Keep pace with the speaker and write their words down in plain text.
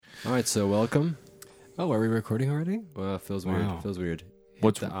All right, so welcome. Oh, are we recording already? Well, it feels weird. Wow. It feels weird. Hit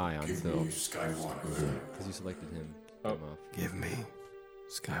What's- the eye on Phil? Because you selected him. Get him off. Give me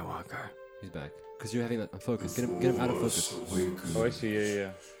Skywalker. He's back. Because you're having that focus. Get him out of focus. Oh, I see. Yeah.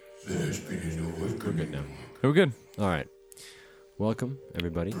 We're good now. We're good. All right. Welcome,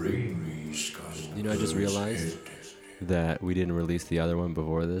 everybody. You know, I just realized that we didn't release the other one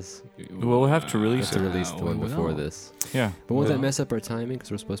before this. Well, we'll have to We release have to it. release the one before this. Yeah. But won't Well, that mess up our timing?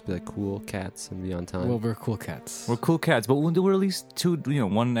 Because we're supposed to be like cool cats and be on time. Well, we're cool cats. We're cool cats, but we'll release two.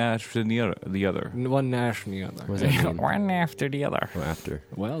 One after the other. One Nash and the other. What does that mean? One after the other. Oh, after.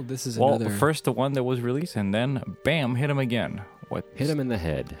 Well, this is Well, another. first the one that was released, and then bam, hit him again. What? Hit him in the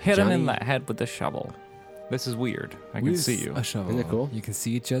head. Hit him in Johnny- the head with the shovel. This is weird. I can with see you. A shovel. Isn't it cool? You can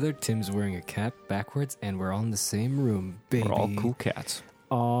see each other. Tim's wearing a cap backwards, and we're all in the same room, baby. We're all cool cats.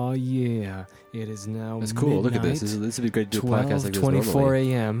 Oh yeah, it is now. That's cool. Look at this. This would be great to do a podcast like this normally.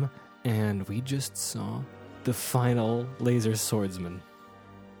 12:24 a.m. and we just saw the final Laser Swordsman.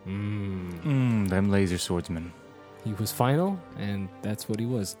 Them laser swordsmen. He was final, and that's what he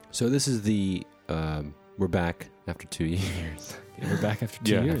was. So this is the we're back after 2 years. We're back after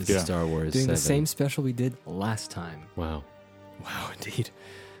 2 Yeah, years. yeah. Star Wars Doing 7. the same special we did last time. Wow. Wow, indeed.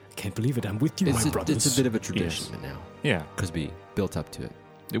 I can't believe it. I'm with you, It's my a, brothers. it's a bit of a tradition now Yeah. because we built up to it.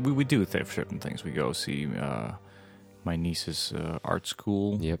 We do certain things. We go see my niece's art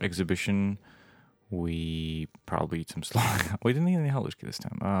school Yep. exhibition. We probably eat some Slovak. We didn't eat any halušky this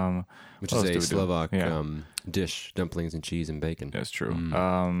time. Which What is else a do we do? Slovak Yeah. dish, dumplings and cheese and bacon. That's true.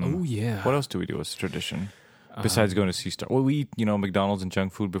 Oh, yeah. What else do we do as a tradition besides going to see Star? Well, we eat McDonald's and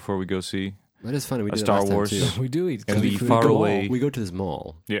junk food before we go see. That is funny. We A did it Star last time, Wars. too. We do eat. And we the go- far go away- We go to this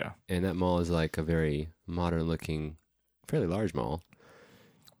mall, Yeah. and that mall is like a very modern-looking, fairly large mall.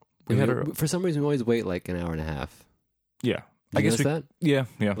 We And had our- for some reason, we always wait like an hour and a half. Yeah. Did I you guess notice that?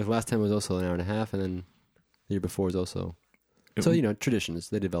 Yeah. Like last time was also an hour and a half, and then the year before was also. So traditions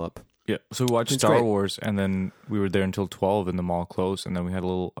they develop. Yeah. So we watched It's Star great. Wars, and then we were there until 12, and the mall closed, and then we had a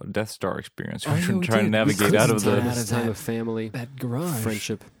little Death Star experience. Oh, We yeah, were we trying to did. navigate We out of couldn't the. get It's of a time that- of family, That garage.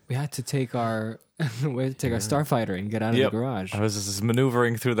 friendship. We had to take our Starfighter and get out of Yep. the garage. I was just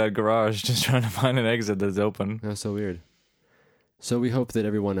maneuvering through that garage, just trying to find an exit that's open. That's so weird. So we hope that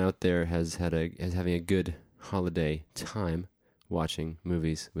everyone out there is having a good holiday time watching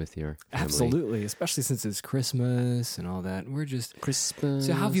movies with your family. Absolutely, especially since it's Christmas and all that. We're just. Christmas.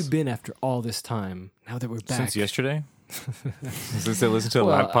 So, how have you been after all this time? Now that we're back, Since yesterday? Since I listened to the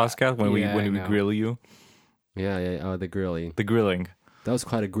Well, live podcast when yeah, we I know. grill you? Yeah. Oh, the grilly. The grilling. That was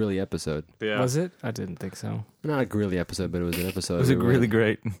quite a grilly episode. Yeah. was it? I didn't think so. Not a grilly episode, but it was an episode. Was it where we really went-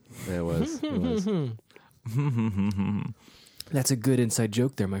 great? Yeah, it was. It was. That's a good inside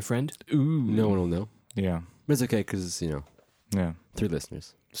joke there, my friend. Ooh. No one will know, Yeah. but it's okay because Yeah. 3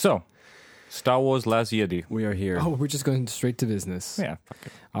 listeners. So, Star Wars Last Jedi. We are here. Oh, we're just going straight to business. Yeah. Fuck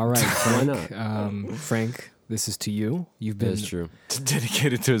it. All right, Why Frank. not? Frank, this is to you. You've been That's true.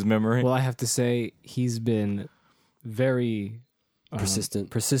 Dedicated to his memory. Well, I have to say he's been very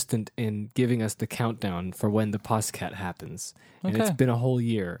Persistent. in giving us the countdown for when the podcast happens. And it's Okay. been a whole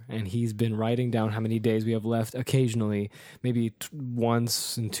year, and he's been writing down how many days we have left occasionally, maybe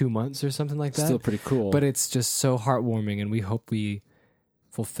once in 2 months or something like that. Still pretty cool. But it's just so heartwarming, and we hope we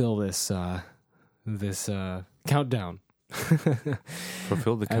fulfill this countdown.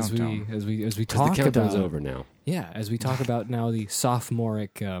 Fulfill the as countdown. we 'Cause talk the countdown's about over now. as we talk about now the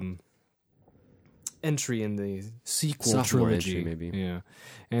sophomoric entry in the sequel Sophomore trilogy, entry, maybe. Yeah,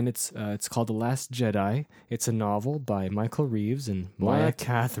 and it's called The Last Jedi. It's a novel by Michael Reeves and Maya What?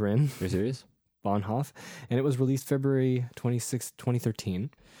 Catherine Are you serious? Bonhoff, and it was released February 26,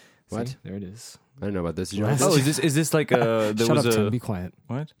 2013. What? See, there it is. I don't know about this. Did you know Last- about Oh, this? is this like a there Shut was up, a Tim. Be quiet.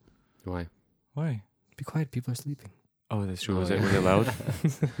 what? Why? Why? Be quiet. People are sleeping. Oh, that's true. Oh, Was yeah. it really loud?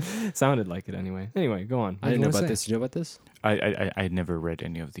 Sounded like it anyway. Anyway, go on. I didn't know about this. Did you know about this? I never read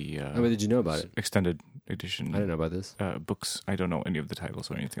any of the Oh, but did you know about it? extended edition I didn't know about this. books. I don't know any of the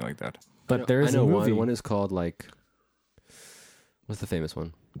titles or anything like that. But there I is know a movie. one. One is called like. What's the famous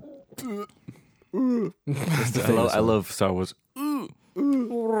one? I love Star Wars.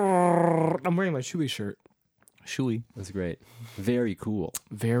 I'm wearing my Chewie shirt. Shui. That's great. Very cool.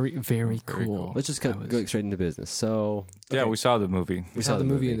 Very, very cool. cool. Let's just That was- go straight into business. So Yeah, we saw the movie. We saw the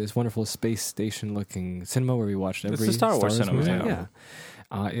movie in this wonderful space station looking cinema where we watched every the Star Wars cinema, movie.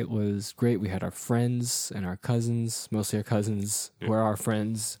 yeah. It was great. We had our friends and our cousins, mostly our cousins, who are our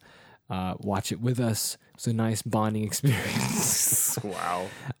friends, watch it with us. It was a nice bonding experience. Wow.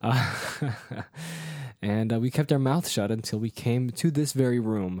 And we kept our mouth shut until we came to this very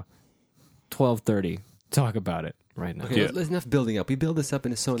room, 12:30. Talk about it. right now. Okay, Yeah. there's enough building up. We build this up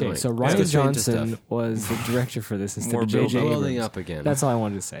and it's so Okay, annoying. so Let's Ryan get straight into Johnson stuff. was the director for this instead More of J.J. build-up. Building Abrams. up again. That's all I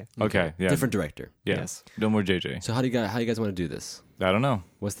wanted to say. Okay, yeah. Different director. Yeah. Yes. No more JJ. So how do you guys want to do this? I don't know.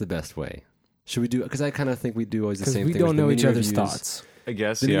 What's the best way? Should we do? Because I kind of think we do always the Because same we thing. don't which the know each mini other's reviews- thoughts. I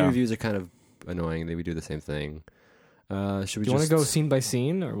guess, The mini yeah. reviews are kind of annoying. That we do the same thing. Should we Do you want just to go scene by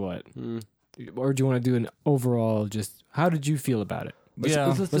scene or what? Mm. Or do you want to do an overall just, how did you feel about it?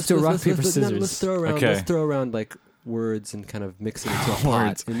 Yeah. Let's do rock, paper, scissors. Let's throw around. Okay. Let's throw around like words and kind of mix it into a pot.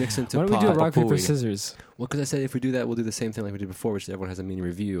 Words. And mix it into Why a don't we pot. do a rock, paper, Popooey. scissors? Well, because I said if we do that, we'll do the same thing like we did before, which everyone has a mini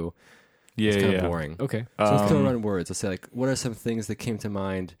review. Yeah, It's kind yeah. of boring. Okay. So let's throw Um, around words. Let's say like, what are some things that came to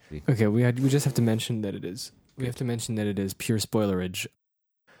mind? Okay, we just have to mention that it is. We have to mention that it is pure spoilerage.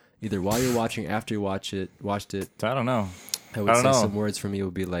 Either while you're watching, after you watched it. I don't know. I would I say don't know. some words for me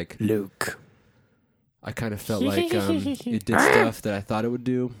would be like, Luke. I kind of felt like it did stuff that I thought it would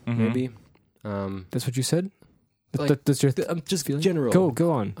do. Mhm. Maybe. That's what you said? Like, That's your I'm just feeling? general.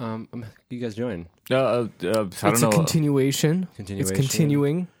 Go on. You guys join. I don't It's know. a continuation. Continuation. It's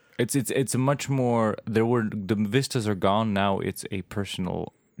continuing. It's a much more. The vistas are gone now. It's a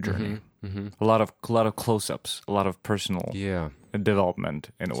personal journey. Mm-hmm. A lot of close-ups. A lot of personal Yeah. development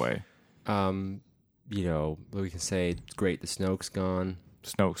in a way. You know, we can say, great, the Snoke's gone.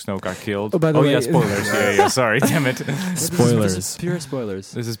 Snow got killed. Oh, by the way- yeah, spoilers. yeah. Sorry, damn it. This Spoilers. is pure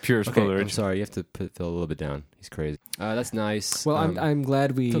spoilers. This is pure Okay, spoiler. I'm sorry. You have to put Phil a little bit down. He's crazy. That's nice. Well, I'm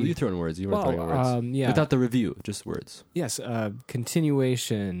glad we. Phil, you throw in words. You weren't throwing words. Yeah. Without the review, just words. Yes.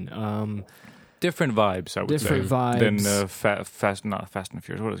 Continuation. Different vibes, I would Different say. vibes. Not Fast and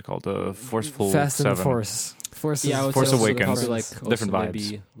Furious. What is it called? Forceful Fast and 7. the Force. Force. Yeah, I would Force say also Awakens. Probably like Different also vibes.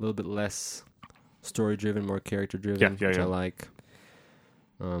 maybe a little bit less story driven, more character driven, Yeah, which I yeah. like.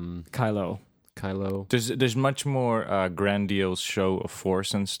 Kylo. Kylo. There's much more grandiose show of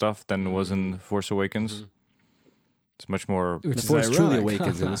Force and stuff than was in Force Awakens. Mhm. It's much more. Which The is Force truly ironic.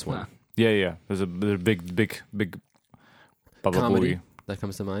 awakens in this one. Yeah. There's a big Baba Comedy. Booey. That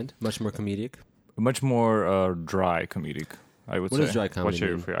comes to mind. Much more comedic. Much more dry comedic, I would What say. does dry comedy Watch your,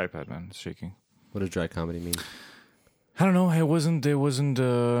 mean? for your iPad, man. It's shaking. What does dry comedy mean? I don't know. It wasn't.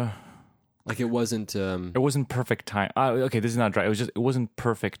 Like it wasn't. It wasn't perfect time. Okay, this is not dry. It wasn't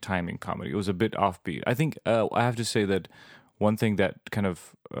perfect timing comedy. It was a bit offbeat. I think I have to say that one thing that kind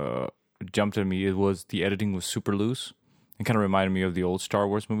of jumped at me, it was the editing was super loose. It kind of reminded me of the old Star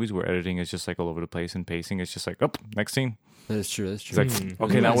Wars movies where editing is just like all over the place and pacing is just like, oh, next scene. That is true. That's It's true. like, Mm.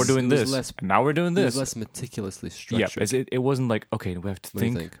 okay, now we're doing It was this. less- Now we're doing It was this. less meticulously Yeah, structured. it wasn't like, okay, we have to What do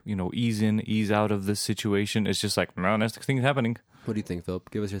you think, think? ease in, ease out of this situation. It's just like, no, next thing is happening. What do you think,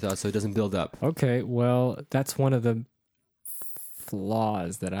 Philip? Give us your thoughts so it doesn't build up. Okay, well, that's one of the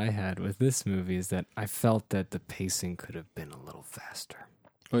flaws that I had with this movie is that I felt that the pacing could have been a little faster.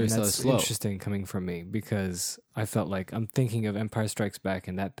 Oh, you And saw it that's slow. interesting coming from me because I felt like I'm thinking of Empire Strikes Back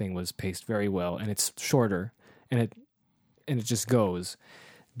and that thing was paced very well and it's shorter and it just goes.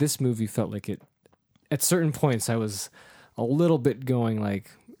 This movie felt like it at certain points I was a little bit going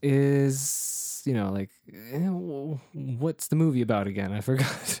like what's the movie about again? I forgot.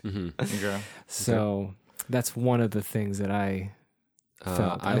 Mm-hmm. Okay. So that's one of the things that I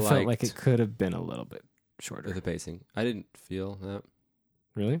felt. I felt like it could have been a little bit with shorter. the pacing. I didn't feel that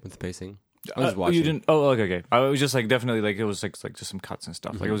Really? with the pacing. I was watching. You didn't? Oh, okay. I was just like definitely like it was like just some cuts and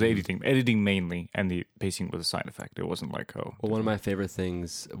stuff. Like it was editing mainly, and the pacing was a side effect. It wasn't like Well, one of my favorite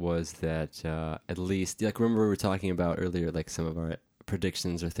things was that at least, like, remember we were talking about earlier, like some of our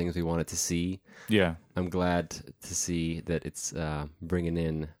predictions or things we wanted to see. yeah I'm glad to see that it's bringing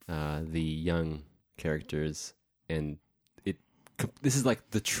in the young characters, and this is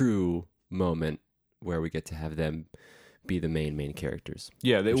like the true moment where we get to have them be the main characters.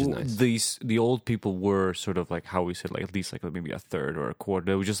 yeah. Which is nice. The old people were sort of like how we said like at least like maybe a third or a quarter.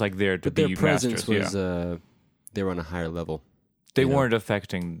 They were just like there to But be their presence masters. was they were on a higher level. They you know. weren't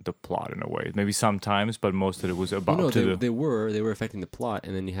affecting the plot in a way. Maybe sometimes, but most of it was about Well, no, to the. they were affecting the plot,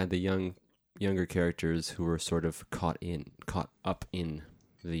 and then you had the younger characters who were sort of caught up in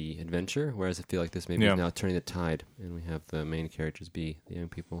the adventure. Whereas I feel like this maybe Yeah. is now turning the tide, and we have the main characters be the young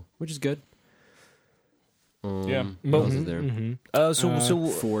people, which is good. Yeah. What else is there? So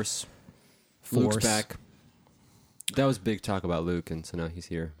Force. Force. Luke's back. That was big talk about Luke, and so now he's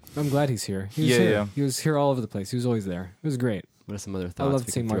here. I'm glad he's here. He was Yeah, here. yeah. He was here all over the place. He was always there. It was great. What are some other thoughts loved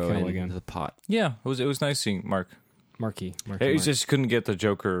we seeing can Mark throw Hamill into again. the pot? yeah, it was nice seeing Mark Marky. I just couldn't get the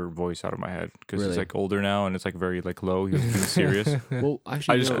Joker voice out of my head because Really? he's like older now and it's like very like low. He was being serious. Well, I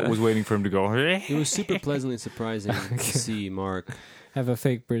actually, just was waiting for him to go. it was super pleasantly surprising to see Mark. Have a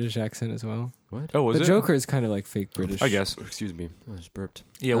fake British accent as well. What? Oh, was The it? Joker is kind of like fake British. I guess. Excuse me, I just burped.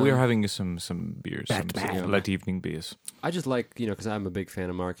 Yeah, we are having some beers, some Batman. late evening beers. I just like because I'm a big fan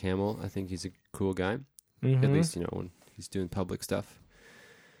of Mark Hamill. I think he's a cool guy. Mhm. At least when he's doing public stuff.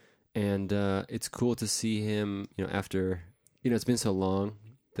 And it's cool to see him, after, it's been so long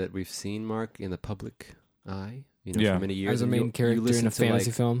that we've seen Mark in the public eye, Yeah. for many years. as a And main you character listen in a to,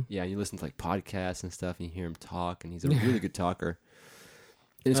 fantasy film. Yeah, you listen to podcasts and stuff, and you hear him talk, and he's a really good talker.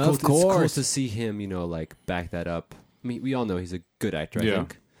 And it's Of cool. It's cool course. to see him, back that up. I mean, we all know he's a good actor, I Yeah.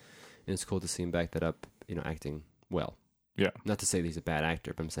 think, and it's cool to see him back that up, acting well. Yeah. Not to say that he's a bad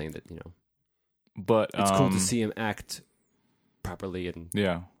actor, but I'm saying that But it's cool to see him act properly and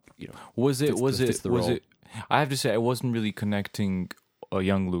Yeah. you know, Was it? fits Was the- it? fits the Was role. it? I have to say, I wasn't really connecting a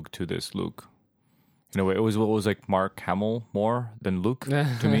young Luke to this Luke. In a way, it was like Mark Hamill more than Luke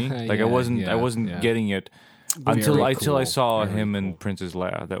to me. Like I wasn't getting it until Very I cool. saw Very him cool. and Princess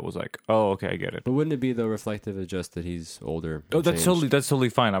Leia. That was like, oh, okay, I get it. But wouldn't it be though reflective of just that he's older? Oh, and that's changed? totally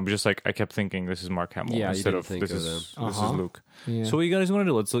fine. I'm just like I kept thinking this is Mark Hamill Yeah, you instead didn't of think this of is them. this is Uh-huh. Luke. Yeah. So what you guys want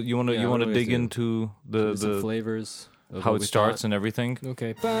to do? You want to Yeah, what do we dig do? into Give some the flavors of how what it we starts thought. and everything.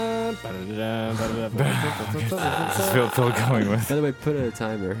 Okay. Phil going with. By the way, put a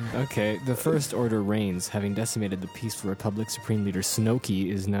timer. Okay, the First Order reigns, having decimated the peaceful Republic. Supreme Leader Snoke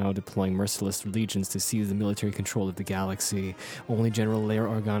is now deploying merciless legions to seize the military control of the galaxy. Only General Leia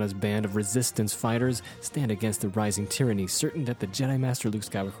Organa's band of resistance fighters stand against the rising tyranny, certain that the Jedi Master Luke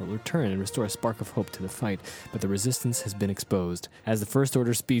Skywalker will return and restore a spark of hope to the fight. But the resistance has been exposed. As the First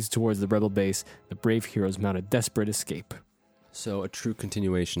Order speeds towards the rebel base, the brave heroes mount a desperate escape. So a true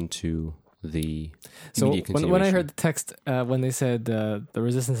continuation to the So immediate when I continuation. heard the text, when they said the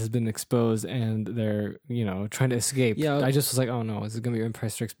resistance has been exposed and they're trying to escape, Yeah. I just was like, oh no, is it going to be Empire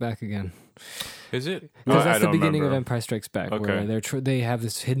Strikes Back again? Is it? Because I that's the don't beginning remember. of Empire Strikes Back, Okay. where they have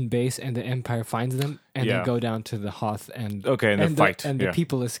this hidden base and the Empire finds them and Yeah. they go down to the Hoth and Okay, and the fight. and Yeah. the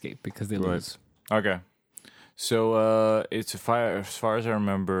people escape because they Right. lose. Okay. So it's a fire. As far as I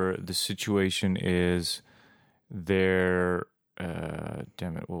remember, the situation is they're.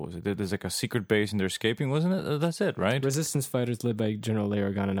 Damn it! What was it? There's like a secret base and they're escaping, wasn't it? That's it, right? Resistance fighters led by General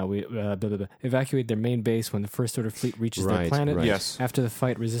Leia Organa now evacuate their main base when the First Order fleet reaches their Right, planet. right. Yes. After the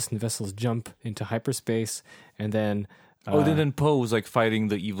fight, resistant vessels jump into hyperspace, and then Then Poe was like fighting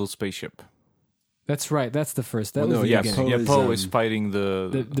the evil spaceship. that's right. That's the first. That Well, was no, the yeah, beginning. Poe Yeah, is, Poe is fighting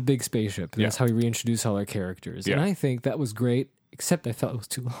the big spaceship. And Yeah. That's how we reintroduce all our characters. And Yeah. I think that was great. Except I felt it was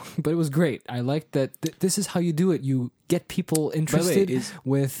too long, but it was great. I liked that. This is how you do it. You get people interested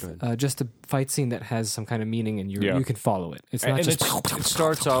with just a fight scene that has some kind of meaning, and Yeah. you can follow it. It's not and just it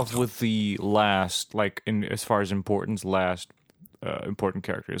starts off with the last, like in as far as importance, last important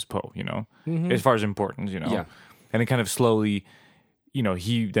character is Poe. Mm-hmm. As far as importance, Yeah. and it kind of slowly,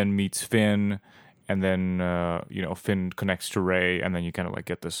 he then meets Finn. And then, Finn connects to Rey, and then you kind of like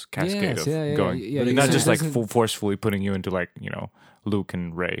get this cascade Yes, of yeah, going. yeah, But Not it just like doesn't- forcefully putting you into like, Luke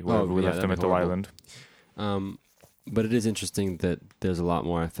and Rey, wherever we left that'd them be at the horrible. island. But it is interesting that there's a lot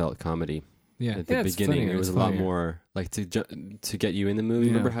more. I felt comedy yeah. at the it's beginning. funnier, It was it's a lot funnier. more like to get you in the movie.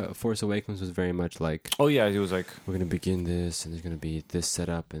 Yeah. Remember how Force Awakens was very much like Oh yeah, it was like we're going to begin this, and there's going to be this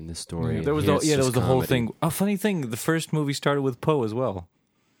setup and this story. Yeah. and there was here's there was just the whole comedy. thing. A funny thing, the first movie started with Poe as well.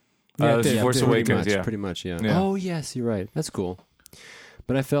 Yeah, It was it did. Force Yeah, Awakens, Pretty much, yeah. pretty much, yeah. Yeah. Oh yes, you're right. That's cool.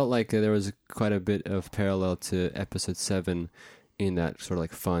 But I felt like there was quite a bit of parallel to Episode 7 in that sort of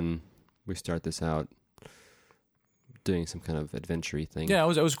like fun. We start this out doing some kind of adventure-y thing. Yeah, I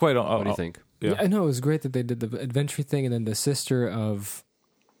was quite. What do you think? Yeah. I know it was great that they did the adventure thing, and then the sister of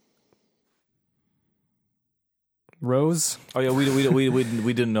Rose. Oh yeah,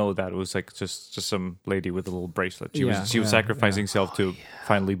 we didn't know that. It was like just some lady with a little bracelet. She was sacrificing herself to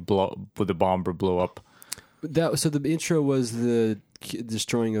finally blow with the bomb or blow up. So the intro was the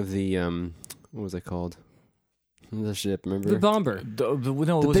destroying of the what was it called? The ship, remember? The bomber. No, The what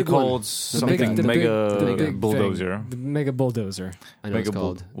was big it one. called? The Something big- the mega big bulldozer. Thing. The mega bulldozer. I know it's Mega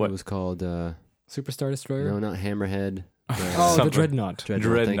called. what? It was called. Superstar Destroyer? No, not Hammerhead. Oh, Something. the Dreadnought.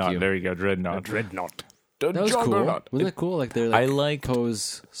 Dreadnought. Thank you. There you go, Dreadnought. Dreadnought. The That was cool. Juggernaut. Wasn't that cool? Like they're I like liked.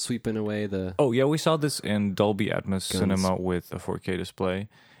 Poe's sweeping away the. Oh yeah, we saw this in Dolby Atmos Guns. cinema with a 4K display,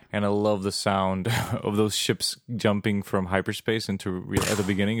 and I love the sound of those ships jumping from hyperspace into at the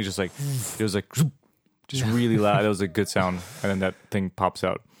beginning. It's just like it was like just really loud. It was a good sound, and then that thing pops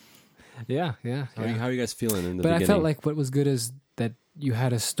out. Yeah. How are you guys feeling in the But beginning? I felt like what was good is that you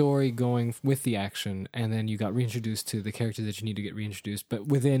had a story going with the action, and then you got reintroduced to the characters that you need to get reintroduced, but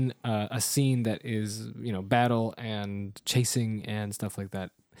within a scene that is, battle and chasing and stuff like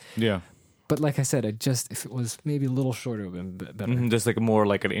that. Yeah. But like I said, if it was maybe a little shorter, it would have been better. Just like more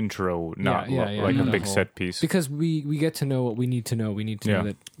like an intro, not like not a a big whole- set piece. Because we get to know what we need to know. We need to Yeah. know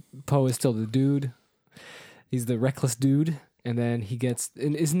that Poe is still the dude. He's the reckless dude. And then he gets,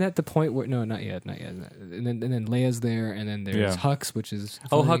 and isn't that the point where, no, not yet. And then Leia's there, and then there's Yeah. Hux, which is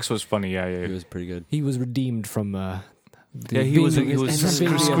Oh, funny. Hux was funny. Yeah. It was pretty good. He was redeemed from He was being the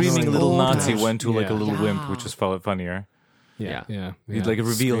screaming annoying little old Nazi guy. went to like a Yeah. little wimp, which was funnier. Yeah. He'd like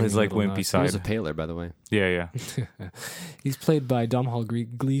reveal his Screaming like little wimpy Nazi. He was a side. paler, by the way. Yeah. He's played by Domhnall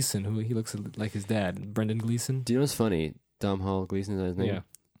Gleeson, who he looks like his dad, Brendan Gleeson. Do you know what's funny? Domhnall Gleeson is his name. Yeah.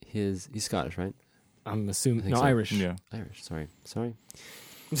 He's Scottish, right? I'm assuming, I think no, so. Irish. Yeah. Irish. Sorry.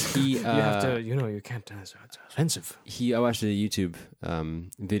 He, You have to, you can't. It's offensive. I watched a YouTube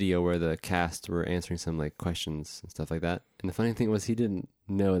video where the cast were answering some like questions and stuff like that. And the funny thing was he didn't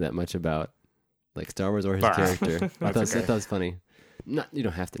know that much about like Star Wars or his character. I thought it was funny. Not you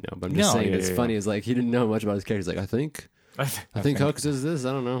don't have to know, but I'm just saying it's funny. It's like he didn't know much about his character. He's like, I think Hux is this.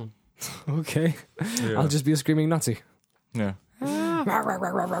 I don't know. Okay, I'll just be a screaming Nazi. Yeah. So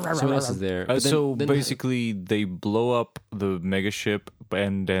what else is there? But then- Basically, they blow up the megaship,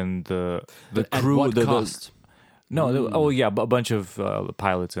 and then the but at crew. what the cost? a bunch of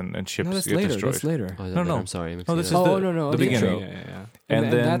pilots and ships No, that's get later. destroyed. That's later. Oh, is that No, later? no. I'm sorry. No, this is Oh the- no, the the beginning. intro. Yeah. And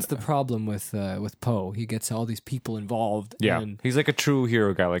And then- that's the problem with Poe. He gets all these people involved. Yeah, and he's like a true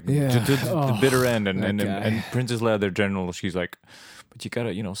hero guy, like Yeah. to the bitter end. And that and, guy. and Princess Leia, their general, she's like, but you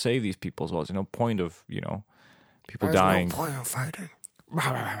gotta save these people as well. There's no point of people dying.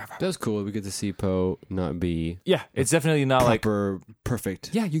 That was cool. We get to see Poe not be Yeah, it's definitely not like. proper perfect.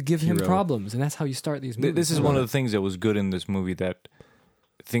 yeah, you give him Hero. problems, and that's how you start these movies. This is one of the things that was good in this movie, that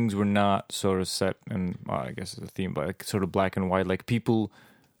things were not sort of set, and I guess it's a theme, but like sort of black and white. Like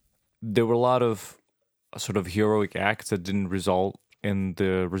there were a lot of sort of heroic acts that didn't result in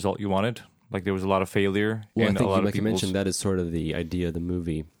the result you wanted. Like there was a lot of failure. Well, I in think a lot of like you people's- mentioned, that is sort of the idea of the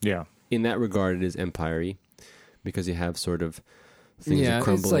movie. Yeah, In that regard, it is empire-y because you have sort of things yeah, are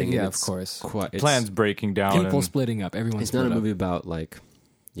crumbling. it's like, and of course. It's, plans breaking down. People and splitting up. Everyone's It's not a split up. movie about like,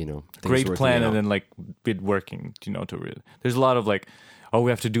 things great working plan out. and then like it working. There's a lot of like, oh, we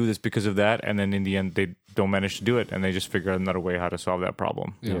have to do this because of that, and then in the end they don't manage to do it, and they just figure out another way how to solve that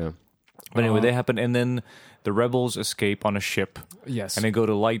problem. Yeah. But anyway, they happen, and then the rebels escape on a ship, Yes. and they go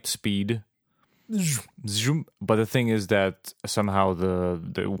to light speed. Zoom. But the thing is that somehow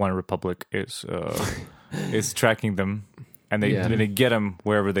the One Republic is tracking them, and Yeah. they get them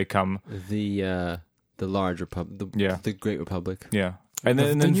wherever they come. The large republic, Yeah. the Great Republic. Yeah, and the,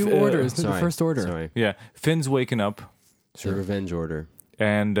 then the and new then, order, isn't it? The Sorry, first order. Sorry, Yeah, Finn's waking up, the Revenge Order.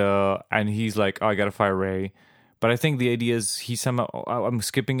 and he's like, oh, I gotta fire Ray. But I think the idea is he somehow. I'm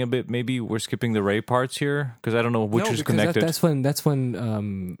skipping a bit. Maybe we're skipping the Ray parts here because I don't know which No, is because connected. that's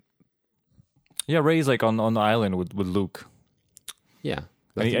when Yeah, Ray's like on the island with Luke, Yeah,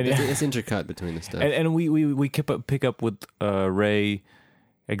 And he- and- it's intercut between the stuff. and we pick up with Ray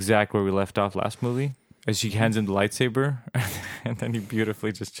exact where we left off last movie. As she hands him the lightsaber, and then he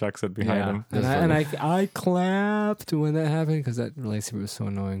beautifully just chucks it behind him. And, That's I clapped when that happened because that lightsaber was so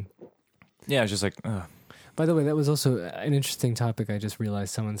annoying. Yeah, it's just like, By the way, that was also an interesting topic. I just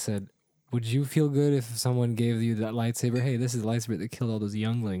realized someone said, "Would you feel good if someone gave you that lightsaber? Hey, this is the lightsaber that killed all those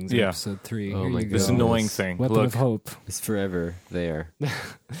younglings in Yeah. episode 3. Oh Here my you God. this go. annoying Yes. thing. Weapon Look, of hope." It's forever there.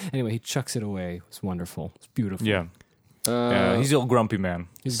 Anyway, he chucks it away. It's wonderful. It's beautiful. yeah, he's a little grumpy man.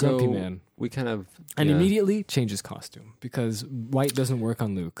 He's a so grumpy man. We kind of And yeah. immediately changes costume because white doesn't work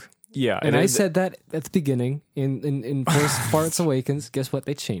on Luke. Yeah, And I said that at the beginning in Force Awakens. Guess what?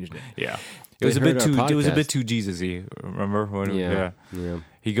 They changed it. yeah. They It was a heard bit our too. It was a podcast. bit too Jesus-y. Remember? When, Yeah.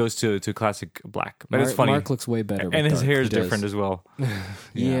 He goes to classic black, but it's funny. Mark looks way better. And with his dark. hair is He does. different as well.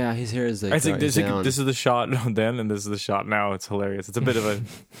 Yeah, his hair is like I think this this is the shot then, and this is the shot now. It's hilarious. It's a bit of a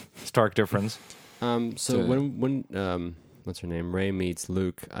stark difference. So So- when what's her name? Ray meets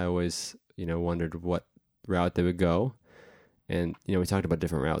Luke, I always, wondered what route they would go. And, we talked about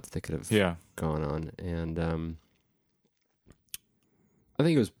different routes they could have Yeah, gone on. And I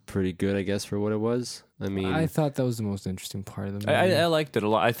think it was pretty good, I guess, for what it was. I mean, I thought that was the most interesting part of the movie. I liked it a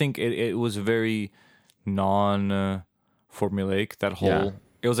lot. I think it was very non-formulaic. That whole Yeah.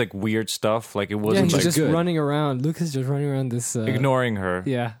 it was like weird stuff. Like it yeah, wasn't he's like just good. running around. Luke is just running around this. ignoring her.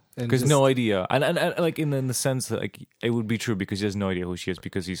 Yeah, and Because just- no idea, and like in the sense that like it would be true because he has no idea who she is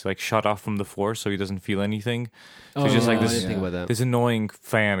because he's like shut off from the force, so he doesn't feel anything. So he's just like I this. didn't think about that. This annoying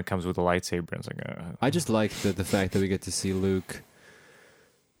fan comes with a lightsaber, and it's like, I just like the fact that we get to see Luke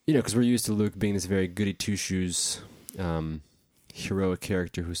because we're used to Luke being this very goody two shoes, heroic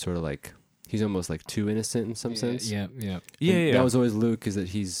character who's sort of like he's almost like too innocent in some sense. Yeah. And that was always Luke. Is that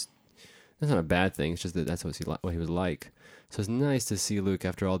that's not a bad thing. It's just that that's what he was like. So it's nice to see Luke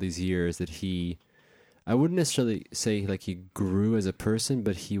after all these years that I wouldn't necessarily say like he grew as a person,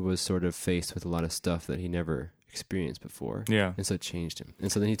 but he was sort of faced with a lot of stuff that he never experienced before. Yeah. And so it changed him.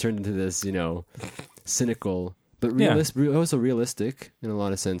 And so then he turned into this, cynical, but Yeah. also realistic in a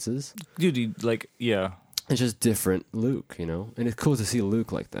lot of senses. Dude, It's just different Luke, and it's cool to see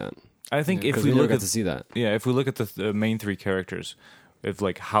Luke like that. I think if 'Cause we never look got at to see that. if we look at the main three characters, if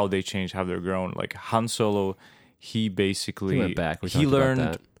like how they changed, how they're grown, like Han Solo, he basically He went back. We he talked about learned.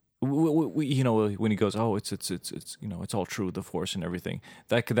 that. When he goes, oh, it's it's all true, the Force and everything.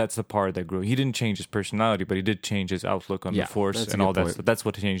 That's the part that grew. He didn't change his personality, but he did change his outlook on Yeah, the Force that's a and all good that point. stuff. That's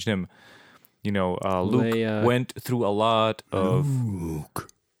what changed him. Luke Leia- went through a lot of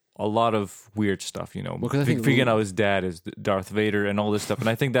weird stuff. 'cause I think figuring Luke- out his dad is Darth Vader and all this stuff, and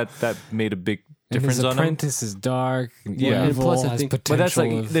I think that made a big And difference his on him. apprentice is dark. Yeah. Evil, And plus, I has think- potential. But that's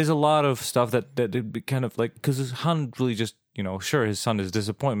like of- there's a lot of stuff that it kind of like because Han really just sure his son is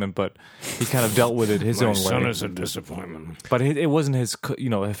disappointment, but he kind of dealt with it his own way. a disappointment. But it wasn't his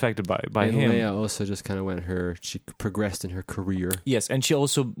affected by And him. Leia also just kind of she progressed in her career. Yes, and she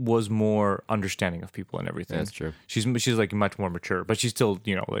also was more understanding of people and everything. That's true. She's like much more mature, but she's still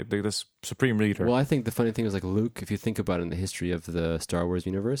like this supreme leader. Well, I think the funny thing is like Luke, if you think about it in the history of the Star Wars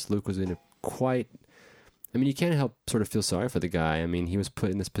universe, Luke was in a quite... I mean, you can't help sort of feel sorry for the guy. I mean, he was put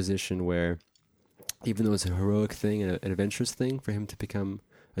in this position where even though it's a heroic thing and an adventurous thing for him to become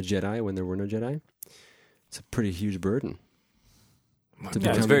a Jedi when there were no Jedi, it's a pretty huge burden. To Yeah,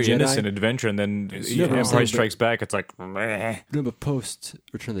 become it's a very Jedi. innocent adventure, and then Yeah, but I'm Empire saying, Strikes Back. It's like, meh. No, but post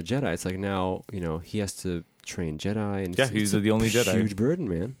Return of the Jedi, it's like now, he has to train Jedi. And Yeah, it's he's a the only Jedi. huge burden,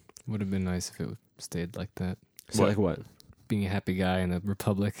 man. Would have been nice if it stayed like that. So What? like what? Being a happy guy in the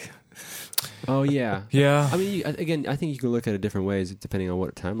Republic. Oh, yeah. yeah. I mean, again, I think you can look at it different ways depending on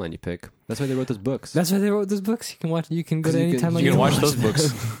what timeline you pick. That's why they wrote those books. That's why they wrote those books. You can watch. You can go 'Cause to you any can- time You can watch want. those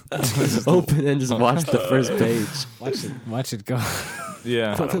books. Just open and just watch the first page. Watch it go.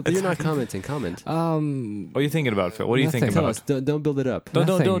 Yeah. But you're not commenting. Comment. What are you thinking about, Phil? What are you thinking Tell about? us. Don't build it up.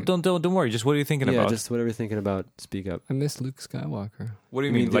 Don't worry. Just what are you thinking Yeah, about? just whatever you're thinking about. Speak up. I miss Luke Skywalker. What do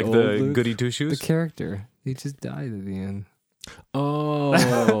you You mean? mean the Like old the Luke? goody two The shoes? character. He just died at the end.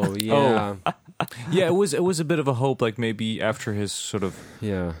 Oh, yeah. Yeah, it was a bit of a hope. Like maybe after his sort of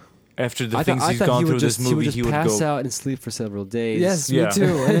Yeah. after the I things thought he's gone he through would this just, he would movie, just he would pass go. out and sleep for several days. Yes, Yeah. me too.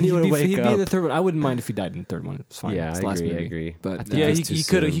 And And he would he'd wake be in up. the third one. I wouldn't mind if he died in the third one. It's fine. Yeah, it's I the last agree. I movie. agree. But I think Yeah, that's too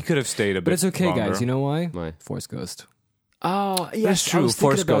soon. he could have stayed a bit. But it's okay, longer. guys. You know why? Why? Force Ghost. Oh, yeah, That's true.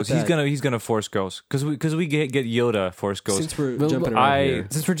 Force Ghost. He's gonna Force Ghost because we get Yoda Force Ghost. Since we're Well, jumping around I- here.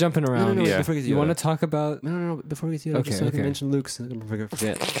 Since we're jumping No, around, no, Yeah. before we get to you Yoda. want to talk about? No. Before we get to Yoda, Okay, just so I can okay. mention Luke's. I'm going to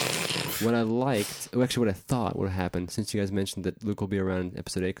forget. What I liked, actually, what I thought would happen, since you guys mentioned that Luke will be around in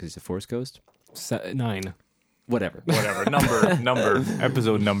Episode 8 because he's a Force Ghost. 9. Whatever. Whatever number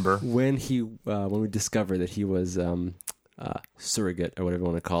episode number. When we discovered that he was surrogate or whatever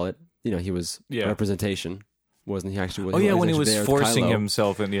you want to call it, he was Yeah. representation. Wasn't he actually? Oh yeah, when he actually was there with forcing Kylo.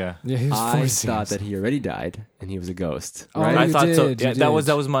 himself, and yeah. Yeah, he was I forcing thought himself. that he already died and he was a ghost. Oh, Right? I you thought so. did, Yeah, you that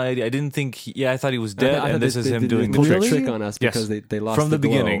did. was my idea. I didn't think. I thought he was I dead, thought and this is they him did doing a the little trick. trick on us Yes. because they lost From the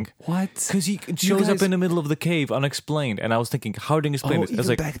glow. beginning. What? Because he shows up guys- in the middle of the cave unexplained, and I was thinking, how did he explain Oh, it? I even was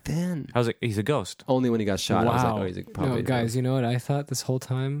like, back then. he's a ghost. Only when he got shot. I was like, Wow. oh, he's probably No, guys, you know what I thought this whole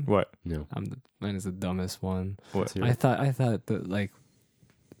time? What? No. Mine is the dumbest one. What? I thought that like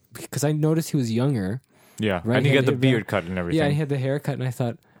because I noticed he was younger. Yeah, Right, and he got the yeah, beard cut and everything. Yeah, and he had the haircut, and I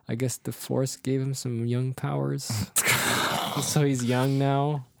thought, I guess the Force gave him some young powers, so he's young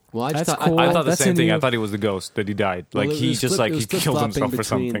now. Well, I just That's thought, cool. I thought the That's same a thing. new- I thought he was the ghost that he died. Like well, it he was just flip- like it he was killed flip-flopping himself for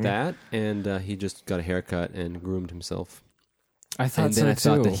between something. that, and he just got a haircut and groomed himself. I thought And so then I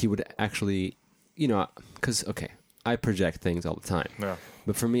thought too. that he would actually, because I project things all the time. Yeah.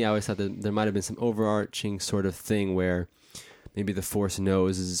 But for me, I always thought that there might have been some overarching sort of thing where maybe the Force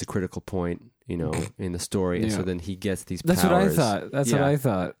knows this is a critical point, in the story, and so Yeah. then he gets these That's powers. what I thought. That's what Yeah. I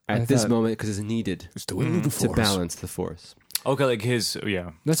thought. At this moment because it's needed it's the will of the to balance the Force. Okay, like his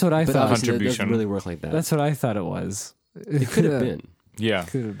That's what I But thought. obviously that Contribution. doesn't really work like that. That's what I thought it was. It could have been. yeah.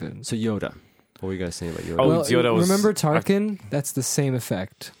 Could have been. So Yoda. What were you guys saying about Yoda? Oh, well, Yoda was- remember Tarkin? That's the same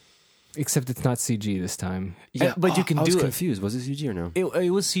effect, except it's not CG this time. yeah, but you can I was do it. confused. Was it CG or no? It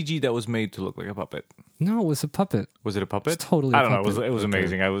was CG that was made to look like a puppet. No, it was a puppet. Was it a puppet? It's totally. I a don't know. puppet. It was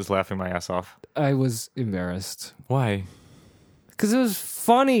amazing. I was laughing my ass off. I was embarrassed Why? because it was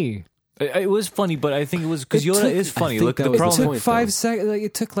funny. It was funny, but I think it was because It Yoda took- is funny. I think Look, that the was the It problem. took point, 5 though. seconds. Like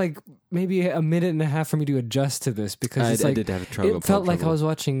it took like maybe a minute and a half for me to adjust to this because it's I like did have trouble. it felt like I was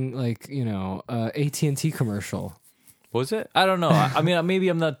watching like AT&T commercial. Was it? I don't know. I mean, maybe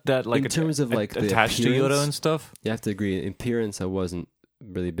I'm not that like In terms of, like, the attached to appearance, Yoda and stuff. You have to agree. In appearance, I wasn't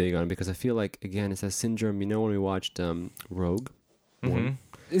really big on because I feel like again it's that syndrome. You know when we watched Rogue. Mm-hmm. One?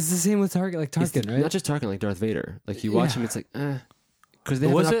 It's the same with Tarkin, It's Tarkin, right? Not just Tarkin, like Darth Vader. Like you watch Yeah. him, it's like because they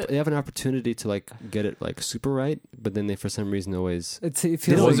Was have it? they have an opportunity to like get it like super right, but then they for some reason always. It They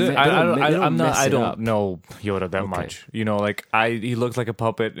feels don't Was like me- it? they don't me- they don't I'm not. mess I it don't up. know Yoda that Okay. much. You know, like he looked like a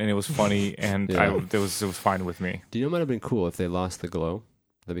puppet, and it was funny, and Yeah. it was fine with me. Do you know what might have been cool if they lost the glow?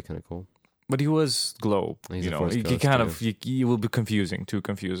 That'd be kind of cool. But he was glow. He's You a know, Force he ghost, kind too. of you will be confusing, too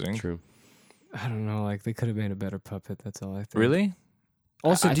confusing. True. I don't know. Like they could have made a better puppet. That's all I think. Really?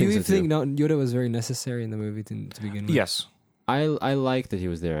 Also, I do you think so, think no, Yoda was very necessary in the movie to begin with? Yes. I like that he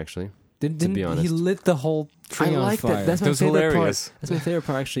was there actually. Didn't be honest. he lit the whole tree on fire? that. That's It my was favorite hilarious. part. That's my favorite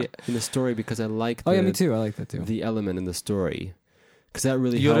part actually in the story because I like. Oh yeah, me too. I like that too. The element in the story because that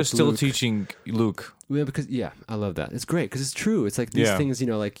really Yoda's helped still Luke. teaching Luke. Yeah, because I love that. It's great because it's true. It's like these Yeah. things,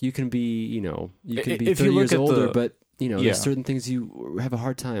 like you can be, you can be If 30 you look years at older, the- but Yeah. there's certain things you have a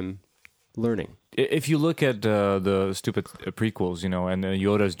hard time learning. If you look at the stupid prequels, and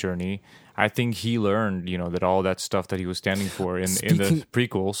Yoda's journey, I think he learned, that all that stuff that he was standing for in the Speaking-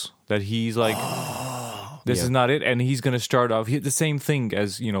 prequels, that he's like, this Yeah. is not it. And he's going to start off the same thing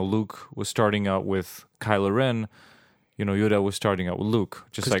as, Luke was starting out with Kylo Ren. Yoda was starting out with Luke.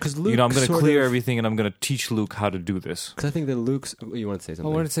 Just 'Cause Luke I'm going to sort clear of- everything and I'm going to teach Luke how to do this. Because I think that Luke's. You want to say I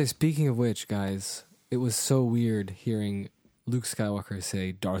something? wanted to say, speaking of which, guys, it was so weird hearing Luke Skywalker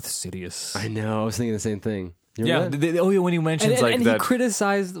say Darth Sidious. I know. I was thinking the same thing. You Yeah. remember that? When he mentions and, like and that. he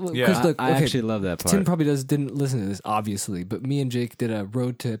criticized. Because Yeah. look, I okay, actually love that part. Tim probably didn't listen to this, obviously, but me and Jake did a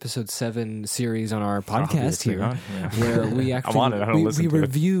Road to Episode 7 series on our podcast Obviously here, not. Yeah. where we actually on it. I don't listen we to it.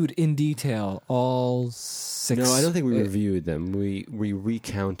 reviewed in detail all 6. No, I don't think we uh, reviewed them. We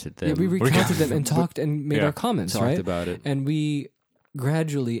recounted them. Yeah, we recounted them and talked and made Yeah. our comments, talked right? about it. And we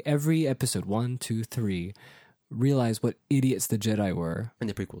gradually, every episode, 1, 2, 3, realized what idiots the Jedi were And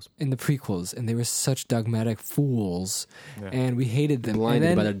the prequels. in the prequels, and they were such dogmatic fools, Yeah. and we hated them. Blinded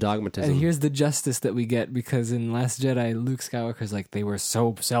and by then, their dogmatism. and here's the justice that we get because in Last Jedi, Luke Skywalker's like they were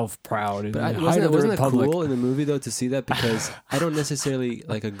so self-proud and But height wasn't of the that Republic. cool in the movie though to see that? Because I don't necessarily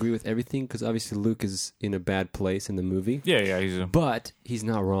agree with everything because obviously Luke is in a bad place in the movie. Yeah, he's But he's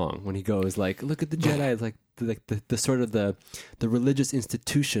not wrong when he goes look at the Jedi. It's the sort of the religious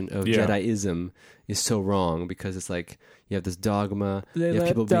institution of Yeah. Jediism is so wrong because it's like you have this dogma, They you have let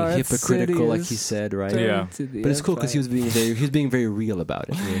people being Darth hypocritical, like he Sidious said, right? Yeah. into the But it's cool because he Empire. was being very real about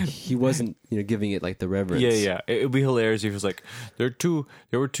it. He wasn't giving it like the reverence. Yeah. It would be hilarious if it was like there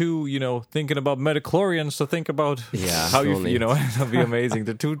were two, thinking about metachlorians to think about Yeah, how you, only. that'd be amazing.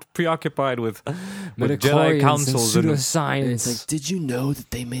 They're too preoccupied with Jedi Midichlorians councils and and pseudoscience. And it's like, did you know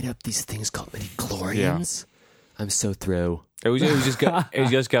that they made up these things called midichlorians? I'm so through. it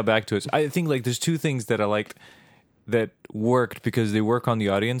just got back to it. I think there's two things that I liked that worked because they work on the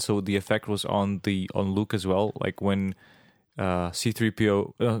audience, so the effect was on Luke as well. Like when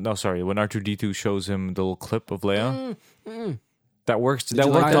C-3PO, when R2-D2 shows him the little clip of Leia. That works. That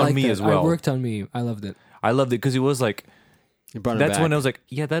you worked like I on liked me it. as well. It worked on me. I loved it. I loved it because it was like You brought him that's back. when I was like,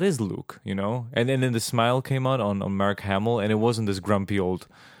 yeah, that is Luke, And then the smile came out on Mark Hamill, and it wasn't this grumpy old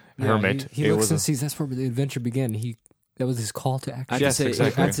hermit. He it looks was and sees. That's where the adventure began. That was his call to I action. have Yes, to say,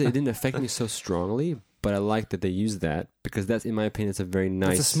 exactly. I'd say it didn't affect me so strongly, but I like that they used that because that's, in my opinion, it's a very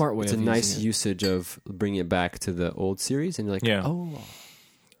nice, a smart way It's of a nice using it. usage of bringing it back to the old series, and you're like, Yeah. oh,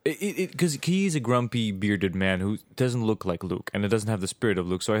 because he's a grumpy bearded man who doesn't look like Luke, and it doesn't have the spirit of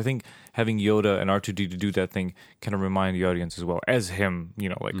Luke. So I think having Yoda and R2D to do that thing kind of remind the audience as well as him,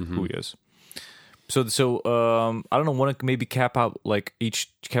 who he is. So I don't know. Want to maybe cap out each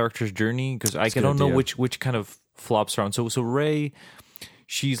character's journey because I That's a good don't know idea. which kind of flops around. So Rey,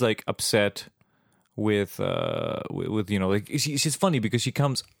 she's upset with she's funny because she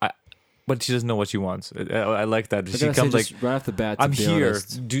comes, but she doesn't know what she wants. I like that. I She gotta say, comes just right off the bat. To I'm be here,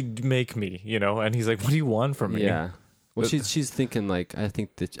 honest, make me, and he's like, what do you want from me? yeah. Well, But- she's thinking I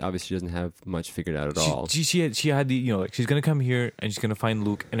think that obviously she doesn't have much figured out at all. She had the she's gonna come here and she's gonna find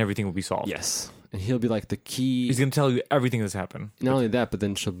Luke and everything will be solved. Yes, and he'll be like the key. He's gonna tell you everything that's happened, Not only that, but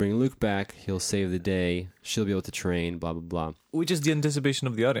then she'll bring Luke back. He'll save the day. She'll be able to train. Blah blah blah. which is the anticipation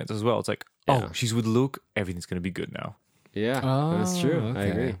of the audience as well. It's like, Yeah. oh, she's with Luke, everything's gonna be good now. Yeah, Oh, that's true. I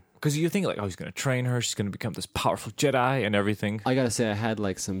okay. agree. because you think like, oh, he's going to train her, she's going to become this powerful Jedi and everything. I gotta say, I had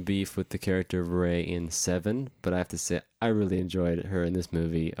like some beef with the character of Rey in 7, but I have to say, I really enjoyed her in this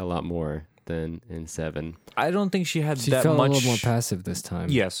movie a lot more than in 7. I don't think she had She that felt much. a little more passive this time.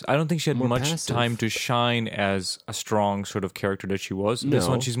 Yes, I don't think she had More much passive. time to shine as a strong sort of character that she was. This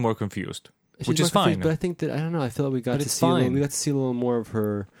No. one, she's more confused, She's which more is fine. confused, but I think that I don't know. I feel like we got But to it's see fine. we got to see a little more of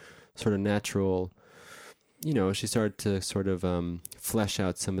her sort of natural. You know, she started to sort of flesh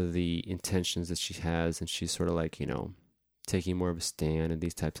out some of the intentions that she has, and she's sort of like taking more of a stand and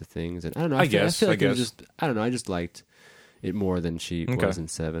these types of things. And I don't know. I feel like it was just I don't know. I just liked it more than she Okay. was in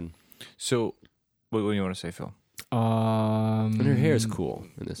 7. So, what do you want to say, Phil? And her hair is cool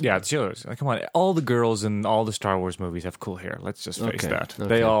in this. Yeah, one. it's yours. Like, come on, all the girls in all the Star Wars movies have cool hair. Let's just face Okay, that. okay.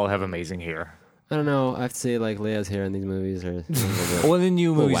 They all have amazing hair. I don't know. I have to say, like Leia's hair in these movies are a little bit Well, in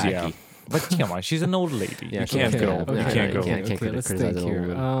new little movies, wacky. yeah. But come on, she's an old lady. Yeah, you she can't is. go. Okay, You okay, can't go. okay. Can't let's criticize think an old here.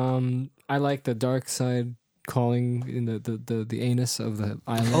 woman. I like the dark side calling in the anus of the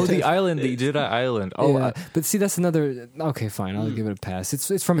island. Oh, the island, the Jedi Island. Oh, yeah. But see, that's another. Okay, fine. I'll give it a pass. It's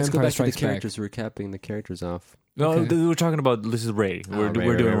from Let's go Empire back to the Strikes Back. characters. We're capping the characters off. no, okay. we're talking about this is Rey. We're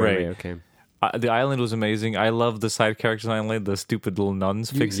doing Rey. Okay. The island was amazing. I love the side characters on the island, the stupid little nuns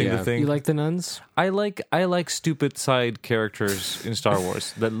fixing yeah. the thing. You like the nuns? I like stupid side characters in Star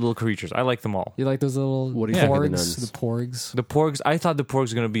Wars. The little creatures. I like them all. You like those little What do you think of the porgs? nuns? The porgs The porgs. I thought the porgs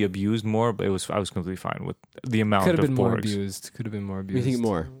were going to be abused more, but I was completely fine with the amount could of have been more porgs. abused. Could have been more You abused. think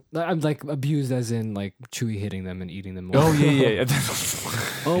more? I'm like abused as in like Chewie hitting them and eating them. More. Oh yeah.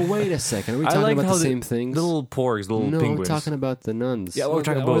 Oh, wait a second. Are we I talking like about how the same things? The little porgs, the little no, penguins. I'm talking about the nuns. Yeah, we're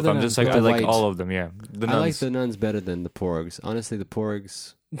talking What are both. the I'm just nuns? like With I the like white. all of them. Yeah, the I nuns. like the nuns better than the porgs. Honestly, the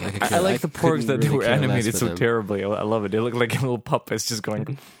porgs. I like the porgs that they were animated so terrible. terribly. I love it. They look like little puppets just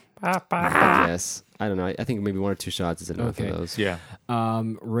going. Yes. I don't know. I think maybe 1 or 2 shots is enough Okay. of those. Yeah.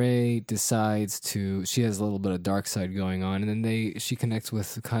 Rey decides to. She has a little bit of dark side going on, and then she connects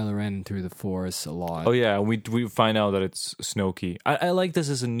with Kylo Ren through the Force a lot. Oh yeah. We find out that it's Snoke. I like this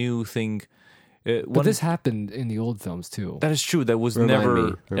as a new thing. But this happened in the old films too. that is true. That was Remind never me.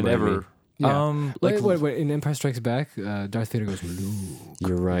 and Remind ever. me. Yeah. Like wait, in Empire Strikes Back, Darth Vader goes Luke.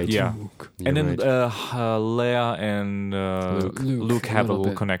 You're right. Yeah. You're and then right. Leia and Luke have a little little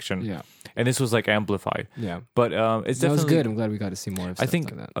bit. connection. Yeah, And this was like amplified. yeah. But it's That was definitely good. I'm glad we got to see more of I stuff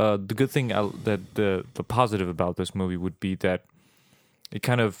think like that. the good thing that the positive about this movie would be that it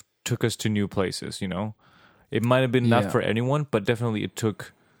kind of took us to new places. You know, it might have been not Yeah. for anyone, but definitely it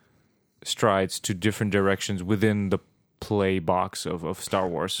took strides to different directions within the play box of Star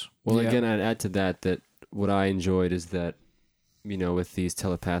Wars. Well, Yeah. again, I'd add to that what I enjoyed is that, with these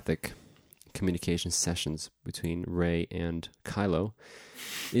telepathic communication sessions between Rey and Kylo,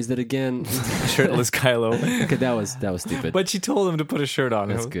 is that again, Shirtless Kylo. okay, that was stupid. But she told him to put a shirt on.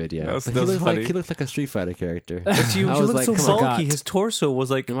 That's good, yeah. That was, But that he was looked funny. like he looked like a Street Fighter character. But she I was looked like, so come on. bulky. His torso was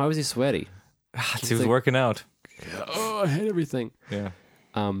like And why was he sweaty? he was like- working out. Oh, I hate everything. Yeah.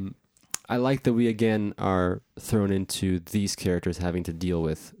 I like that we again are thrown into these characters having to deal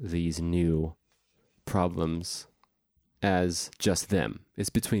with these new problems as just them. It's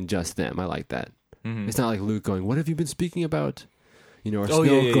between just them. I like that. Mhm. It's not like Luke going, "What have you been speaking about?" Or Oh, Snoke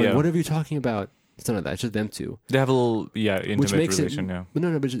yeah, going, yeah. "What are you talking about?" It's none of that. It's just them two. They have a little intimate Which makes relation. it, Yeah. but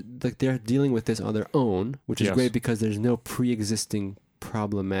no, but like they're dealing with this on their own, which is Yes. great because there's no pre-existing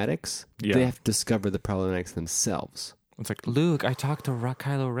problematics. Yeah. They have to discover the problematics themselves. It's like, Luke, I talked to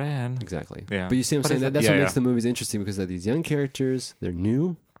Kylo Ren. Exactly. Yeah. But you see what I'm But saying? is it- That's yeah, what makes yeah. the movies interesting because they're these young characters, they're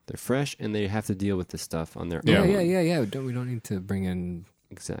new, they're fresh, and they have to deal with this stuff on their Yeah. own. Yeah. We don't need to bring in.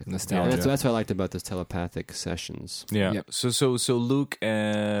 Exactly. Nostalgia. And that's what I liked about those telepathic sessions. Yeah. Yep. So Luke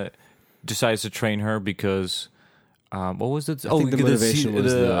decides to train her because what was it? I think the motivation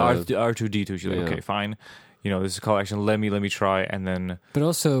was the- R2D2. She's like, Yeah. okay, fine. This is a call to action. Let me try, and then But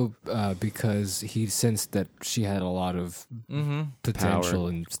also because he sensed that she had a lot of potential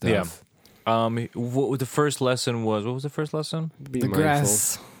and stuff. what the first lesson was? What was the first lesson? Be The mindful.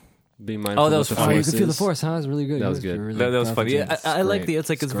 grass. Be mindful. Oh, that of was the fun. Oh, you forces. can feel the force, huh? It's really good. That was good. Really That was powerful funny. Yeah, things. I like Great. the. It's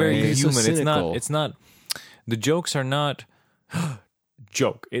like it's very He's so human. It's not. cynical. It's not. The jokes are not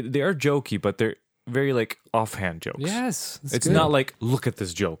joke. They are jokey, but they're very like offhand jokes. Yes, It's not like look at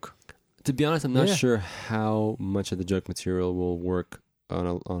this joke. To be honest, I'm not Yeah. sure how much of the joke material will work on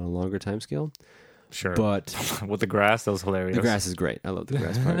a longer time scale. Sure. But With the grass, that was hilarious. the grass is great. I love the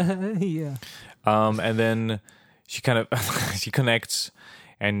grass part. yeah. And then she kind of she connects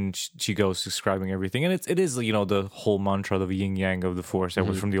and she goes describing everything, and it is the whole mantra of the yin yang of the force that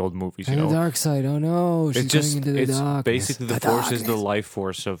was from the old movies. And the dark side. Oh no, she's It's just going into the it's darkness. basically the force is the life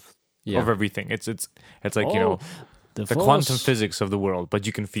force of Yeah. everything. It's like the quantum physics of the world, but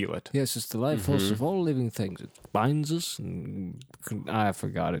you can feel it. Yes, it's the life force of all living things. It binds us. And I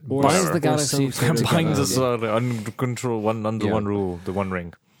forgot it. Or Binds some- the or galaxy. some kind of- Binds us under control, under Yeah. one rule, the One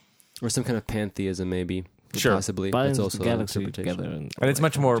Ring. Or some kind of pantheism, maybe. Sure. Possibly. Binds That's also the an galaxy interpretation. together. And it's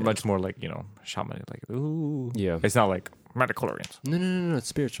much more like, shaman, like, ooh. Yeah. It's not like midichlorians. No. It's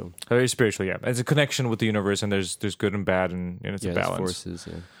spiritual. Very spiritual, yeah. It's a connection with the universe, and there's good and bad, and it's Yeah, a there's balance. forces.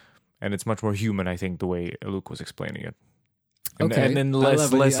 Yeah. And it's much more human, I think, the way Luke was explaining it. And, Okay. and then I less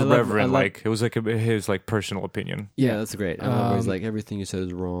love it. I love- reverent, I love- like it was like his like personal opinion. Yeah, that's great. I love where he's Um, like, everything you said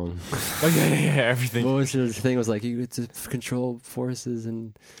is wrong. Oh yeah, everything. What was your thing? Was like, you get to control forces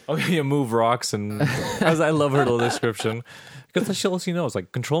and. Oh yeah, move rocks, and I love her little description because she also knows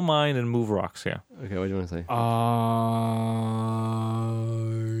like control mind and move rocks. Yeah. Okay, what do you want to say?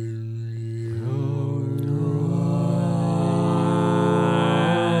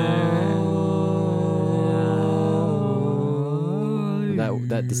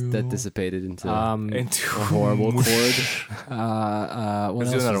 That dissipated into Into a horrible chord. What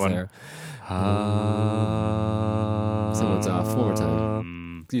Let's do else another is one. there? Someone's off. One more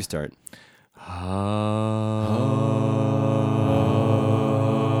time. You start.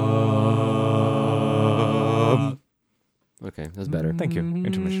 Okay, that's better. Thank you.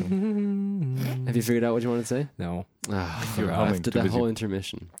 Intermission. Have you figured out what you want to say? No. You're Forgot. humming, After too that busy. whole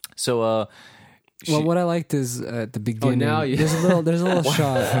intermission. So Well, what I liked is at the beginning. now you- There's a little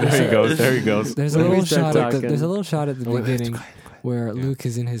shot. there he goes. There he goes. There's a When we little start shot. At the, talking- there's a little shot at the Wait, beginning quiet. where Luke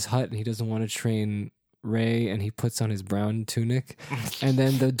is in his hut and he doesn't want to train Rey, and he puts on his brown tunic, and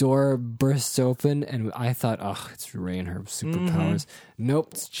then the door bursts open, and I thought, oh, it's Rey and her superpowers. Nope,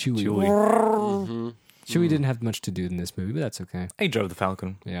 it's Chewie. Chewie. Chewie didn't have much to do in this movie, but that's okay. He drove the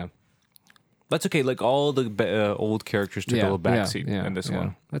Falcon. Yeah, That's okay. Like all the old characters took a little backseat in this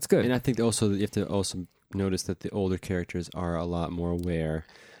one. That's good. And I think also that you have to also notice that the older characters are a lot more aware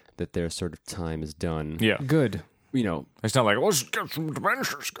that their sort of time is done. Yeah. Good. You know, It's not like let's get some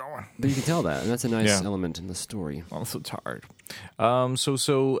adventures going. but you can tell that, and that's a nice Yeah. element in the story. I'm so tired.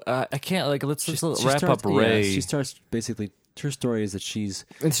 So I can't like let's She wrap starts- up Rey. Yeah, she starts basically. Her story is that she's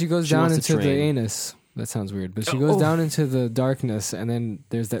And she goes She down wants to into the train. anus. That sounds weird, but she goes down into the darkness, and then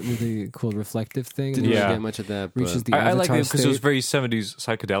there's that really cool reflective thing. didn't and Yeah. really get much of that. But reaches the I like avatar it because it was state. very 70s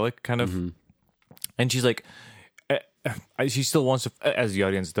psychedelic kind of, and she's like, she still wants to, as the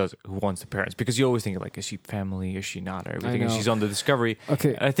audience does, who wants the parents, because you always think like, is she family? Is she not? Or everything. And know. she's on the discovery.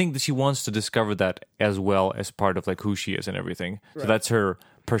 Okay. And I think that she wants to discover that as well as part of like who she is and everything. So that's her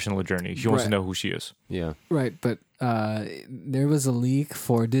personal journey. She wants to Right. know who she is. yeah, Right, but there was a leak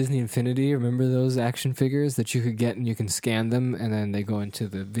for Disney Infinity. Remember those action figures that you could get and you can scan them and then they go into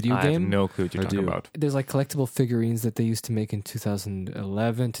the video I game? have no clue what you're I talking do. about. There's like collectible figurines that they used to make in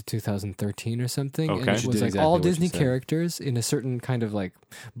 2011 to 2013 or something. Okay. And it She was did like exactly all what you Disney said. characters in a certain kind of like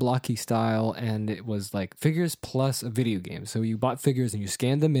blocky style. And it was like figures plus a video game. So you bought figures and you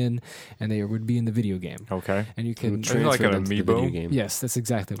scanned them in and they would be in the video game. Okay. And you can Isn't it like transfer an them to the video amiibo? game. Yes, that's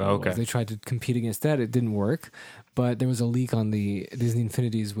exactly what it Okay. was. They tried to compete against that. It didn't work. But there was a leak on the Disney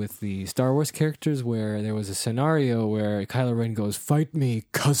Infinities with the Star Wars characters where there was a scenario where Kylo Ren goes, "Fight me,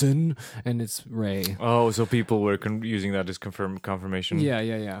 cousin," and it's Rey. Oh, so people were using that as confirmation.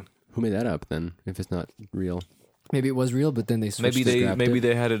 Yeah. Who made that up then? If it's not real, Maybe it was real, but then they switched Maybe it. they scrapped maybe it.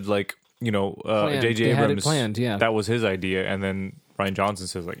 they had it like Planned. J.J. They had it Abrams planned, yeah. that was his idea, and then Ryan Johnson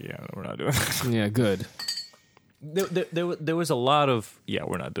says like, yeah, we're not doing. That. Yeah, good. There was a lot of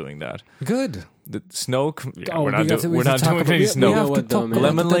we're not doing that. Good. The Snoke, Oh, we're not we we're not have to talk doing about- any we Snoke. have to what, though, talk man? about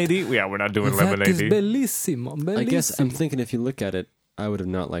Lemon that. Lady, yeah, we're not doing Lemon That is Lady. bellissimo. I guess I'm bellissimo. thinking if you look at it, I would have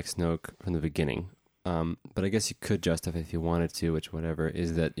not liked Snoke from the beginning. But I guess you could justify if you wanted to, which whatever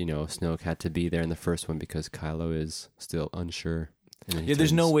is that Snoke had to be there in the first one because Kylo is still unsure. And then he Yeah,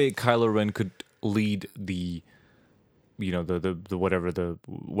 there's no turns- way Kylo Ren could lead the the whatever the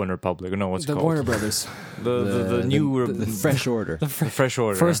One Republic or no what's it The called Warner Brothers. the new the Fresh Order. the Fresh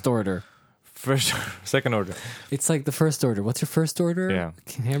Order First Order. Fresh Second Order. It's like the First Order. What's your First Order? Yeah.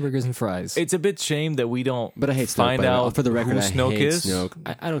 Hamburgers and fries. It's a bit shame that we don't But I hate Snoke. find by the way. out for the record, who I Snoke hate is. Snoke.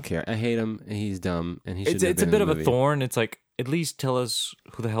 I don't care. I hate him, and he's dumb, and he should. It's a bit of a thorn. It's like at least tell us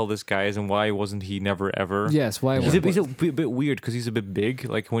who the hell this guy is and why wasn't he never ever. Yes, why? He's a bit weird because he's a bit big.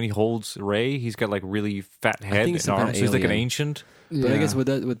 Like when he holds Rey, he's got like really fat head think and he's some kind arms. of So he's like an alien. ancient. But I guess what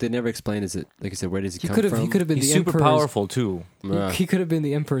they never explain is that, like I said, where does he come could have. from? He could have been He's the super Emperor's. powerful too. He could have been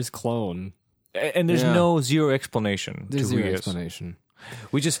the Emperor's clone. And there's Yeah. zero explanation There's to who zero he is. explanation.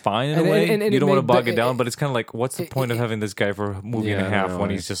 Which is fine in And- a way. and You it don't want to may- bog but it down, but it's kind of like, what's the point of having this guy for a movie and Yeah, a I half don't when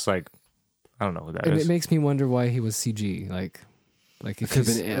know. he's just like, I don't know who that And is. it makes me wonder why he was CG. Like, Like if Could have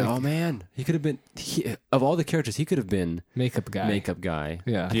he's, been. like, Oh man, he could have been. Of all the characters, he could have been makeup guy. makeup guy.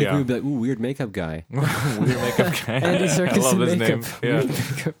 Yeah. I think Yeah. we would be like, ooh, weird makeup guy. Weird makeup guy. Andy I Serkis love in his makeup. name. Yeah. Weird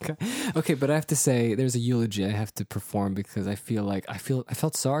makeup guy. Okay, but I have to say, there's a eulogy I have to perform because I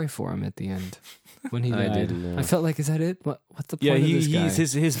felt sorry for him at the end when he I died. didn't know. I felt like, is that it? What's the point Yeah, of this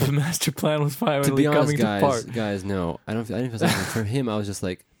guy? his master plan was finally To be honest, coming to part. guys, no, I didn't feel sorry for him. I was just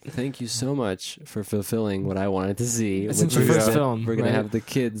like, thank you so much for fulfilling what I wanted to see. It's which your is first that film, We're gonna right? have the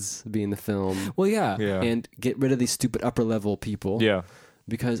kids be in the film Well, yeah. Yeah. and get rid of these stupid upper level people. Yeah.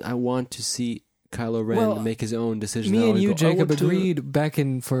 Because I want to see Kylo Ren Well, make his own decision. Me I and would you, go, I Jacob, want to- agreed back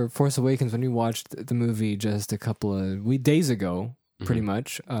in for Force Awakens when we watched the movie just a couple of days ago, pretty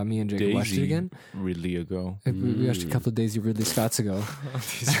much. Me and Jacob watched it Daisy. again. Really ago. We watched a couple of days of Ridley Scott's ago.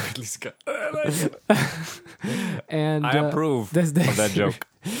 And I approve that's- of that joke.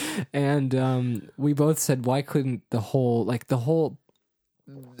 And we both said, why couldn't the whole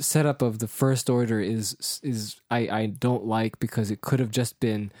setup of the First Order is I don't like, because it could have just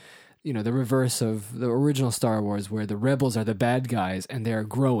been, the reverse of the original Star Wars, where the rebels are the bad guys and they're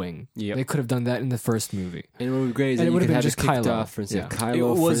growing. Yep. They could have done that in the first movie. And it would be great is And that it you would could have have been just just kicked Kylo. off, for instance. Yeah. Kylo, It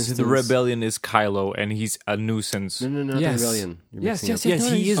for was instance, the rebellion is Kylo, and he's a nuisance. No, not Yes. the rebellion. You're Yes, mixing yes, up. yes.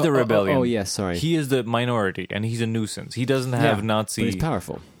 Yes, he is the rebellion. Oh, yes, sorry. He is the minority, and he's a nuisance. He doesn't have Yeah, Nazi. But he's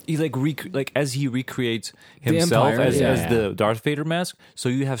powerful. He as he recreates The himself Empire, as yeah. the Darth Vader mask. So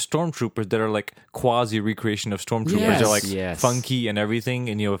you have stormtroopers that are like quasi recreation of stormtroopers. Yes. They're like Yes. funky and everything.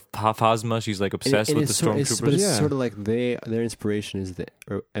 And you have Phasma. She's like obsessed with the stormtroopers. But it's Yeah. sort of like their inspiration is the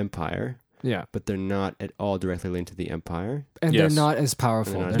Empire, Yeah. but they're not at all directly linked to the Empire. And Yes. they're not as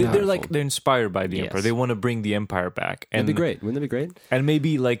powerful. They're not They're, as not. they're like they're inspired by the Yes. Emperor. They want to bring the Empire back. And That'd be great. Wouldn't that be great? And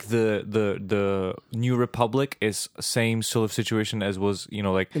maybe like the New Republic is same sort of situation as was,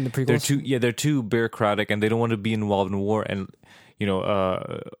 like In the prequels? they're too bureaucratic and they don't want to be involved in war. And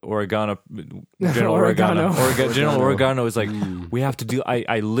General Oregano is like, we have to deal.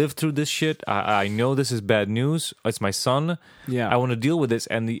 I lived through this shit. I know this is bad news. It's my son. Yeah. I want to deal with this.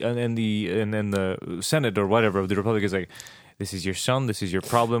 And then the Senate or whatever of the Republic is like, this is your son. This is your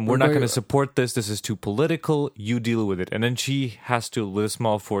problem. We're not going to support this. This is too political. You deal with it. And then she has to, with a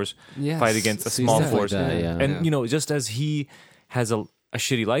small force, Yes. fight against a See, small stuff like force. that, yeah. And just as he has a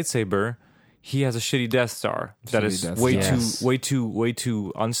shitty lightsaber, he has a shitty Death Star that Shitty is Death way Star. way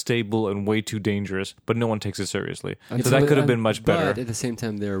too unstable and way too dangerous. But no one takes it seriously. Until So that it- could have been much better. But at the same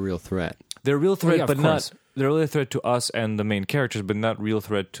time, they're a real threat. They're a real threat, yeah, of but course. not. They're a real threat to us and the main characters, but not real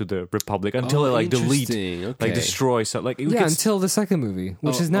threat to the Republic until they like delete, interesting. like Okay. destroy. So like Yeah, until the second movie,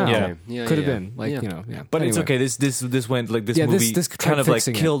 which Oh, is now. okay. Yeah, Could have yeah. been. Like, Yeah. yeah. But it's Anyway. okay. This went like this Yeah, this- movie this tried kind of like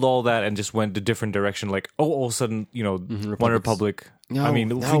fixing it. killed all that and just went a different direction. Like all of a sudden, One Republic. No, I mean,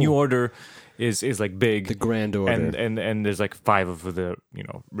 no. the New Order is like big, The Grand Order. and there's like 5 of the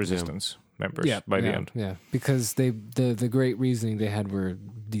Resistance members by the end. Yeah, because the great reasoning they had were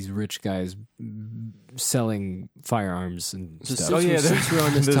these rich guys selling firearms and So stuff. since we're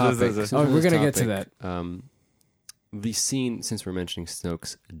on this This- topic, this- since Oh, we're on we're this gonna get to topic, the scene, since we're mentioning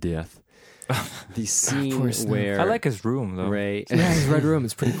Snoke's death, the scene Poor Snoke. where I like his room though. Rey Yeah, his red room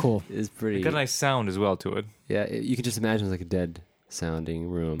is pretty cool. is pretty. It got a nice sound as well to it. Yeah, you can just imagine it's like a dead sounding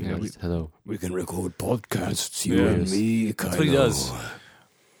room. Yeah, just, hello. We can record podcasts, you Yeah. and me, Kylo. That's what he does.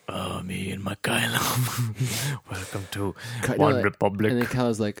 Me and my Kylo. Welcome to One Republic. And then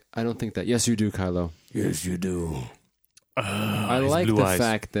Kylo's like, I don't think that. Yes, you do, Kylo. Yes, you do. I his like blue the eyes.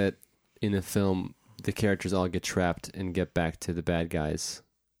 fact that in a film, the characters all get trapped and get back to the bad guys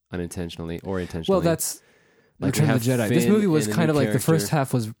unintentionally or intentionally. Well, that's Like, Return we of the have Jedi. This Finn movie was and a kind new of like the first character.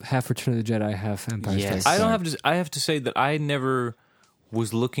 half was half Return of the Jedi, half Empire Yes. Strikes I Back. I have to say that I never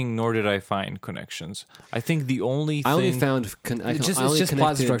was looking, nor did I find connections. I think the only thing I only found. I It's only just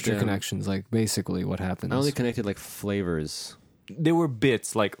plot connected, structure connections, like basically what happens. I only connected like flavors. there were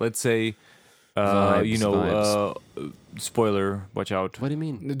bits like, let's say, Vibes. spoiler, watch out. What do you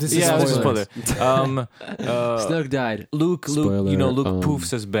mean? This is Yeah, this is spoilers. spoiler. Snoke died. Luke, Spoiler, Luke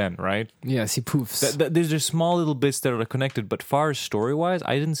poofs as Ben, right? Yes, he poofs. There's just small little bits that are connected, but far as story wise,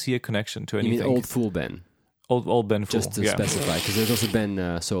 I didn't see a connection to You anything. mean old fool Ben? Old Ben Fool. Just to yeah. specify, because there's also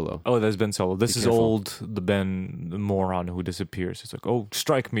Ben Solo. Oh, there's Ben Solo. This Be is careful. old, the Ben the moron who disappears. It's like, oh,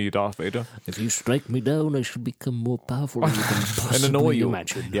 strike me, Darth Vader, If you strike me down, I shall become more powerful than you can and possibly annoy you.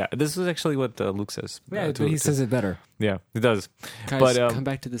 imagine. Yeah, this is actually what Luke says. Yeah, but he says it better. Yeah, it does. Guys, But, come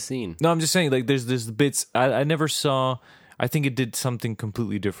back to the scene. No, I'm just saying, like, there's bits I never saw. I think it did something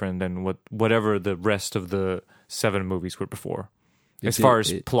completely different than whatever the rest of the 7 movies were before, as far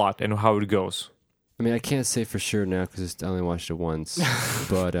as plot and how it goes. I mean, I can't say for sure now because I only watched it once.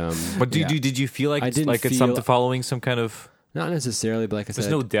 But But did you feel like I it's didn't like it's feel- something following some kind of? Not necessarily, but like I said,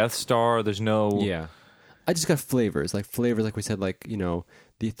 There's no Death Star. There's no. yeah. I just got flavors, like we said, like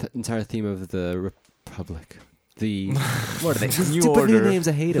the entire theme of the Republic. The what are they? New Stupid new Order. names.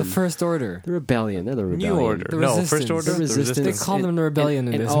 I hate The them. First Order. The Rebellion. They're the Rebellion. New Order. The No, Resistance. First Order. The Resistance. They call them the Rebellion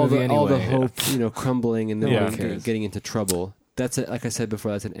in and this all movie the all the anyway. hope, crumbling and then Yeah. getting into trouble. That's like I said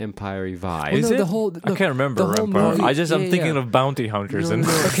before. That's an empire-y vibe. Is no, it? the whole- I look, can't remember the whole Empire. movie- I'm thinking yeah. of bounty hunters No, and.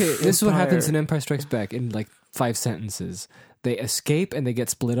 no. Okay, this is what happens in Empire. Empire Strikes Back in like 5 sentences. They escape and they get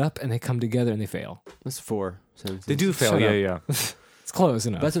split up and they come together and they fail. That's 4 sentences. They do fail. Shut Yeah, up. yeah. It's close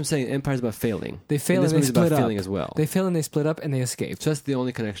enough. That's what I'm saying. Empire's about failing. They fail And this and they movie's about split up. failing as well. They fail and they split up and they escape. So that's the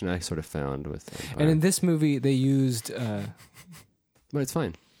only connection I sort of found with Empire. And in this movie, they used. But it's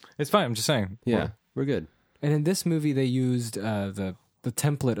fine. It's fine. I'm just saying. Yeah, Well, we're good. And in this movie, they used the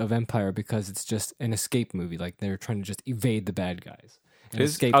template of Empire because it's just an escape movie. Like they're trying to just evade the bad guys. And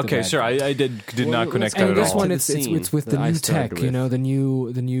escape the okay, bad sure. guys. I did Well, not let's connect go that And at this all. one, To it's the scene with the that I new started tech, with.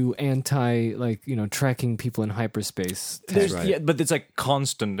 the new anti tracking people in hyperspace. Tech. There's, right. Yeah, but it's like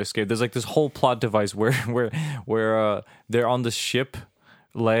constant escape. There's like this whole plot device where they're on the ship,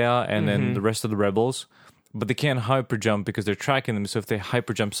 Leia, and then the rest of the rebels, but they can't hyper jump because they're tracking them. So if they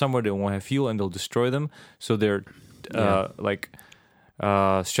hyper jump somewhere, they won't have fuel and they'll destroy them. So their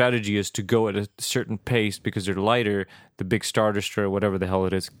strategy is to go at a certain pace because they're lighter. The big Star Destroyer, whatever the hell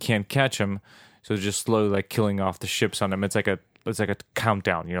it is, can't catch them. So they're just slowly like killing off the ships on them. It's like a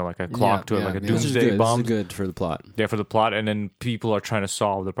countdown, like a clock to it, like a Which is doomsday good. bomb. This is good for the plot. Yeah, for the plot, and then people are trying to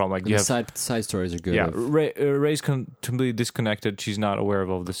solve the problem. Like And you the have, side stories are good. yeah, of- Ray's completely disconnected. She's not aware of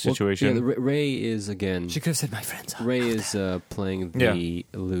all this Well, situation. yeah, Ray is again. She could have said, "My friends." Ray is playing the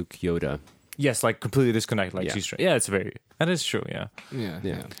Luke Yoda. Yes, like completely disconnected. Like Yeah. she's, yeah, that is true. Yeah, Yeah,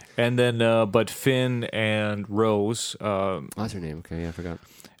 Yeah. and then but Finn and Rose What's her name? Okay, yeah, I forgot.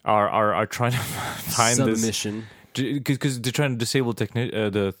 are trying to find this Submission. because they're trying to disable the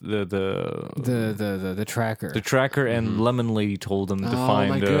The tracker. tracker, and Lemon Lady told them to Oh find.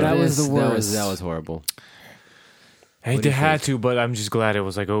 my uh, goodness, That was the worst. That was horrible. Hey, What they do you had think? to, but I'm just glad it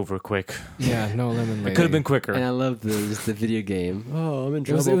was like over quick. Yeah, no lemon. It could have been quicker. And I love the video game. Oh, I'm in It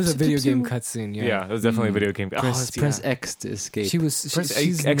trouble. was a video game cutscene. Yeah. Yeah, it was definitely a video game. Press X to escape.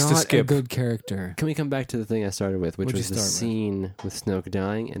 She's X to not a skip. good character. Can we come back to the thing I started with, which What'd was you the start with? scene with Snoke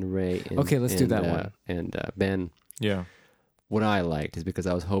dying and Rey? And, Okay, let's do and, that one. And Ben. Yeah. What I liked is because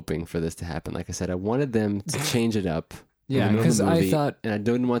I was hoping for this to happen. Like I said, I wanted them to change it up. in Yeah, the middle of the because I movie, thought and I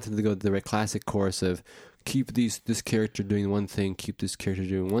didn't want them to go the classic course of keep this character doing one thing, keep this character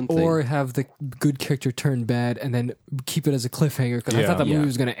doing one thing. or have the good character turn bad and then keep it as a cliffhanger because I Yeah. thought the Yeah. movie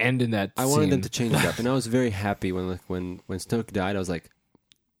was going to end in that I wanted them scene. to change it up, and I was very happy when Snoke died. I was like,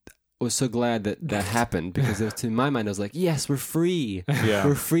 I was so glad that happened because it was, in my mind I was like, yes, we're free. Yeah.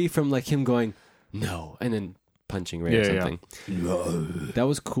 We're free from like him going no and then punching Rey or Yeah, yeah. something. That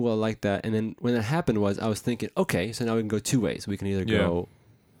was cool. I liked that. And then when that happened was I was thinking, okay, so now we can go two ways. We can either Yeah. go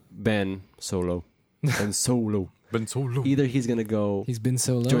Ben Solo, Ben Solo. Ben Solo. Either he's gonna go He's been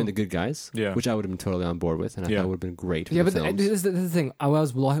so low. join the good guys, Yeah. which I would have been totally on board with, and I Yeah. thought would have been great. For Yeah, the but films. this is the thing. I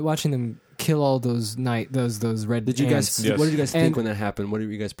was watching them kill all those those red. Did you guys? ants. Yes. What did you guys think And- when that happened? What were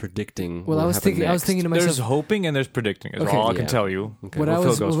you guys predicting? Well, would I was happen thinking. I was next? thinking to There's myself. hoping and there's predicting. Is Okay. all I Yeah. can tell you. Okay. What Well, I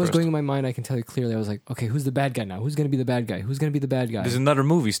was Phil goes what was first. going in my mind, I can tell you clearly. I was like, okay, who's the bad guy now? Who's going to be the bad guy? Who's going to be the bad guy? There's another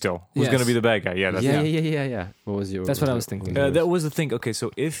movie still. Who's Yes. going to be the bad guy? Yeah, that's yeah. What was your? That's what I was thinking. That was the thing. Okay,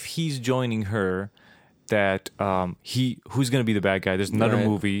 so if he's joining her, that who's going to be the bad guy? There's another Right.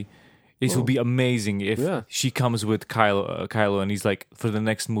 movie. It would be amazing if Yeah. she comes with Kylo, and he's like, for the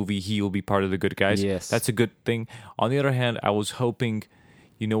next movie, he will be part of the good guys. Yes. That's a good thing. On the other hand, I was hoping,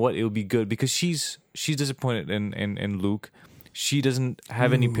 you know what, it would be good because she's disappointed in Luke. She doesn't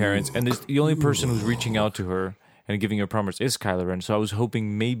have any parents, and the only person who's reaching out to her and giving her promise is Kylo Ren. So I was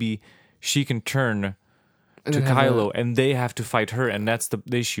hoping maybe she can turn And to then have Kylo, and they have to fight her, and that's the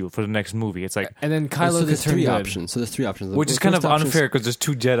issue for the next movie. It's like, and then So Kylo could there's turn three good. options. So there's three options. which is kind of unfair because there's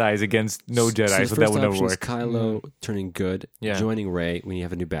two Jedis against no Jedi, so, the that first would never option is work. Kylo turning good, Yeah. joining Rey when you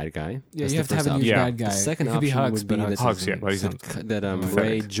have a new bad guy. Yeah, That's you the have to have first a new option. Yeah. bad guy. The second it could be option Hux, would but be Hux. that- Hux, yeah, but he's not. that Pathetic.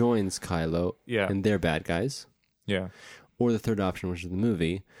 Rey joins Kylo Yeah, and they're bad guys. yeah, Or the third option, which is the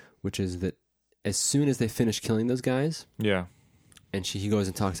movie, which is that as soon as they finish killing those guys, yeah. and he goes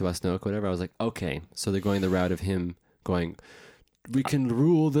and talks about Snoke, whatever, I was like, okay, so they're going the route of him going, we can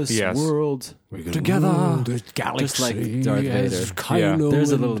rule this Yes. world. We're gonna Together. rule the galaxy. Just like Darth as Vader. Kylo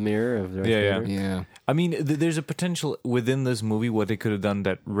There's a and- little mirror of Darth Yeah, yeah. Vader. Yeah. I mean, there's a potential within this movie what they could have done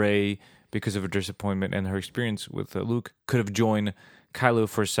that Rey, because of her disappointment and her experience with Luke, could have joined Kylo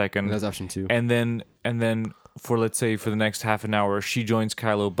for a second, That's option 2. and then for let's say for the next half an hour she joins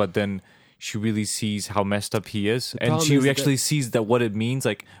Kylo, but then she really sees how messed up he is, and problem she is that- actually sees that what it means.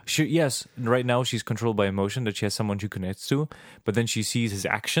 Like, yes, right now she's controlled by emotion that she has someone she connects to, but then she sees his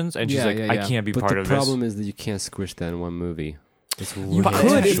actions, and she's Yeah, like, yeah, I yeah. can't be But part the of problem is that you can't squish that in one movie. It's You But-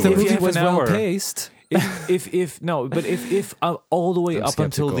 could if the If you movie have was an well hour. paced. this. If all the way I'm up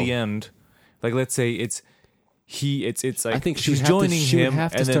until the skeptical. end, like let's say it's like I think she's she'd joining she would him,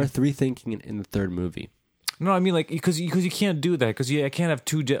 have to and start then, rethinking it in the third movie. no, I mean like because you can't do that because I can't have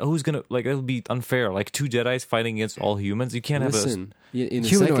two. Who's gonna like that would be unfair. Like two Jedi's fighting against all humans. You can't have Listen, in the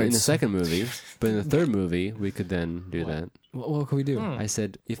Humanoids. second movie, but in the third movie, we could then do that. What can we do? Hmm. I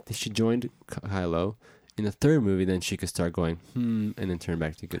said if she joined Kylo in the third movie, then she could start going and then turn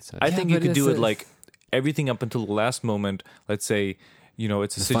back to the good side. I Yeah, think you but could do it's it a- like everything up until the last moment. Let's say,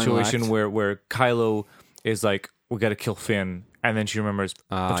 it's a The final situation act. where Kylo is like, we got to kill Finn, and then she remembers,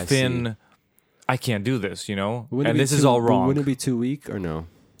 I but Finn, I can't do this, Wouldn't it and be this is too- all wrong. Wouldn't it be too weak or no?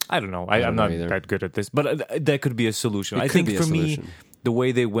 I don't know. I don't I'm know not either. that good at this, but that could be a solution. It I could think be a for me, solution. the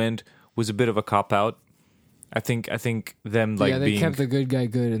way they went was a bit of a cop out. I think them like yeah, they being kept the good guy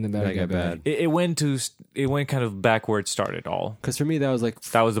good and the bad Bad guy guy bad. it went kind of back where it started. All Because for me, that was like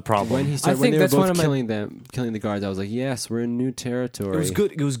that was the problem. when he I started. When think they were that's one both of my- killing the guards. I was like, yes, we're in new territory. It was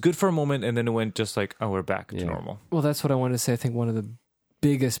good. It was good for a moment, and then it went just like, oh, we're back to Yeah. normal. Well, that's what I wanted to say. I think one of the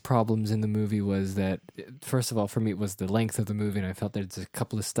biggest problems in the movie was that, first of all, for me, it was the length of the movie, and I felt there's a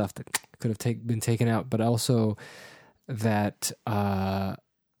couple of stuff that could have been taken out, but also that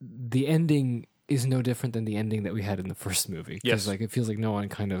the ending is no different than the ending that we had in the first movie. 'Cause, Yes. like it feels like no one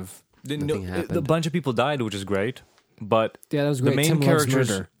kind of. Nothing happened. A bunch of people died, which is great, but Yeah, that was the great. main Tim loves characters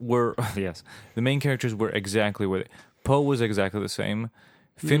murder. were yes, the main characters were exactly what Poe was exactly the same.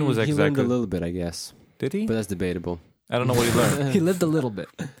 Finn was He learned exactly. a little bit, I guess, Did he? but that's debatable. I don't know what he learned. He lived a little bit,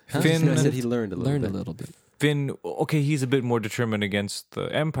 Finn I said he learned a little learned bit. a little bit. Finn, okay, he's a bit more determined against the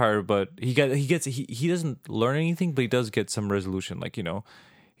Empire, but he doesn't learn anything, but he does get some resolution. Like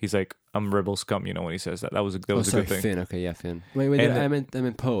he's like, I'm rebel scum. When he says that, that was a Sorry, good thing. Finn. Okay, yeah, Finn. Wait. And I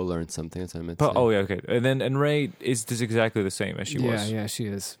meant Poe learned something. That's what I meant. to say. Oh yeah, okay. And then Rey is just exactly the same as she Yeah, was. yeah, she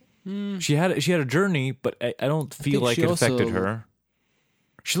is. She had a journey, but I don't feel think like she it affected also- her.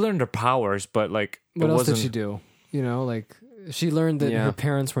 She learned her powers, but like What it else wasn't. did she do? Like she learned that Yeah. her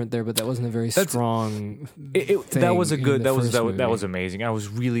parents weren't there, but that wasn't a very That's- strong. That was a thing good. in That the was first that movie. was amazing. I was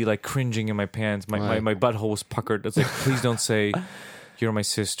really like cringing in my pants. My Why? my butthole was puckered. It's like, please don't say you're my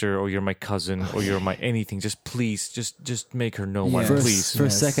sister or you're my cousin or you're my anything. Just please, just make her know one, Yeah. For, please. for a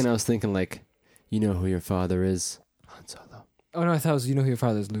Yes. second, I was thinking like, you know who your father is? Han Solo. Oh no, I thought it was who your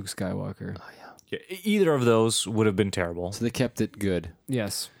father is, Luke Skywalker. Oh yeah. Yeah, either of those would have been terrible. So they kept it good.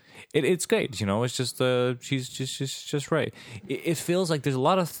 Yes. It's great, It's just she's just right. It feels like there's a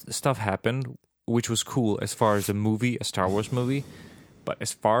lot of stuff happened, which was cool as far as a movie, a Star Wars movie, but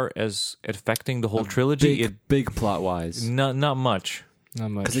as far as affecting the whole trilogy, Big plot wise. not much.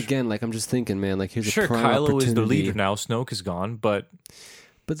 Not much. Because again, like I'm just thinking, man, like here's Sure, a prime Kylo is the opportunity. leader now. Snoke is gone, but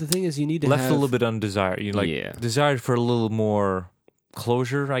But the thing is, you need to left have a little bit undesired. Yeah. Desired for a little more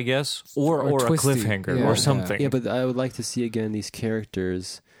closure, I guess, or a twisty. cliffhanger Yeah, or yeah. something. Yeah, but I would like to see again these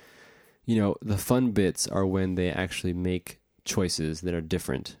characters. The fun bits are when they actually make choices that are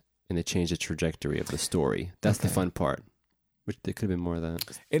different and they change the trajectory of the story. That's the Okay. fun part. Which there could have been more of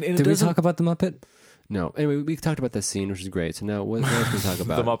that. And it Did we doesn't- talk about the Muppet? No. Anyway, we talked about that scene, which is great. So now what else can we talk the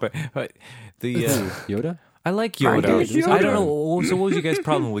about? Muppet? But the Yoda? I like I Yoda. like Yoda. I don't know. So, what was your guys'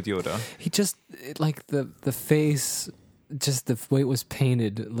 problem with Yoda? He just like the face, just the way it was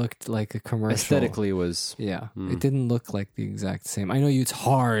painted looked like a commercial. Aesthetically was Yeah, Hmm. it didn't look like the exact same. I know it's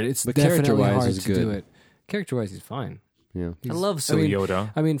hard. It's But definitely character-wise, hard it's to do good. it. Character-wise, he's fine. yeah. I love silly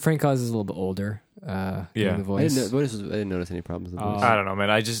Yoda. I mean, Frank Oz is a little bit older. Yeah. doing the I voice. didn't notice any problems with Oh. this. I don't know, man.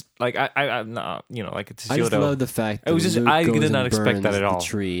 I just like I'm not, like it's I just Yoda. love the fact that It was just- Luke I goes did not and expect that burns at all. The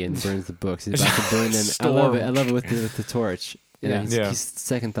tree and burns the books. He's about to burn them. I love it. I love it with the torch. Yeah. His, Yeah. his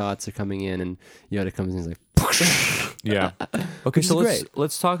second thoughts are coming in, and Yoda comes in. He's like, Yeah. Okay, Which so is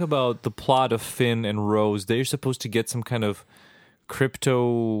let's talk about the plot of Finn and Rose. They're supposed to get some kind of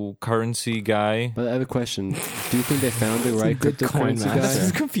cryptocurrency guy. but I have a question. Do you think they found the right Bitcoin cryptocurrency master. This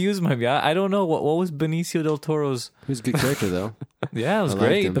is guy? confused me. I don't know what was Benicio del Toro's. Who's a good character though? Yeah, it was I liked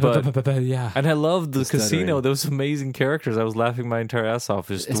great, him. but yeah. and I loved the The stuttering. casino. There was amazing characters. I was laughing my entire ass off.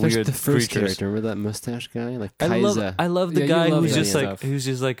 Just Especially weird the first creatures. character. Remember that mustache guy, like I Kaiser? love the Yeah, you guy love who's that just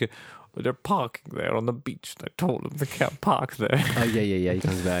like stuff. they're parking there on the beach. I told them they can't park there. Oh yeah. He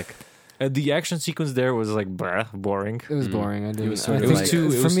comes back. And the action sequence there was like boring. It was boring. I didn't. was I sort of think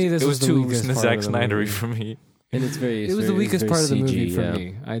like- for me, this it was the too weakest part Zack of the Snydery movie. for me. And it's very. It was the weakest very part of the CG, movie for yeah.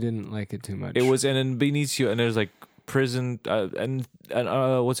 me. I didn't like it too much. It was, and then Benicio, and there's like prison and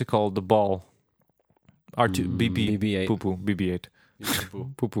what's it called? The ball. R2 BB-8. poo poo BB-8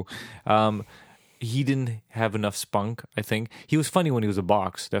 poo poo. He didn't have enough spunk. I think he was funny when he was a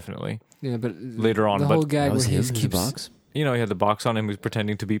box, definitely Yeah, but later on. the But whole gag That was where him he in the keeps box. you know, he had the box on him. He was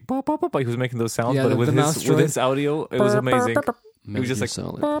pretending to be pop, pop, pop, pop. He was making those sounds, Yeah, but the with mouse his droid. audio, it was amazing. It was just like,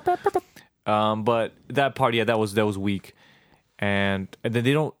 Solid. but that part, yeah, that was weak. And then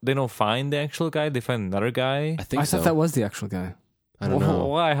they don't find the actual guy. They find another guy. I think I so. thought that was the actual guy. I don't know.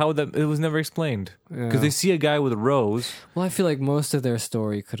 Why? How that? It was never explained. Because Yeah. they see a guy with a rose. Well, I feel like most of their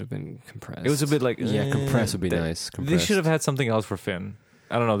story could have been compressed. It was a bit like Yeah, compress would be they- nice. They Compressed. should have had something else for Finn.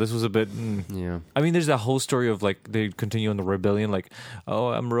 I don't know. This was a bit. Yeah. I mean, there's that whole story of like they continue on the rebellion. Like, oh,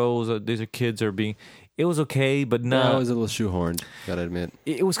 I'm Rose. These are kids are being. It was okay, but No, no, it was a little shoehorned. Gotta admit.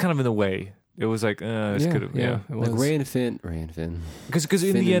 it was kind of in the way. It was like, this could have, yeah. it was. Like Ray and Finn. Because in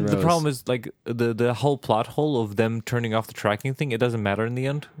Finn the and end, the Rose. problem is like the whole plot hole of them turning off the tracking thing. It doesn't matter in the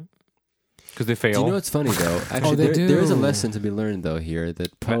end because they fail. Do you know what's funny though? Actually, they there is a do. lesson to be learned though here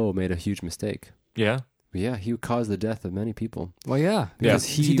that Poe made a huge mistake. Yeah, Yeah, he caused the death of many people Well, yeah, Yeah. because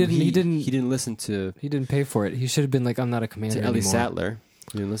he didn't he didn't listen to he didn't pay for it. He should have been like, I'm not a commander Ellie anymore. Sattler.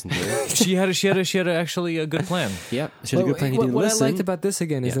 He didn't listen to her. she had actually a good plan. Yep, she had a good plan. He didn't what listen. I liked about this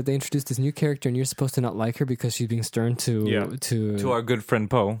again is Yeah. that they introduced this new character, and you're supposed to not like her because she's being stern to Yeah. To our good friend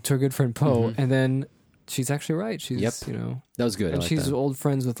Poe. to her good friend Poe, Mhm. and then she's actually right. She's Yep. you know, That was good. I and like she's that. old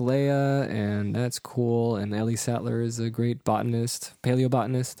friends with Leia, and that's cool. And Ellie Sattler is a great botanist,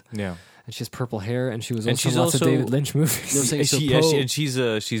 paleobotanist, Yeah, and she has purple hair, and she was And also in she's lots of also- David Lynch movies. You know what I'm saying?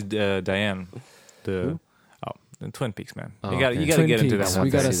 So she's Poe- Diane, the Twin Peaks man. Oh, you got okay. to Twin get into Peaks, that I one.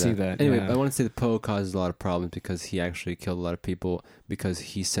 we want gotta to see that. Anyway, yeah. I want to say that Poe causes a lot of problems because he actually killed a lot of people because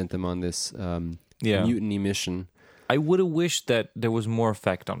he sent them on this Yeah, mutiny mission. I would have wished that there was more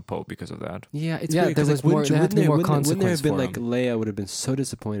effect on Poe because of that. Yeah, it's Yeah, weird there 'cause, was like, more- there had to be more wouldn't there have been consequence like for Leia would have been so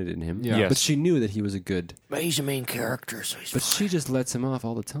disappointed in him? Yeah. Yes. But she knew that he was a good. But he's a main character, so he's But she just lets him off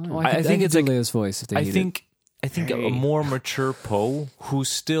all the time. Oh, I could- think could it's do like- Leia's voice if they I need it. think a Hey. more mature Poe who's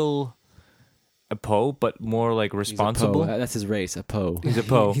still a Poe but more like He's a responsible. Poe. That's his race, a Poe. He's a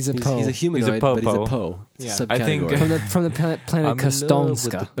Poe. He's a Poe. He's a humanoid, Poe but he's Poe. a Poe. It's Yeah. a I think- subcategory. from the planet I'm in love with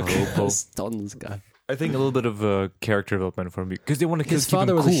Kastonska. the Poe. Stonska. I think a little bit of character development for me because they want to His keep him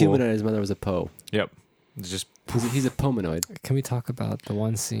father was cool. a humanoid, his mother was a Poe. Yep. It's just He's a Pomanoid. Can we talk about the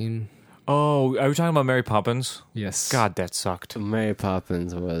one scene? oh, are we talking about Mary Poppins? Yes. God, that sucked. Mary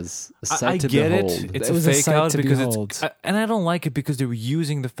Poppins was a sight I to get behold. it. It's It a was a fake sight out to because behold. and I don't like it because they were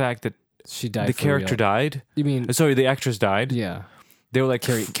using the fact that She died. the for character real. died. You mean? Sorry, the actress died. Yeah. They were like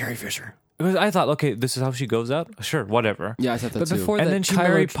Carrie Fisher. Because I thought, okay, this is how she goes out. Sure, whatever. Yeah, I thought that But too. before And that, then she Kylo-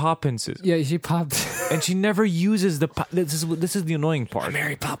 married Poppins, Yeah, she popped. and she never uses the. This is the annoying part.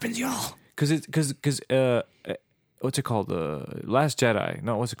 Mary Poppins, y'all. Because what's it called? The Last Jedi.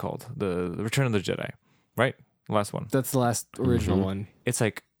 No, what's it called? The Return of the Jedi. Right, the last one. That's the last original Mhm. one. It's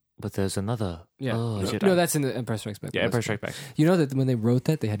like, but there's another. Yeah. Jedi. No, that's in the Empire Strikes Back. Yeah, Empire Strikes Back. You know that when they wrote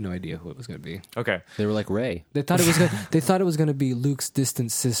that, they had no idea who it was going to be. Okay. They were like Ray. They thought it was. They thought it was going to be Luke's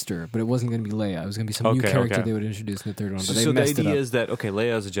distant sister, but it wasn't going to be Leia. It was going to be some new Okay, character okay. they would introduce in the third one. But So they the messed it idea up. is that okay,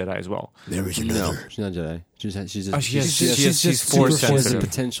 Leia is a Jedi as well. There is No, another. she's not a Jedi. She's just. Oh, she's she's just force super has the sensitive.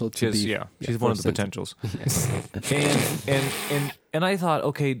 potential to She has, be. yeah, she's one of the force potentials. and I thought,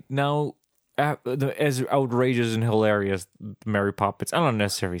 okay, now as outrageous and hilarious Mary Poppins, I don't know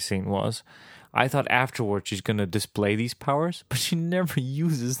necessary scene was. I thought afterwards she's gonna display these powers, but she never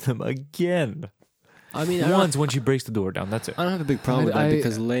uses them again. I mean, Once when she breaks the door down, that's it. I don't have a big problem with that I-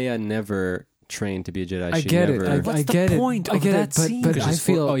 because Leia never trained to be a Jedi. I She get never, it. What's I the get point it. I of get that it. scene? But Because I she's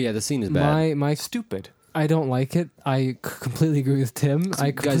feel. oh yeah, the scene is bad. My Stupid. I don't like it. I completely agree with Tim.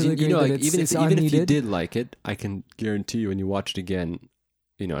 I Guys, completely agree you know, that like it's, even it's if you unneeded. did like it, I can guarantee you when you watch it again,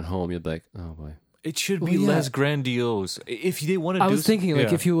 at home, you'll be like, oh boy. It should Well, be yeah. less grandiose. If they want to I do, was thinking, like,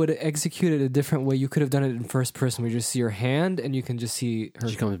 yeah. if you would execute it a different way, you could have done it in first person, where you just see her hand and you can just see her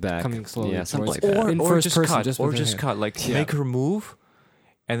She comes back. coming slowly Yeah, something towards like you. that. In or first just person, cut, just or with her just hand. cut, like Yeah. make her move,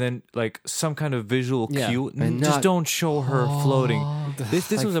 and then like some kind of visual Yeah. cue. And Just not- don't show her floating.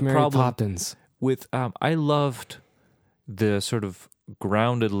 This Like was a Mary problem Poppins. with. I loved the sort of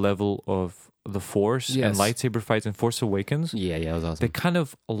grounded level of the Force and Yes. lightsaber fights in Force Awakens. Yeah, that was They awesome. kind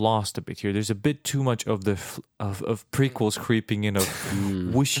of lost a bit here. There's a bit too much of the of prequels creeping in of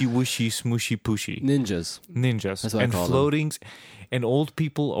whooshy whooshy smooshy pooshy Ninjas. ninjas That's what I and call them. floatings and old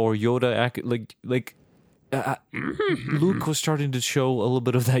people or Yoda like Luke was starting to show a little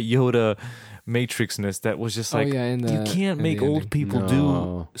bit of that Yoda matrixness that was just like oh yeah, in the, you can't in make the old ending. people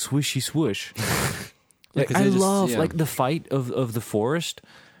No. do swishy swoosh. Yeah, Like 'cause I they just- love yeah. like the fight of the forest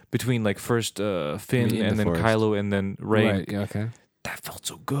between like first Finn in and the then forest. Kylo and then Rey. Right. Yeah. Okay. That felt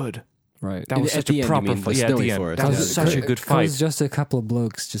so good. Right. That was At such the a end, you proper mean, the fight. Yeah, at snowy the end. forest. That was Yeah. such a good It fight. was just a couple of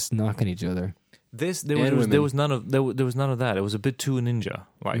blokes just knocking each other. This And women. there was none of that. It was a bit too ninja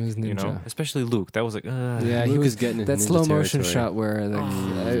like, It was you know, ninja. especially Luke. That was like Yeah, he Luke was is getting that into slow ninja motion territory. shot where it that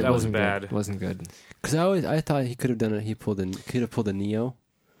was wasn't bad. Good. Wasn't good. Because I thought he could have done it. He could have pulled a Neo,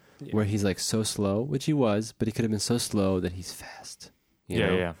 where he's like so slow, which he was, but he could have been so slow that he's fast. You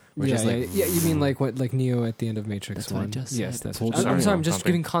know? yeah. We're Yeah, just like, yeah. You mean like what, like Neo at the end of Matrix That's what I 1? just Yes, said. that's. Told What, you I'm so. sorry. I'm just Something.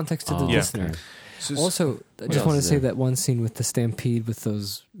 giving context to the Oh, listener. okay. Also, I What just else want to is say there? that one scene with the stampede with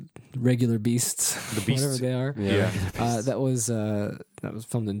those regular beasts, The beasts. whatever they are. Yeah. That was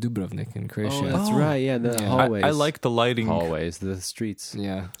filmed in Dubrovnik in Croatia. Oh, that's right. Yeah, the Yeah. hallways. I like the lighting. hallways, the streets.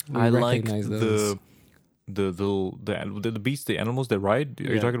 Yeah, we I like recognize those. the beasts, the animals that ride. Are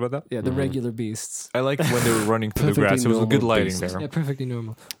you Yeah. talking about that? Yeah, the Mhm. regular beasts. I liked when they were running through the Perfectly grass. It was a good normal lighting beasts. there. Yeah, perfectly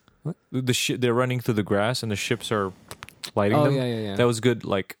normal. They're running through the grass and the ships are lighting Oh them. yeah. That was good,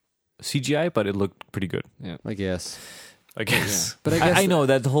 like CGI, but it looked pretty good. I guess. I guess. But I guess I know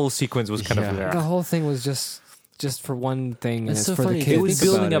that the whole sequence was kind Yeah. of there. the whole thing was just for one thing, and That's it's so for funny. the It kids. It was Think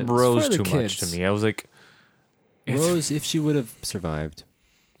about building it. up It's Rose for the too much to kids. me. I was like, Rose, if she would have survived,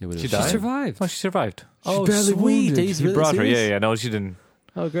 it would have. She She died? survived. oh, she survived. Oh, barely sweet. wounded. He's He really brought her. serious? Yeah. No, she didn't.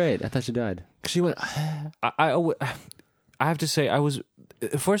 Oh, great. I thought she died. 'Cause she went. I have to say, I was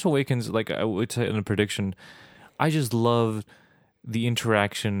Force Awakens. Like I would say in a prediction, I just loved the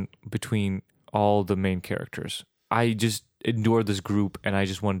interaction between all the main characters. I just adored this group, and I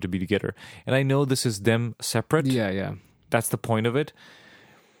just wanted to be together. And I know this is them separate. Yeah. That's the point of it.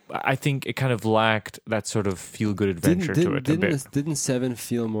 I think it kind of lacked that sort of feel-good adventure to it a bit. Didn't Seven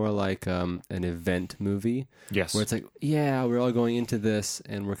feel more like an event movie Yes, where it's like, yeah, we're all going into this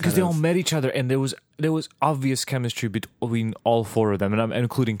and we're because kind they of all met each other, and there was obvious chemistry between all four of them, and I'm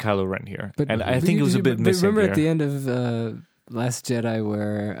including Kylo Ren here. And I think it was a bit missing. Remember here. at the end of Last Jedi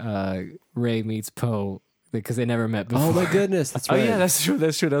where Rey meets Poe because they never met before. oh my goodness, that's Oh right. yeah, that's true.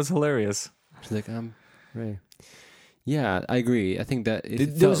 That's true. That's hilarious. She's like, Ray. Yeah, I agree. I think that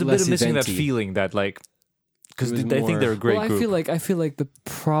There was a bit of missing that eventy. feeling that like because It was I think more- they're a great Well, I group. feel like the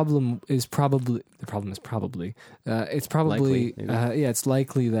problem is probably it's probably Likely, maybe. it's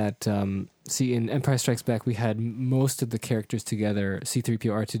likely that see in Empire Strikes Back we had most of the characters together,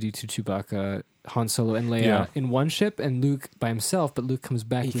 C-3PO, R2D2, Chewbacca, Han Solo, and Leia Yeah. in one ship, and Luke by himself. But Luke comes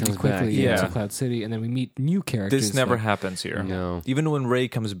back He really comes quickly back, yeah. into Cloud City, and then we meet new characters. This never like- happens here. No. Even when Rey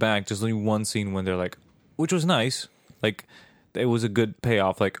comes back, there's only one scene when they're like, which was nice. Like, it was a good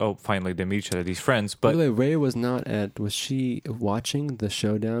payoff. Like, oh, finally they meet each other, these friends. By But the way, Ray was not at. Was she watching the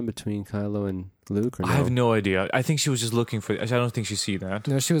showdown between Kylo and Luke? Or no? I have no idea. I think she was just looking for. I don't think she see that.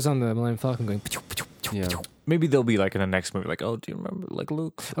 No, she was on the Millennium Falcon going. Yeah. Maybe they'll be like in the next movie. Like, oh, do you remember like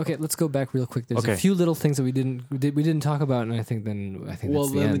Luke? Okay, let's go back real quick. There's Okay. a few little things that we didn't talk about, and I think that's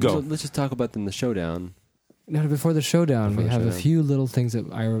the end. Go. let's just talk about them. The showdown. No, before the showdown, Before we the have a showdown. few little things that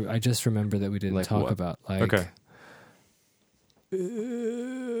I just remember that we didn't Like talk what? about. Like, Okay.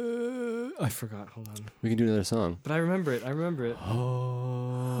 I forgot. Hold on. We can do another song. But I remember it. Oh,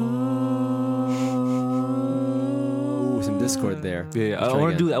 some discord there. Yeah, Let's I try want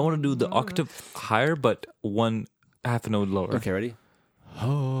again. to do. I want to do the octave higher, but one half a note lower. Okay, ready?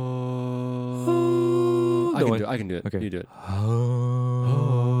 Oh, No, I can do it. Okay. You do it.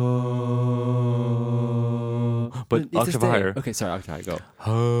 But It's a octave stay. higher. Okay, sorry, octave higher. Go.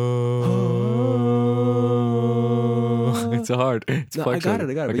 It's hard. It's No, quite I got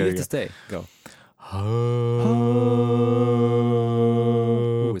tricky. it. But Okay, you have okay. to stay. Go.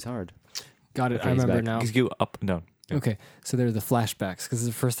 Ooh, it's hard. Got it. Okay, I he's remember back. now. Just go up and down. Yeah. Okay, so there are the flashbacks because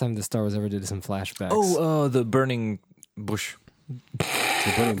it's the first time the Star Wars ever did some flashbacks. Oh, the burning bush. The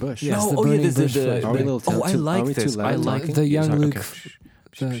burning bush. Yes, the yeah, burning there's bush flashback. Are we a little Oh, I too- like are we too this. loud I talking? like The young Sorry, Luke,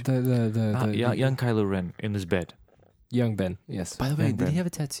 okay. young young Kylo Ren in his bed. Ben. Yes, By the way, Young did Ben. he have a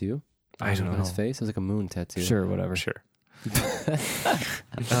tattoo I don't on know. his face? It was like a moon tattoo. sure, whatever. Sure.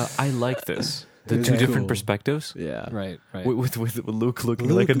 I like this. The It two was different cool. perspectives. Yeah. Right. With Luke looking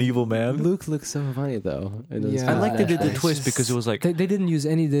Luke- like an evil man. Luke looks so funny though. in those Yeah. I like they did the flashbacks. twist because it was like, They didn't use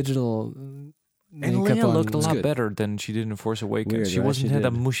any digital. and makeup Leia on- looked a It's lot good. better than she did in Force Awakens. Weird, she right? wasn't She had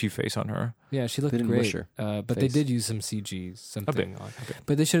a did. mushy face on her. Yeah, she looked They didn't great. mush her But they face. did use some CG, something on. Okay.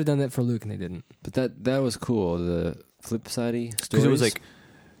 But they should have done that for Luke, and they didn't. But that was cool. The flip sidey Because stories. it was like,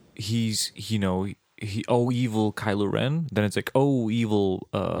 he's, evil Kylo Ren. Then it's like, oh, evil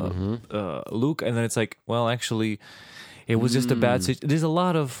Luke. And then it's like, well, actually, it was just a bad situation. There's a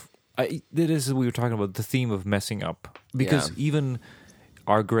lot of, it is, we were talking about the theme of messing up. Because Yeah. even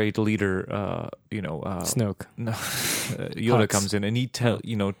our great leader, Snoke. no, Yoda Hux. comes in and he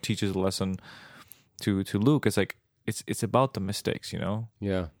teaches a lesson to Luke. It's like it's about the mistakes,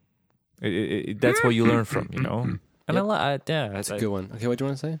 Yeah, that's what you learn from, And Yep. yeah, that's a good one. Okay, what do you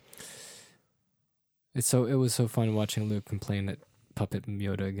want to say? It was so fun watching Luke complain at Puppet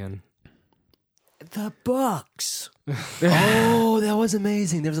Yoda again. The books. Oh, that was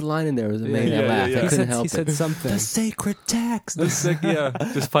amazing. There was a line in there. It was amazing. I laughed. I couldn't help He it. said something. The sacred text. It's like,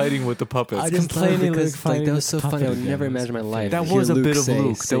 just fighting with the puppets. I just love it complaining, because like, fighting that was so with funny. I would puppet never again. imagine my life. that to was a hear bit of say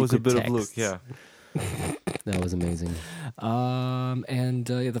Luke. That was a sacred bit of Luke. texts. Yeah. That was amazing. The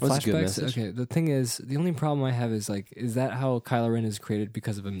That was a good flashbacks. message. Okay, the thing is, the only problem I have is is that how Kylo Ren is created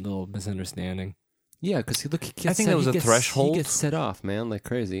because of a little misunderstanding? Yeah, because I think that was a threshold. He gets set off, man, like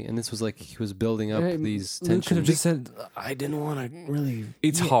crazy. And this was like he was building up these Luke could have tensions. just said, "I didn't want to really."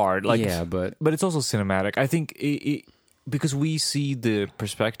 It's hard. Like, yeah, but but it's also cinematic. I think because we see the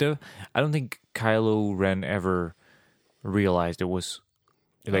perspective. I don't think Kylo Ren ever realized it was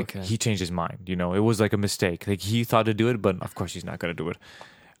like Okay. he changed his mind. It was like a mistake. Like he thought to do it, but of course he's not going to do it.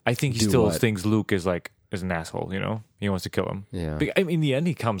 I think he Do still what? thinks Luke is an asshole. He wants to kill him. yeah, In the end,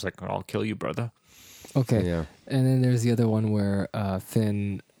 he comes like, "I'll kill you, brother." Okay, yeah. and then there's the other one where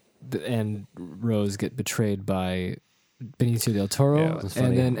Finn and Rose get betrayed by Benicio del Toro, Yeah, that's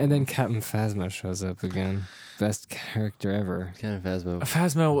funny. and then Captain Phasma shows up again. Best character ever. Kind of Phasma.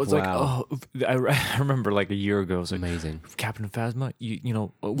 Phasma was Wow. I remember like a year ago. It was like, Amazing. Captain Phasma, we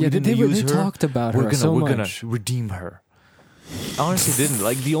Yeah, didn't they use her. talked about we're her gonna so we're much. gonna redeem her. I honestly didn't.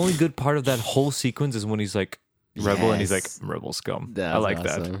 Like the only good part of that whole sequence is when he's like rebel and he's like Yes. rebel scum. That I was like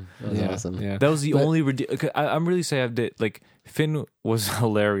that. awesome. That was yeah, awesome. Yeah. That was the But- only. I'm really sad that like Finn was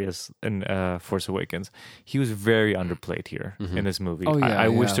hilarious in Force Awakens. He was very underplayed here in this movie. Oh, yeah, I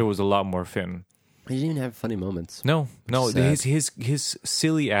wish yeah. there was a lot more Finn. He didn't even have funny moments. No. Sad. His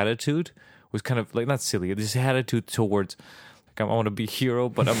silly attitude was kind of like not silly. His attitude towards like I want to be a hero,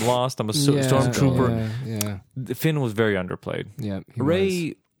 but I'm lost. I'm a stormtrooper. Yeah. Finn was very underplayed. Yeah. he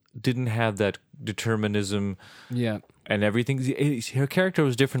Ray didn't have that determinism was. Yeah. and everything. Her character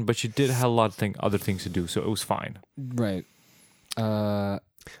was different, but she did have a lot of other things to do, so it was fine. Right. I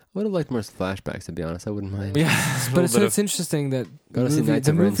would have liked more flashbacks, to be honest. I wouldn't mind. Yeah, But it's interesting that Gotta see Knights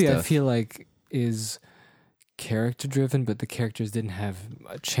the of Ren movie I stuff. feel like is character driven, but the characters didn't have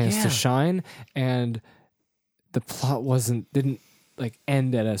a chance Yeah. to shine, and the plot didn't like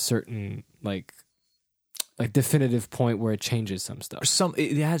end at a certain like definitive point where it changes some stuff.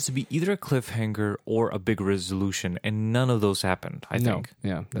 it has to be either a cliffhanger or a big resolution, and none of those happened. I No. think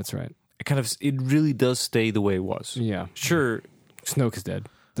Yeah, that's right. it really does stay the way it was. Yeah. Sure, Snoke is dead.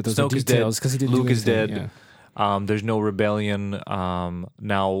 But those Snoke are is dead. details because he didn't Luke do is anything. dead. Yeah. there's no rebellion. Now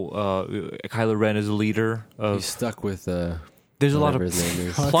Kylo Ren is the leader He's of. stuck with There's a lot of whatever his name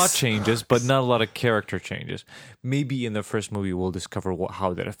is. plot changes, but not a lot of character changes. Maybe in the first movie we'll discover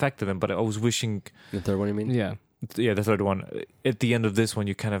how that affected them. But I was wishing, The third one, you mean? Yeah. yeah, the third one. At the end of this one,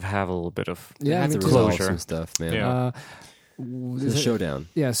 you kind of have a little bit of. They Yeah. had me to too. resolve Closure. some stuff, man. Yeah. The showdown.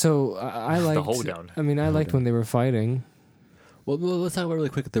 Yeah, so I liked the hoedown. I mean, I liked when they were fighting. Well, let's talk about really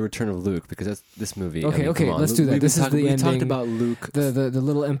quick the return of Luke, because that's this movie. Okay, come on. let's do that. We've This been is the we talked ending. about Luke. The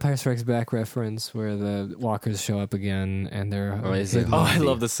little Empire Strikes Back reference where the walkers show up again and they're Oh, he's hidden. Oh, I Holy.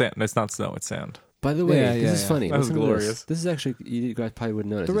 love the sand. It's not snow; it's sand. By the way, Yeah, this yeah, is yeah. funny. That was Listen to this. glorious. This is actually you guys probably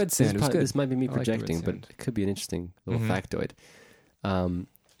wouldn't notice. The red This sand is was probably- good. This might be me I like the red projecting, but sand. it could be an interesting little Mhm. factoid.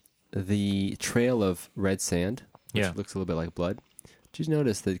 The trail of red sand, which Yeah. looks a little bit like blood. Did you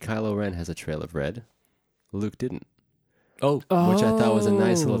notice that Kylo Ren has a trail of red? Luke didn't, Oh, which I thought was a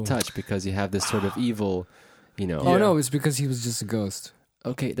nice little Oh. touch because you have this sort of evil, Oh no, it's because he was just a ghost.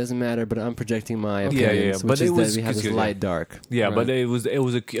 Okay, it doesn't matter, but I'm projecting my Yeah, opinions, yeah, which but is it was that we have this 'cause you- light dark. yeah, Right. but it was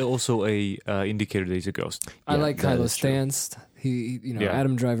also a indicator that he's a ghost. I Yeah, like that Kylo's is true. stance. He Yeah.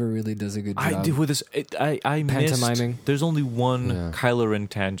 Adam Driver really does a good job. I do with this. I missed. Pantomiming. There's only one Yeah. Kylo Ren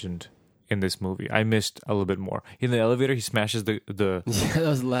tangent in this movie. I missed a little bit more. In the elevator, he smashes the. Yeah, that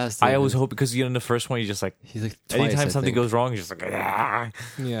was the last. I always hope because in the first one, you just like he's like twice, anytime I something think. goes wrong, you're just like. "Ah."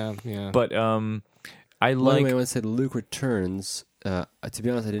 Yeah, yeah. But I By the like. way, I want to say Luke returns. To be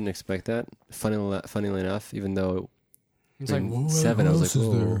honest, I didn't expect that. Funnily enough, even though He's in like, 7, I was like, "Who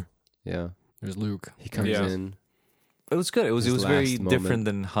else is "Whoa." there?" Yeah, There's Luke. he comes Yeah. in. It was good. It was His very last different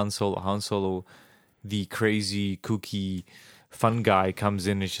than Han Solo. Han Solo, the crazy, kooky, fun guy comes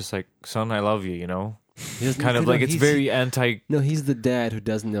in. It's just like, son, I love you. He doesn't- Kind of no, like it's he's- very anti. No, he's the dad who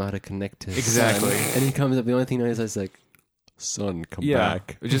doesn't know how to connect to his Exactly. son. And he comes up. The only thing he knows is like, "Son, come Yeah,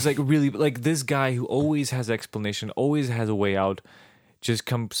 back." just like really like this guy who always has explanation, always has a way out, just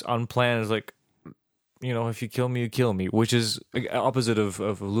comes unplanned. Is like, if you kill me, you kill me, which is opposite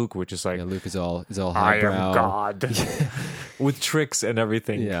of Luke, which is like, Yeah, Luke is all I am highbrow. God, with tricks and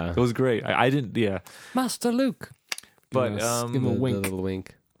everything. Yeah. It was great. I didn't, Master Luke. but give him a The wink. little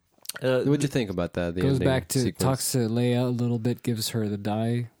wink. What'd you think about that? The Goes ending back to sequence? talks to Leia a little bit, gives her the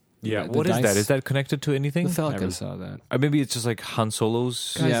die. yeah. the What is that? dice. Is that connected to anything? The Falcon. Never saw that. Maybe it's just like Han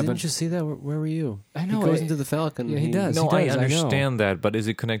Solo's. Guys, Yeah, didn't but- you see that? Where were you? I know, He goes I- into the Falcon. yeah, he does. No, he I does, I know. understand that, but is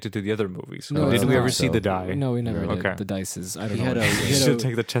it connected to the other movies? No, Did it's we ever not. see the die? No, we never No. did. Okay. The dices. I don't He know. had what a- it he You is. had should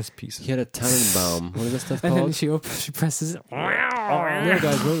take the chess pieces. He had a Tannenbaum. What is that stuff And then called? she presses. No,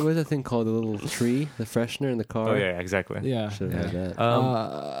 guys, what is that thing called? The little tree, the freshener in the car. Oh yeah, exactly. Yeah. Should have had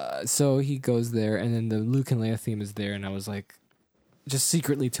that. So he goes there, and then the Luke and Leia theme is there, and I was like, just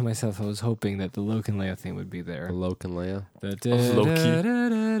secretly to myself, I was hoping that the Luke and Leia theme would be there. Loki and Leia. Loki.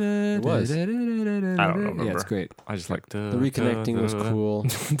 It was. I don't remember. Yeah, it's great. I just like The reconnecting was cool.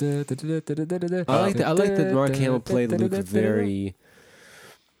 I I like that Mark Hamill played Luke very.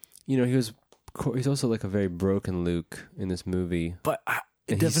 He's also like a very broken Luke in this movie. But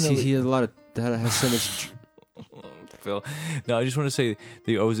And definitely. he has a lot of that has so much. Phil. No, I just want to say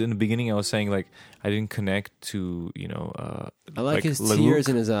I was in the beginning. I was saying like I didn't connect to I like his Luke. tears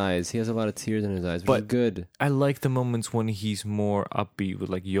in his eyes. He has a lot of tears in his eyes, which is But- good. I like the moments when he's more upbeat with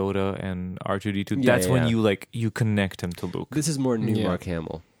like Yoda and R2D2. Yeah, That's when yeah. you connect him to Luke. This is more new Yeah. Mark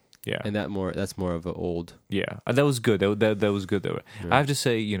Hamill, Yeah, and that's more of an old. yeah, that was good. That was good. Though I have to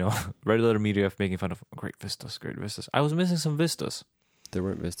say, Red Letter Media making fun of great vistas. I was missing some vistas. There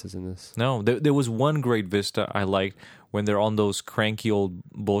weren't vistas in this. No, there was one great vista I liked when they're on those cranky old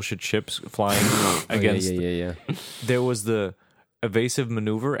bullshit ships flying against. Oh, yeah. There was the evasive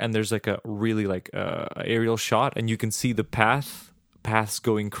maneuver, and there's like a really aerial shot, and you can see the paths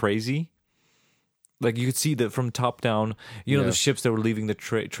going crazy. Like you could see that from top down. Yeah. The ships that were leaving the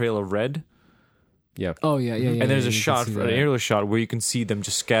trail of red. Yeah. Oh yeah. And there's a you can shot, see an that. aerial shot, where you can see them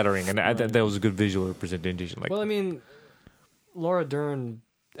just scattering, and that was a good visual representation. Like, Well, I mean, Laura Dern,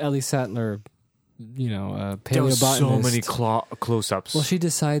 Ellie Sattler, there was paleobotanist. so many close-ups. Well, she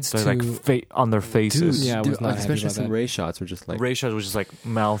decides They're to. like on their faces. Yeah, I was not happy especially about some that. Ray shots were just like. Ray shots was just like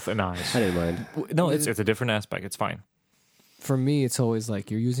mouth and eyes. I didn't mind. No, it's a different aspect. It's fine. For me, it's always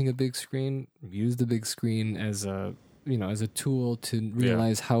like you're using a big screen. Use the big screen as a tool to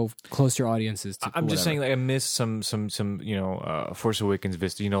realize how close your audience is to. I'm just whatever. saying, like I missed some Force Awakens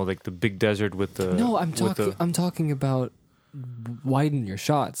vista. Like the big desert with the. No, I'm with talking. the- I'm talking about widen your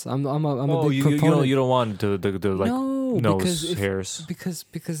shots. I'm a Oh, big you proponent. don't want the like no, nose because if, hairs.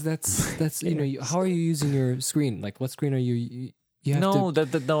 because that's how are you using your screen? Like, what screen are you? You have No, to.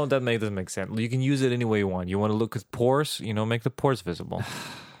 that doesn't make sense. You can use it any way you want. You want to look at pores, make the pores visible.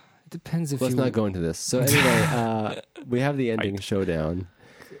 It depends if Let's you. not go into this. So anyway, we have the ending showdown,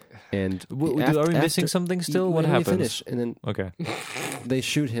 and Are we missing something still? What let me happens? Finish, and then Okay. they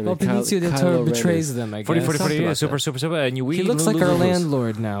shoot him. Well, and Benicio del Kylo Toro Ren betrays is- them. I guess. 40, Something yeah, about super, and you He looks like our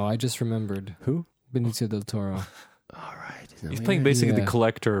landlord now. I just remembered Who? Benicio del Toro. All right. Is that He's weird? playing basically Yeah. the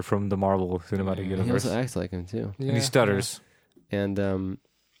collector from the Marvel Cinematic Yeah. He Universe, also acts like him too. and he stutters. And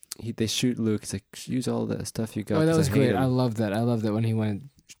they shoot Luke. He's like, use all that stuff you got. Oh, that 'cause was I hate great. him." I love that. I love that when he went.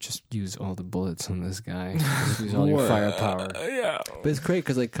 Just use all the bullets on this guy. Just use all your More. firepower. Yeah. But it's great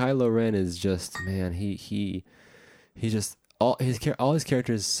because like Kylo Ren is just man. He just all his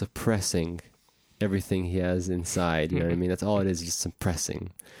characters suppressing everything he has inside. You know what I mean? That's all it is. Just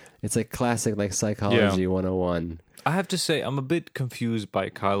suppressing. It's like classic like psychology 101. I have to say, I'm a bit confused by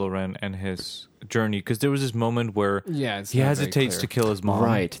Kylo Ren and his journey, because there was this moment where Yeah, it's he not very hesitates to clear. kill his mom.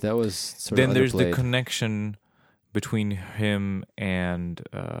 Right. That was sort Then of there's the underplayed. connection between him and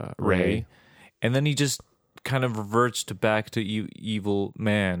Rey, Rey. and then he just kind of reverts to back to evil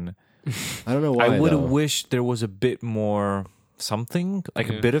man. I don't know why. I would have though. wished there was a bit more something, like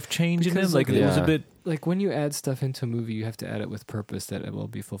Yeah. a bit of change in him. Because Like of it was a Yeah. bit. Like when you add stuff into a movie, you have to add it with purpose that it will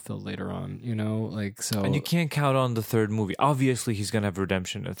be fulfilled later on. Like so. And you can't count on the third movie. Obviously, he's gonna have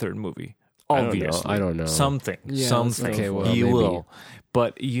redemption in the third movie. I don't know. Obviously, I don't know. Something, Yeah, something. okay, well, he maybe. will,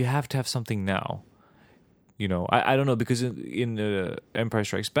 but you have to have something now. I don't know, because in Empire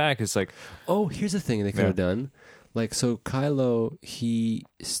Strikes Back, it's like, Oh, here's the thing they could Yeah. have done. Like, so Kylo, he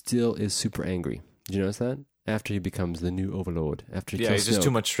still is super angry. Did you notice that? After he becomes the new overlord. After he yeah, kills it's just Snoke.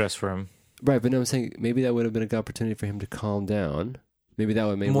 too much stress for him. Right, but no, I'm saying maybe that would have been a good opportunity for him to calm down. Maybe that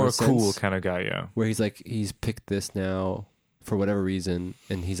would make More more cool sense. kind of guy, yeah. Where he's like, he's picked this now for whatever reason,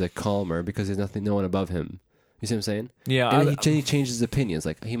 and he's like calmer because there's no one above him. You see what I'm saying? Yeah, And he changes his opinions.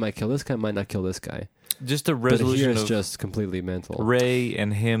 Like, he might kill this guy, might not kill this guy. just the But here resolution it's of just completely mental. Rey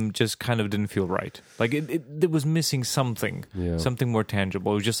and him just kind of didn't feel right. Like it was missing something, Yeah. something more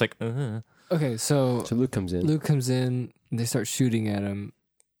tangible. It was just like, Okay, so So Luke comes in. Luke comes in. And they start shooting at him,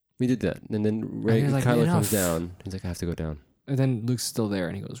 We did that, and then Ray he's like, Kylo "Enough." comes down. He's like, I have to go down. and then Luke's still there,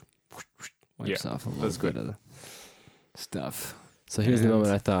 and he goes, wipes Yeah, off a little that's bit good. of the stuff. So here's the And-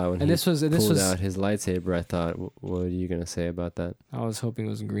 moment I thought when And he this was pulled out his lightsaber. I thought, what are you gonna say about that? I was hoping it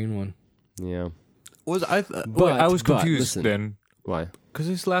was a green one. Yeah. I was but confused listen. then Why? because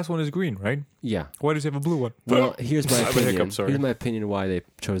this last one is green, right? Yeah. Why does he have a blue one? Well, here's my I have a opinion. hiccup, sorry. Here's my opinion why they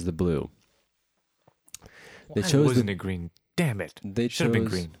chose the blue. They Why chose wasn't the, it green? Damn it! They Should have been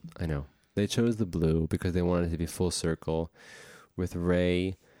chose- green. I know. They chose the blue because they wanted it to be full circle, with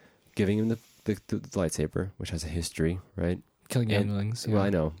Ray giving him the lightsaber, which has a history, right? Killing And- younglings. Well, I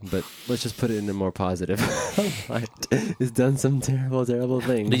know, but let's just put it in a more positive light. It's done some terrible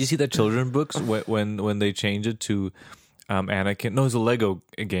things. Did you see that children books when they changed it to Anakin? No, it's a Lego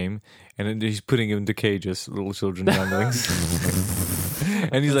game, and then he's putting him into cages, little children younglings.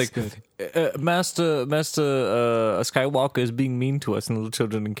 And he's like, Master Skywalker is being mean to us, and little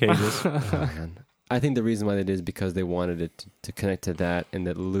children in cages. Oh, man. I think the reason why they did is because they wanted it to connect to that, and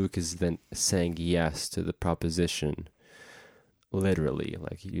that Luke is then saying yes to the proposition, literally,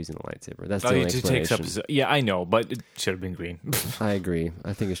 like using the lightsaber. That's the only It takes explanation. up. Yeah, I know, but it should have been green. I agree.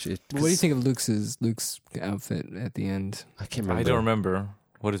 I think it should. What do you think of Luke's outfit at the end? I can't remember. I don't remember.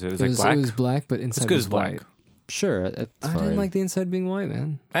 What is it? It's It like was, black. It was black, but inside good was as black. white. Sure, it's I fine. didn't like the inside being white,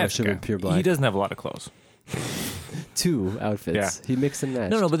 man. Or That's should have okay. been pure black. He doesn't have a lot of clothes. Two outfits. Yeah. He mixed and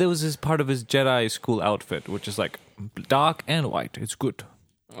matched. No, but there was this part of his Jedi school outfit, which is like dark and white. It's good.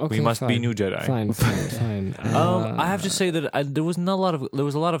 Okay, We must be fine. new Jedi. Fine. I have to say that there was not a lot of. There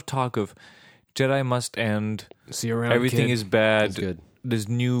was a lot of talk of Jedi must end. See you around. Everything kid. is That's bad. good. There's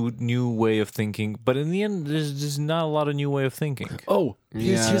new way of thinking, but in the end, there's just not a lot of new way of thinking. Oh, here's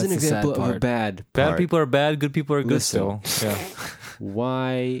Yeah, an that's the sad example of a part. bad Bad part. people are bad. Good people are good Listen. still. Yeah.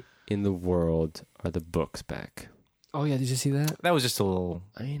 Why in the world are the books back? Oh yeah, did you see that? That was just a little.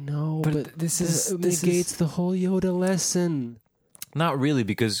 I know, But but this this is- this negates is- the whole Yoda lesson. Not really,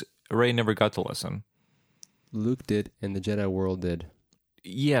 because Rey never got the lesson. Luke did, and the Jedi world did.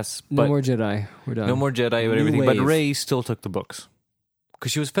 Yes, No but more Jedi. We're done. no more Jedi, but New everything. But wave. Rey still took the books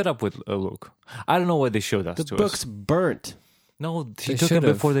because she was fed up with Luke. I don't know why they showed us The to books us. burnt. No, she They took them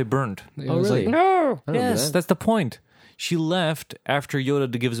should've. before they burned. It Oh, was really? like, no. I don't know Yes, that. that's the point. She left after Yoda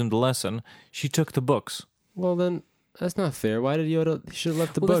gives him the lesson. She took the books. Well, then that's not fair. Why did Yoda? He should have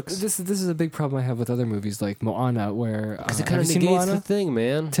left the Well, books. This is a big problem I have with other movies like Moana, where Because it have kind you of seen negates Moana? the thing,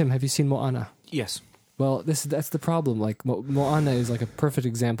 man. Tim, have you seen Moana? Yes. Well, that's the problem. Like Moana is like a perfect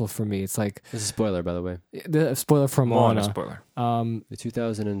example for me. It's like This is a spoiler, by the way. the spoiler for Moana Moana. spoiler. The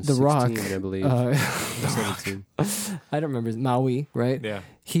 2016, The Rock, I believe. Uh, 17. I don't remember Maui, right? Yeah.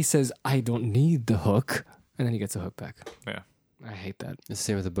 He says, "I don't need the hook," and then he gets a hook back. Yeah. I hate that. It's the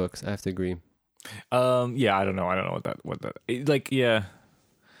same with the books. I have to agree. Yeah, I don't know what that yeah.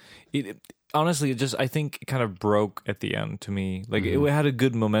 It honestly, it just I think it kind of broke at the end to me. Like Mhm. it had a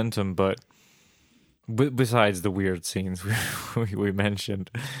good momentum, but besides the weird scenes we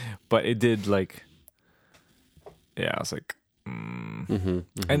mentioned, but it did like yeah, I was like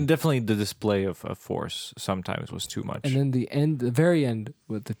and definitely the display of force sometimes was too much. And then the very end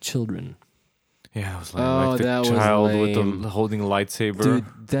with the children. Yeah, it was like, Oh, like the that was child with lame. the holding a lightsaber. Dude,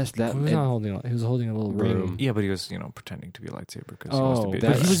 that's that. He was not holding it. He was holding a little ring. Broom. Yeah, but he was, pretending to be a lightsaber because he wants to Oh, be a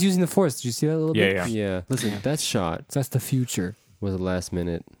but he Jedi. was using the Force. Did you see that a little bit? Yeah. Yeah. Listen, Yeah. that shot So that's the future. was a last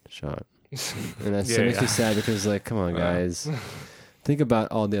minute shot. And that Yeah, makes me yeah. sad because, like, come on, guys. Think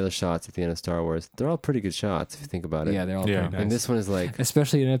about all the other shots at the end of Star Wars. They're all pretty good shots if you think about it. Yeah, they're all Yeah. pretty nice. And this one is like,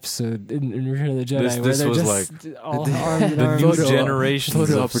 Especially an episode in Return of the Jedi This- where this they're was just all the- armed and The armed. new Photo- generations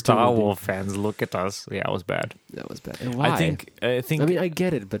photo of Star opportunity. Wars fans look at us. Yeah, it was bad. that was bad. And why? I think. I mean, I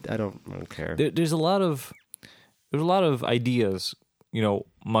get it, but I don't care. There's a lot of ideas,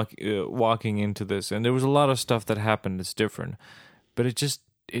 walking into this, and there was a lot of stuff that happened that's different, but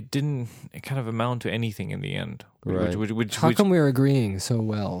it didn't kind of amount to anything in the end. Right. How come we were agreeing so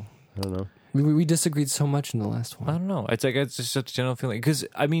well? I don't know. We disagreed so much in the last I one. don't know. It's like it's just such a general feeling because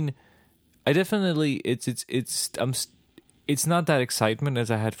I mean, I definitely it's not that excitement as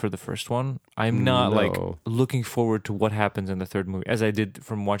I had for the first one. I'm not like No. looking forward to what happens in the third movie as I did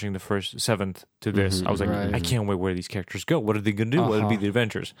from watching the first 7th to this. Mhm, I was like, right. I can't wait where these characters go. What are they going to do? What will be Uh-huh. the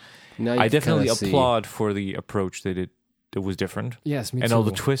adventures? Now I you definitely kinda see- applaud for the approach they did. It was different, Yes, me and too. all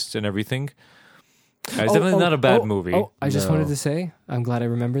the twists and everything. It's definitely not a bad movie. Oh, I just No. wanted to say, I'm glad I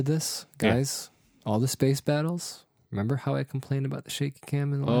remembered this, guys. All the space battles. Remember how I complained about the shaky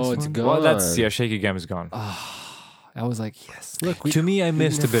cam in the last Oh, it's one? gone. Well, that's shaky cam is gone. I was like, yes. Look, To me, I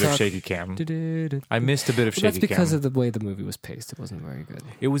missed a bit of talk- shaky cam. Du-du-du. I missed a bit of Well, shaky that's because cam. of the way the movie was paced. It wasn't very good.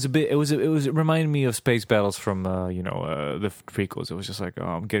 It was a bit. It reminded me of Space Battles from the prequels. It was just like, oh,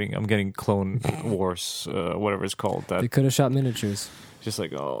 I'm getting Clone Wars, whatever it's called. They That could have shot miniatures. just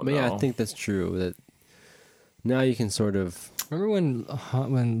like, oh But no. yeah, I think that's true. That now you can sort of. Remember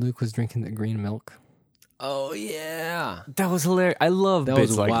when Luke was drinking the green milk? Oh yeah, that was hilarious. I love that bits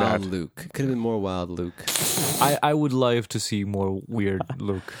was like wild, that. Luke. Could have been more wild, Luke. I would love to see more weird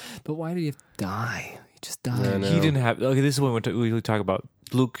Luke. But why did he die? He just I died. know. He didn't have. Okay, this is when we talk about.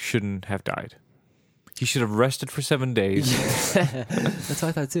 Luke shouldn't have died. He should have rested for 7 days. That's what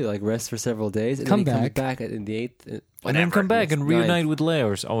I thought too. Like rest for several days, and Come then he back. comes back in the 8th, And then come back and reunite with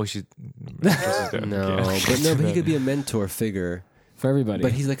Leia. She's dead. No, Okay. but he could be a mentor figure. For everybody.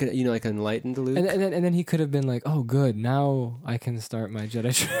 But he's like like enlightened Luke. and then he could have been like, oh, good, now I can start my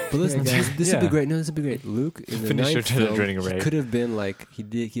Jedi training. But listen, again. this would be Yeah. great. No, this would be great. Luke in the Finish your 9th Jedi film, training he array. could have been like he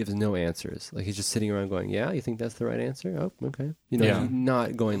gives no answers. Like he's just sitting around going, "Yeah, you think that's the right answer? Oh, okay." Yeah. he's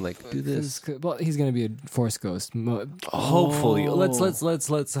not going like, "Do this." Well, he's gonna be a Force ghost. Hopefully, Oh.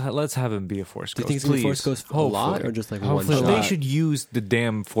 let's have him be a Force Do you ghost. think he's going to please. Force Ghost a lot Hopefully. or just like Hopefully one They shot? should use the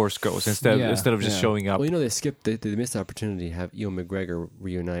damn Force Ghost instead Yeah, of just yeah. showing up. Well, they skipped. They missed the opportunity to have Ewan McGregor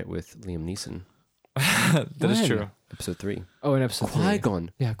reunite with Liam Neeson. That is When? true. Episode 3. Oh, in episode Qui 3.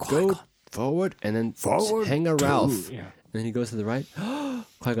 Gon. Yeah, Go Qui-Gon. forward and then Forward hang a Ralph. Yeah. And then he goes to the right.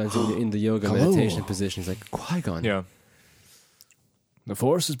 Qui Gon's in the yoga Hello. meditation position. He's like, Qui Gon. Yeah, The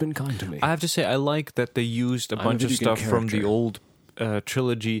Force has been kind to me. I have to say I like that they used a I'm a bunch of video game stuff from the character. old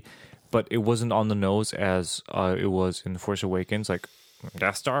trilogy, but it wasn't on the nose as it was in Force Awakens. Like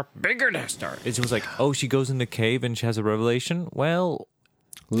Death Star, bigger Death Star. It was like, oh, she goes in the cave and she has a revelation. Well,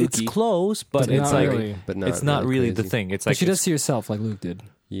 it's Lukey, close, but But it's not like really. but not it's not really the crazy. thing. It's But like she does it's- see herself like Luke did.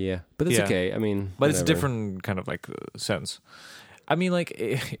 Yeah, but it's Yeah. okay. I mean, but it's a whatever. different kind of like sense. I mean, like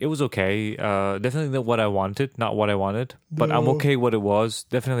it was okay. Definitely not what I wanted, not what I wanted. But I'm okay what it was.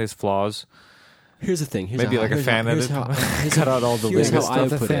 Definitely has flaws. Here's the thing. Here's Maybe how, like a here's fan how, here's edit. how- here's Cut how- out all the here's Boyega how I stuff.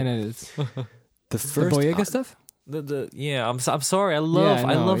 The put fan it. edits. The The first. Boyega stuff? I'm sorry. I love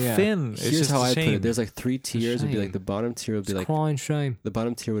I know, love yeah. Finn. It's Here's just how a I put shame. it. There's like 3 tiers. Would be like shame. the bottom tier would be It's like crying shame. the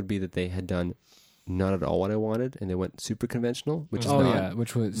bottom tier would be that they had done not at all what I wanted and they went super conventional, which is Oh, not. yeah,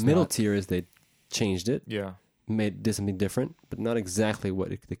 which was Middle not. tier is they changed it, Yeah, did something different, but not exactly what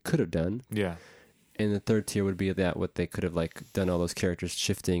they could have done. yeah. And the third tier would be that what they could have like done all those characters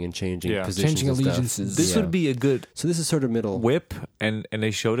shifting and changing Yeah. positions, Changing and stuff. allegiances. This Yeah. would be a good So this is sort of middle. whip, and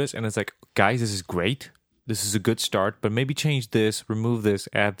they showed us, and it's like, guys, this is great. This is a good start, but maybe change this, remove this,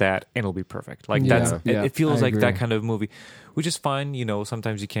 add that, and it'll be perfect. Like Yeah, that's yeah, it feels I like agree. that kind of movie, which is fine. You know,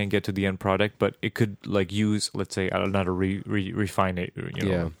 sometimes you can't get to the end product, but it could like use, let's say, I don't know how to refine it. You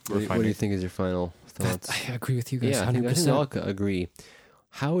know, Yeah. What refine do you it. think is your final thoughts? I agree with you guys. Yeah, I think 100%. we all agree.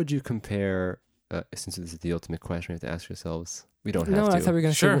 How would you compare? Since this is the ultimate question, we have to ask ourselves. We don't have No, to. I thought we were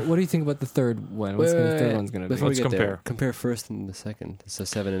going to Sure. say, what do you think about the third one? What's the third one's going to be? Before we Let's get there, compare. compare first and the second. So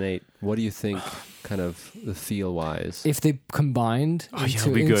 7 and 8. What do you think, kind of the feel wise? If they combined Oh, yeah,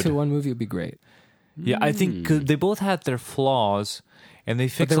 it'll be into good. one movie, it would be great. Yeah, I think 'cause they both had their flaws, and they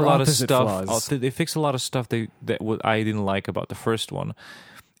fix they a were lot of opposite stuff. flaws. They fix a lot of stuff I didn't like about the first one.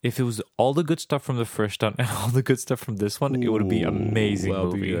 If it was all the good stuff from the first one and all the good stuff from this one, it would be Ooh, amazing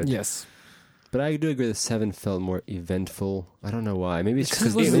that'd be movie. good. Yes. But I do agree that 7 felt more eventful. I don't know why. Maybe it's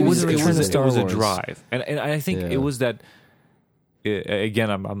Because because it was a return to it Star was a Wars. drive, and I think Yeah. it was that. Again,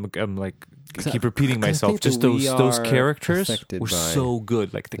 I'm like 'Cause I- keep repeating 'cause I myself. think Just that we those are characters affected were by so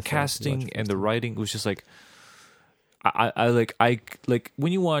good. Like the the films we casting watched and first the time. writing was just like. I like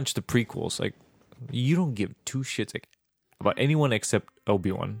when you watch the prequels, like you don't give two shits like about anyone except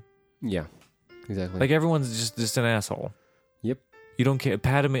Obi-Wan. Yeah, exactly. Like everyone's just an asshole. Yep. You don't care.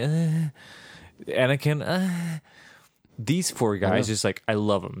 Padme, Anakin. These 4 guys, just like I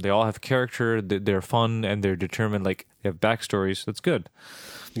love them. They all have character. They're fun and they're determined. Like they have backstories. That's good.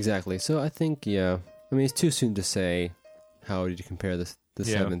 Exactly. So I think, yeah. I mean, it's too soon to say how did you compare the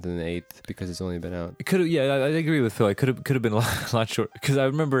Yeah. 7th and the 8th because it's only been out. It could have. Yeah, I agree with Phil. It could have been a lot short. Because I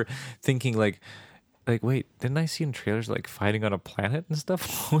remember thinking like, wait, didn't I see in trailers like fighting on a planet and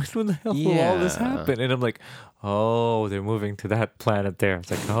stuff? When the hell will all this Yeah. happen? And I'm like, oh, they're moving to that planet there.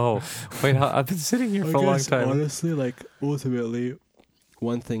 It's like, oh, wait, I've been sitting here for a long time. Honestly, like ultimately,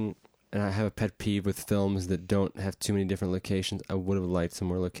 one thing, and I have a pet peeve with films that don't have too many different locations. I would have liked some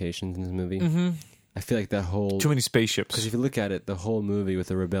more locations in this movie. Mm-hmm. I feel like that whole Too many because spaceships. if you look at it, the whole movie with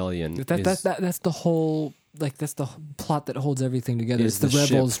the rebellion That's the whole, like, that's the plot that holds everything together. Is It's the, the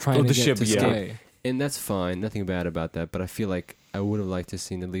ship. rebels trying Oh, to the get ship, to yeah. stay. and that's fine, nothing bad about that. But I feel like I would have liked to have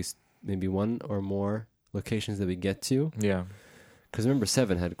seen at least maybe one or more locations that we get to. Yeah. Because remember,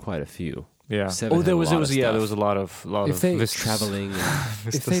 7 had quite a few. Yeah. Seven Oh, had a lot of there stuff. was a lot of If they- vistas. Traveling.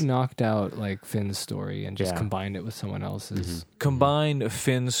 And If they knocked out like Finn's story and just Yeah. combined it with someone else's, Combine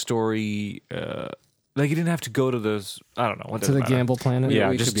Finn's story, like you didn't have to go to those. I don't know what to the gamble planet. Yeah,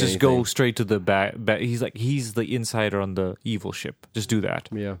 it just could be go anything. straight to the he's the insider on the evil ship. Just do that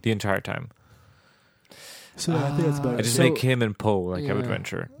yeah. the entire time. So I think that's about I just So- make him and Poe like have Yeah.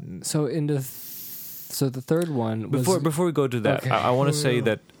 adventure. So so the third one was Before we go to that, Okay. I want to say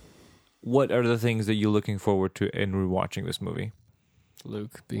that what are the things that you're looking forward to in rewatching this movie?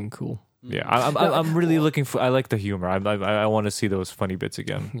 Luke being cool. Yeah, I'm really looking for. I like the humor. I want to see those funny bits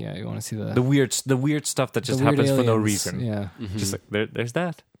again. Yeah, you want to see The weird stuff that the just weird happens for no aliens. reason. Yeah, Just like there's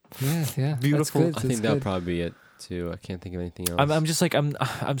that. yeah. Beautiful. That's I good. think That's that'll good. probably be it too. I can't think of anything else. I'm just like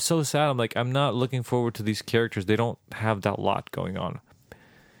I'm so sad. I'm like I'm not looking forward to these characters. They don't have that lot going on.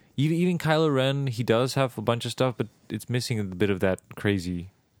 Even Kylo Ren, he does have a bunch of stuff, but it's missing a bit of that crazy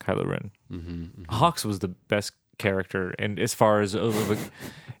Kylo Ren. Hawks was the best character, and as far as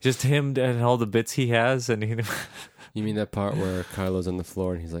just him and all the bits he has, and You mean that part where Kylo's on the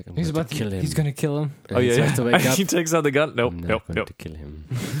floor and he's like, I'm He's going about to kill him. He's gonna kill him. And oh he yeah, starts to wake up. he takes out the gun. Nope, I'm not nope, going nope. to kill him.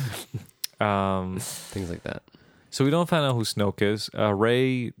 Things like that. So we don't find out who Snoke is.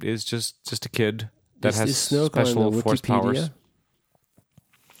 Rey is just a kid that Is has Snoke on special the force Wikipedia? powers.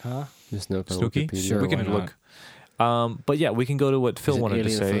 Huh? Is Snoke on Snooki? Wikipedia? Sure, we why can not? look. But yeah, we can go to what Phil He's an wanted to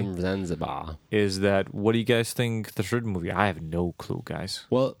alien say. from Zanzibar. Is that what do you guys think the third movie? I have no clue, guys.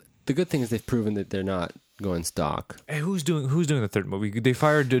 Well, the good thing is they've proven that they're not going stock. Hey, who's doing the third movie? They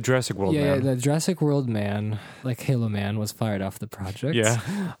fired the Jurassic World Yeah, man. the Jurassic World man, like Halo Man, was fired off the project. Yeah.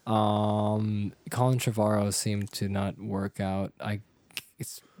 Colin Trevorrow seemed to not work out.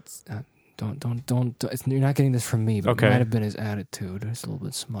 Don't. You're not getting this from me, but Okay. it might have been his attitude. It's a little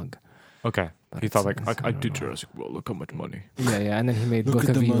bit smug. Okay. But He thought it's- like I I don't did know. Jurassic World. Look how much money. Yeah, and then he made Look Book at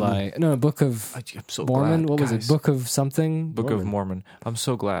of the Eli. money. No, Book of I'm so Mormon. glad. What was it? guys. Book of something. Book of Mormon. Mormon. I'm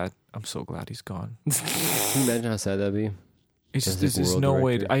so glad he's gone. Can you imagine how sad that'd be? It's just Jurassic there's World no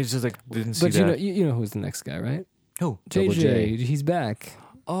way. director. I just like didn't see But you that. know, you know who's the next guy, right? Who? Double JJ. J. He's back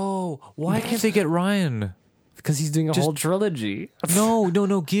Oh, why can't they get Ryan? because he's doing a Just- whole trilogy. No.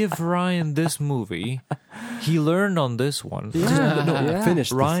 Give Ryan this movie. He learned on this one. Yeah. Finish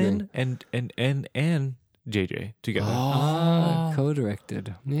the Ryan thing. and JJ together.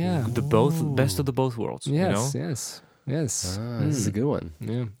 Co-directed. Yeah. The both best of the both worlds. Yes. You know? Yes. This is a good one.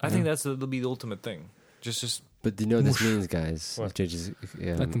 Yeah. I think that'll be the ultimate thing. Just But do you know what this means, guys? What? If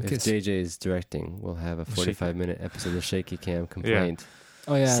them kiss. JJ's directing, we'll have a 45-minute episode of Shaky Cam complaint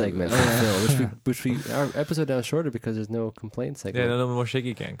Oh yeah. segment Oh, for yeah. Phil, which we our episode now is shorter because there's no complaint segment. no more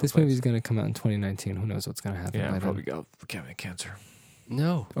shaky gang. This movie's gonna come out in 2019. Who knows what's gonna happen? by Yeah, then. probably got cancer.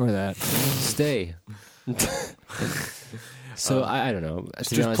 No, Or that. stay. So I don't know. To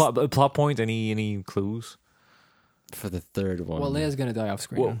be Just honest, plot point. Any clues? for the third one. Well, Leia's gonna die off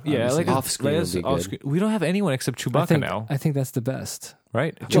screen. Well, yeah, obviously. like Off screen would be good. We don't have anyone except Chewbacca now, I think that's the best.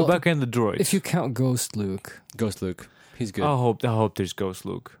 right? Well, Chewbacca and the droids. If you count Ghost Luke, Ghost Luke, he's good. I hope there's Ghost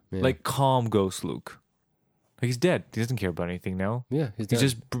Luke, Yeah. like calm Ghost Luke. Like he's dead. He doesn't care about anything now. Yeah, he's He done.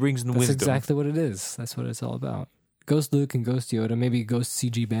 just brings in that's wisdom. exactly what it is. That's what it's all about. Ghost Luke and Ghost Yoda, maybe Ghost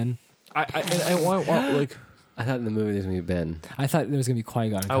CG Ben. I want like I thought in the movie there's gonna be Ben. I thought there was gonna be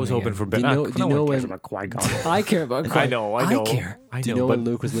Qui-Gon. I was coming hoping in. for Do Ben. you know- Ah, do you no know one cares when- about Qui-Gon. I care about. I know. I care. I Do you know, know but when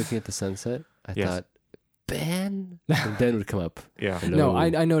Luke was looking at the sunset? I Yes. thought Ben, and Ben would come up. yeah. No, I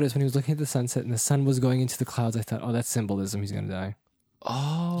noticed when he was looking at the sunset and the sun was going into the clouds. I thought, oh, that's symbolism. He's gonna die.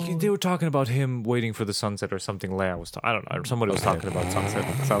 Oh, They were talking about him waiting for the sunset or something. Leia was. I don't know. Somebody was talking about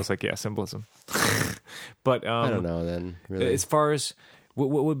sunset. So I was like, yeah, symbolism. But I don't know. Then really, as far as what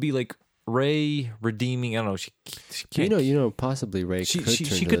would be like Rey redeeming, I don't know. She can't. you know, possibly Rey She- could she-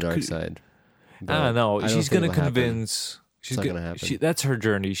 turn she to could- the dark could- side. I don't know. I don't She's think gonna it'll happen. convince. She's not gonna happen. That's her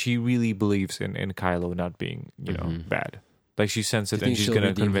journey. She really believes in Kylo not being Mhm. bad. Like she senses Do you it, and think she's she'll gonna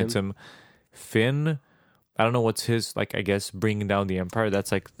redeem convince him. Finn, I don't know what's his like. I guess bringing down the Empire.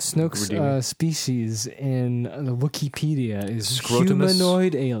 That's like Snoke's redeeming. species in the Wikipedia is Scrotumus?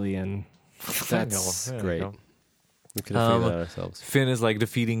 humanoid alien. That's There you great. go. We could have figured Um, that out ourselves. Finn is like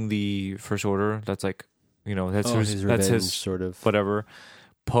defeating the First Order. That's like that's Oh, his, his that's revenge, his sort of. whatever.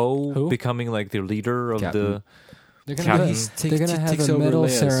 Poe Who? becoming like the leader of Captain. the. They're Captain. gonna, He's they're gonna have takes a over medal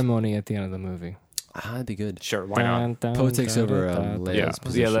Leia's. ceremony at the end of the movie. That'd be good. Sure, why not? Dun, dun, Poe takes dun, over dun, dun. Leia's Yeah,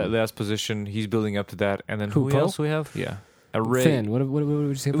 position. Leia's position. He's building up to that, and then Who, who Poe? else we have? Yeah, Rey. Finn. What would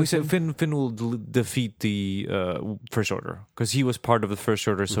you say? We about said Finn will defeat the First Order because he was part of the First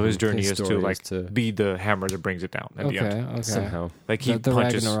Order. So his journey His is to story like is to- be the hammer that brings it down at the end. Okay. somehow. Like he The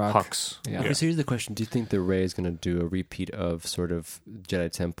punches Ragnarok. Hux. Yeah. Okay, so here's the question: do you think that Rey is going to do a repeat of sort of Jedi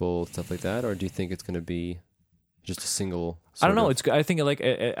Temple stuff like that, or do you think it's going to be just a single? I don't know. sort It's I think like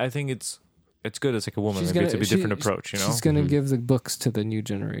I think it's good. It's like a woman. She's Maybe it's a gonna- bit different approach. You know, She's gonna Mhm. give the books to the new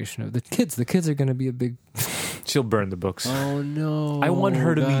generation of the kids. The kids are gonna be a big. she'll burn the books. Oh no! I want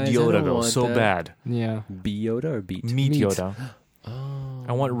her to guys, meet I Yoda don't though, want so that. bad. Yeah. Be Yoda or beat? Meet Meet. Yoda. Oh.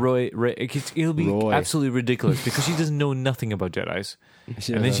 I want Roy. It'll be Roy. absolutely ridiculous because she doesn't know nothing about Jedi's,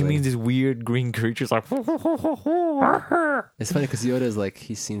 and then she meets these weird green creatures like. It's funny because Yoda is like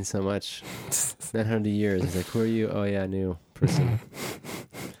he's seen so much. 900 years. He's like, who are you? Oh yeah, new person.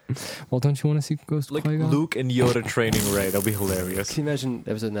 Well, don't you want to see Ghost Like Qui-Gon? Luke and Yoda training Rey. That'll be hilarious. Can you imagine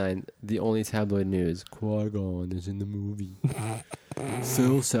episode 9? The only tabloid news: Qui-Gon is in the movie.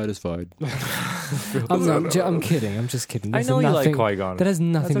 Phil satisfied. I'm kidding. I'm just kidding. I That's know you like nothing- Qui-Gon. That has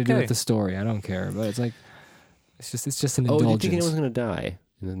nothing to do okay. with the story. I don't care. But it's like, it's just an Oh, do you indulgence. think anyone's gonna die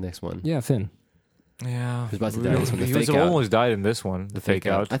in the next one? Yeah, Finn. Yeah, He was about to die in this one, the he fake was out. almost died in this one. The fake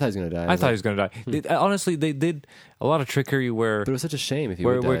out. I thought he was gonna die. I thought he was gonna die. Honestly, they did a lot of trickery where but it was such a shame if he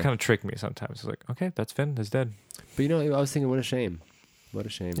where would where it die. kind of tricked me sometimes. It's like, okay, that's Finn. That's dead. But you know, I was thinking, what a shame. What a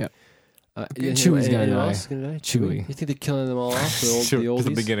shame. Yeah. Yeah, Chewie's gonna anyone die. else gonna die? Chewie. You think they're killing them all off? The old, Sure, the to the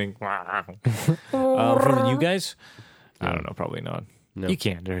oldies? beginning. From the new guys, I No. don't know. Probably not. No. You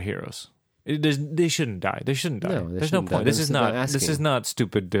can't. They're heroes. They shouldn't die. They shouldn't die. No, they There's no shouldn't die. point. This That's is what I'm not. This asking. is not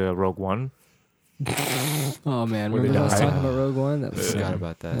stupid. Rogue One. Oh man, Where they remember I was die. talking about Rogue One? That I was forgot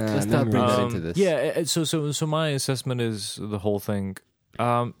about that. Yeah, Let's not bring that memories. into this. Yeah. So my assessment is the whole thing.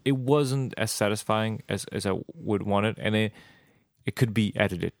 It wasn't as satisfying as I would want it, and it could be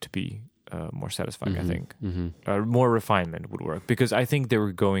edited to be more satisfying. I think more refinement would work because I think they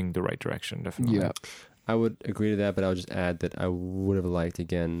were going the right direction. Definitely. Yeah. I would agree to that, but I would just add that I would have liked,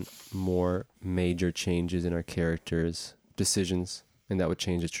 again, more major changes in our characters' decisions, and that would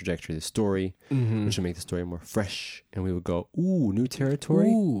change the trajectory of the story, which would make the story more fresh, and we would go, ooh, new territory?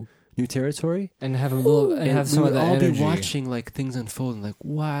 Ooh. New territory? And have a little, and have we some would of that all energy. be watching, like, things unfold, and like,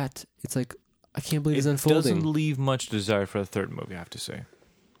 what? It's like, I can't believe It it's unfolding. doesn't leave much desire for a third movie. I have to say.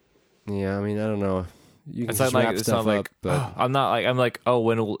 Yeah, I mean, I don't know. You can It's just not like wrap it's stuff not up, like but I'm like oh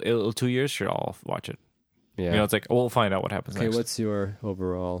when it'll 2 years sure I'll watch it. yeah. You know, it's like we'll find out what happens Okay, next. what's your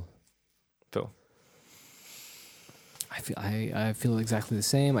overall? Phil? I feel exactly the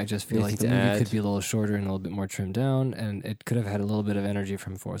same. I just feel like the Anything to movie add? could be a little shorter and a little bit more trimmed down, and it could have had a little bit of energy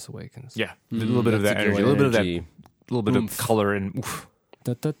from Force Awakens. Yeah, a little bit of That's that a good energy, a little bit of that, energy. little bit Oomph. of color and oof.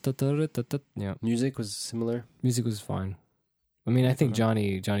 Yeah, Music was similar. music was fine. I mean, I think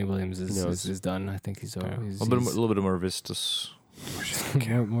Johnny Williams Who knows? is done. I think he's over. Yeah. He's, a little bit more Vistas.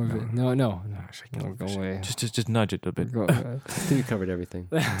 more of it. No, no, go away. Just nudge it a bit. Go, I think we covered everything.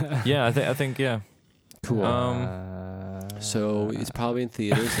 Yeah, I think yeah. Cool. Um, So it's probably in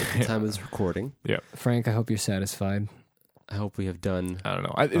theaters at the time of this recording. Frank, I hope you're satisfied. I hope we have done. I don't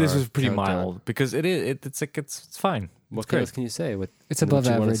know. This Our was pretty countdown. mild because it's like it's fine. What great. else can you say? What It's What above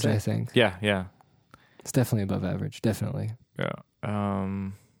you wanna average, say? I think. Yeah. It's definitely above average. Definitely. Yeah.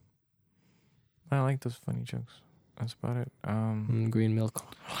 I like those funny jokes. That's about it. Green milk.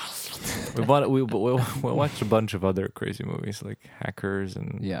 we watched a bunch of other crazy movies like Hackers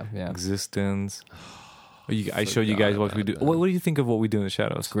and Yeah. Existence. I showed you guys what we do. Forgot about What do you think of What We Do in the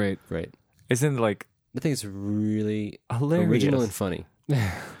Shadows? It's great. great? Isn't it like I think it's really hilarious? original and funny.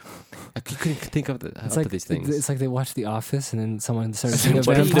 I couldn't think of It's half like of these things. It's like they watched The Office, and then someone started doing a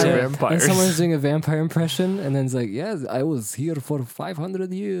Somebody did vampire, vampires. and someone's doing a vampire impression, and then it's like, yes, I was here for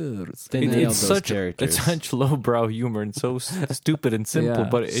 500 years. They It- nailed it's those such characters. it's such lowbrow humor and so stupid and simple, Yeah.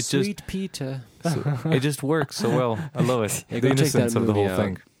 but it Sweet Peter. it just works so well. I love it. Yeah, The go check that innocence of the movie whole out.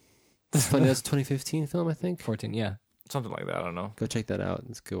 thing. It's funny. That's a 2015 film, I think. 14, yeah, Something like that. I don't know. Go check that out.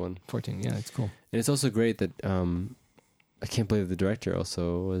 It's a good one. 14, yeah, it's cool. And it's also great that I can't believe the director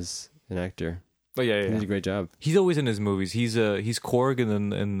also was an actor. But He did a great job. He's always in his movies. He's Korg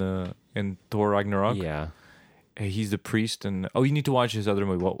in Thor Ragnarok. Yeah. He's the priest, and you need to watch his other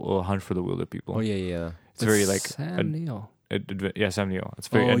movie, Hunt for the Wilder People. Oh yeah. It's very like Sam Neill. Sam Neill. It's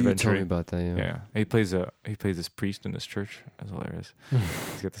very you told me adventurous. about that. Yeah. Yeah, he plays this priest in this church. That's hilarious.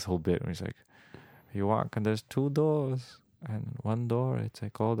 He's got this whole bit where he's like, you walk and there's 2 doors, and one door it's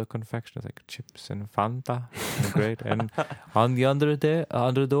like all the confection, it's like chips and Fanta, and great. And on the other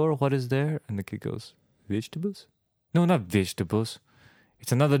door, what is there? And the kid goes, vegetables? No, not vegetables.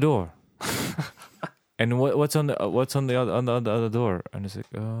 It's another door. And what's on the other door? And it's like,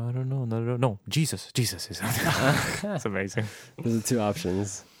 I don't know, no, Jesus is. It's amazing. Those are two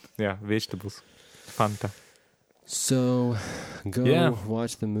options. Yeah, vegetables, Fanta. So, go Yeah.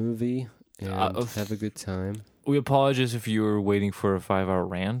 watch the movie and Uh, have a good time. We apologize if you were waiting for a 5-hour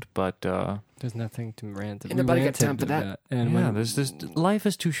rant, but There's nothing to rant about. Ain't nobody got We time for ranted that. And yeah, when, there's this life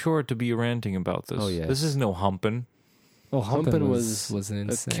is too short to be ranting about this. Oh, yes. This is no humping. Humpin' was A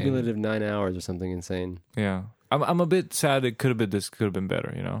insane. cumulative 9 hours or something insane. Yeah, I'm a bit sad. It could have been this could have been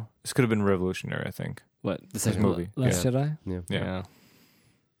better. You know, this could have been revolutionary. I think What? The this second movie. Last Yeah. Jedi? Yeah. Yeah.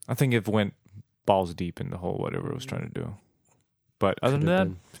 I think it went balls deep in the whole whatever it was trying to do. But other than Could that, have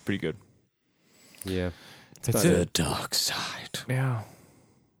been. it's pretty good. Yeah. That's about it. dark side. Yeah. I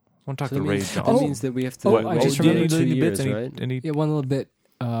want to talk So to that Ray means, Johnson. that means that we have to. Oh, I just remembered do 2 any years, bits, right? any Yeah, one little bit.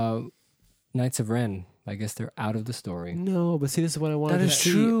 Knights of Ren. I guess they're out of the story. No, but see, this is what I wanted that to is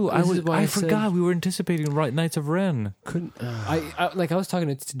see. true. This is why I said forgot we were anticipating Knights of Ren. Couldn't. I was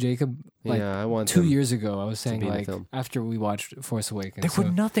talking to Jacob like yeah, I want 2 them. years ago. I was saying be in the like film. after we watched Force Awakens. There so were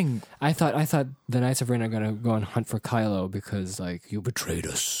nothing. I thought the Knights of Ren are gonna go and hunt for Kylo because like you betrayed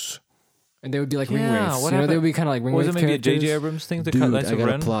us, and they would be like ring Yeah, wraiths. what You know, they happened? would be kind of like ring Was wraith it maybe a characters. J.J. Abrams thing to Dude, cut Knights I of got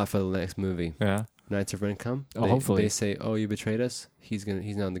Ren? a plot for the next movie. Yeah. Knights of Ren come. Oh, hopefully. They say, "Oh, you betrayed us." He's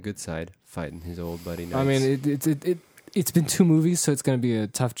now on the good side, fighting his old buddy. I mean, Knights. it's been 2 movies, so it's gonna be a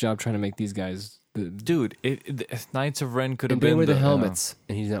tough job trying to make these guys. Dude, Knights of Ren could have and they been wear the the helmets,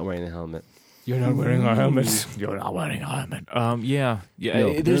 and he's not wearing the helmet. You're not wearing our helmets. You're not wearing a helmet. Yeah.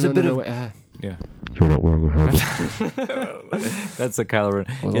 No, There's a bit of wait, yeah. You're not wearing a helmet. That's the Kylo Ren.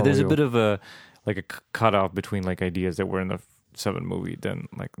 Well, Yeah, there's a you- bit of a cutoff between like ideas that were in the 7 movie. Then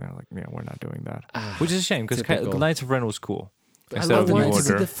like they're like, yeah, we're not doing that, which is a shame because typical. Knights of Ren was cool. I Instead love of the the New Knights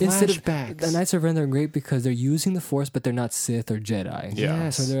of Order. the Instead of flashbacks. the Knights of Ren are great because they're using the Force, but they're not Sith or Jedi. Yeah.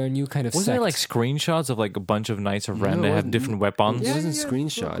 Yes. So they're a new kind of Wasn't sect. there like screenshots of like a bunch of Knights of Ren No, that it have wasn't. different weapons? It Yeah, wasn't yeah.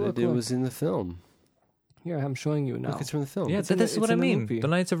 screenshot. Look, It look. was in the film. Here, I'm showing you now. Look, it's from the film. Yeah, in the- that's what it's I in the mean. movie. The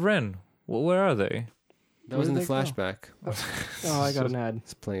Knights of Ren. Well, where are they? That was in the Where did they go? flashback. Oh, I got an ad.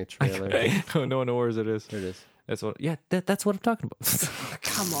 It's playing a trailer. No one knows where it is. There it is. That's what. Yeah, that's what I'm talking about.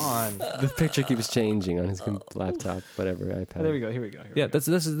 Come on. The picture keeps changing on his laptop, whatever, iPad. Oh, there we go. Here we go. Yeah, this.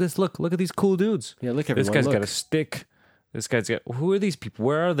 Look at these cool dudes. Yeah, look, This everyone. guy's look. got a stick. This guy's got. Who are these people?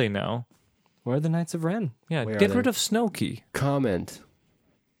 Where are they now? Where are the Knights of Ren? Yeah, Where are get they? rid of Snooky. Comment.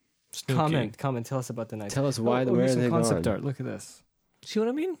 Snooki. Comment. Tell us about the Knights. Tell us why. Look Where at are some they concept gone? art. Look at this. See what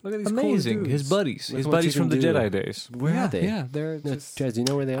I mean? Look at these cool Amazing. His dudes. buddies. Look His what you buddies from the can do. Jedi days. Where yeah, are they? Yeah, they're No, just. Jazz, do you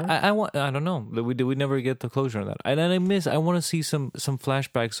know where they are? I don't know. We never get the closure on that. And then I want to see some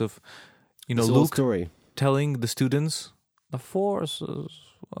flashbacks of, It's an old Luke story. telling the students the Force is.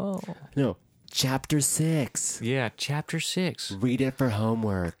 Oh, No. Chapter 6. yeah. Chapter 6. Read it for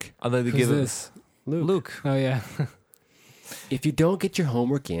homework. And then they Who's give this? Luke. Oh yeah. If you don't get your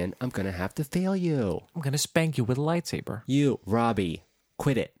homework in, I'm going to have to fail you. I'm gonna spank you with a lightsaber. You, Robbie.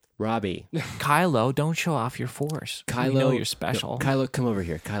 Quit it. Robbie. Kylo, don't show off your Force. Kylo. We know you're special. No, Kylo, come over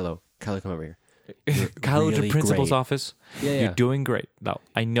here. Kylo, come over here. Kylo to really principal's great. office. Yeah, You're doing great. No,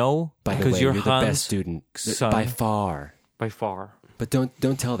 I know By the because way, you're you're the Han's best student. son. By far. by far. But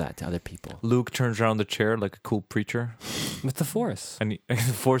don't tell that to other people. Luke turns around the chair like a cool preacher, With the Force. and the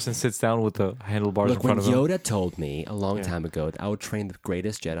Force and sits down with the handlebars Look, in when front of him. Yoda told me a long Yeah. time ago that I would train the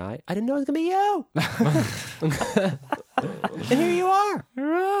greatest Jedi, I didn't know it was going to be you. And here you are.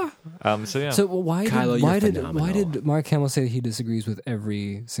 So yeah. So why Kylo, did you're why phenomenal. did Mark Hamill say he disagrees with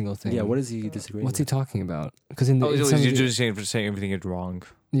every single thing? Yeah, what does he disagree What's with? he talking about? Because in the oh, in so some of you're the- just saying everything is wrong.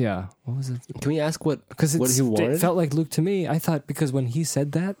 yeah, what was it? Can we ask what Because he it wanted? felt like Luke to me. I thought because when he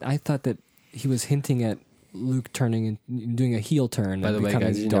said that, I thought that he was hinting at Luke turning and doing a heel turn. By and the way, becoming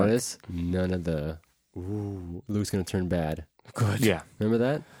guys, did you dark. notice? None of the, ooh, Luke's going to turn bad. Good. Yeah. Remember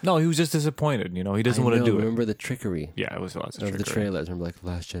that? No, he was just disappointed. You know, he doesn't I want to know, do it. Remember the trickery Yeah, it was lots of of the trickery. trailers. Remember, like,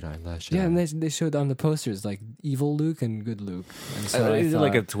 Last Jedi, Last Jedi. Yeah, and they showed on the posters like evil Luke and good Luke. And so I It's thought,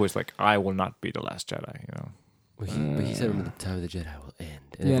 like a twist, like I will not be the last Jedi. You know. But he said, remember, the time of the Jedi will end.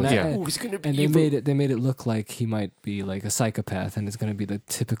 And Yeah, and everyone's I- like, Yeah. oh, he's going to be and they evil. made it look like he might be like a psychopath, and it's going to be the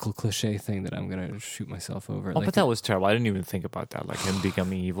typical cliche thing that I'm going to shoot myself over. Oh, like but that was terrible. I didn't even think about that. Like him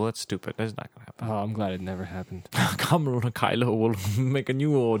becoming evil. That's stupid. That's not gonna happen. Oh, I'm glad it never happened. Cameron and Kylo will make a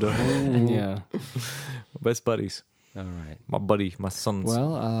new order. Yeah. Best buddies. All right. My buddy, my sons.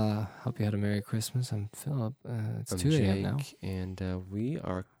 Well, hope you had a Merry Christmas. I'm Philip. It's I'm 2 a.m. now. Jake, and we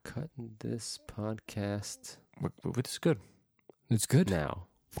are cutting this podcast It's good. It's good. now.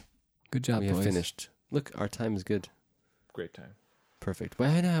 Good job, We have boys. finished. Look, our time is good. Great time. Perfect.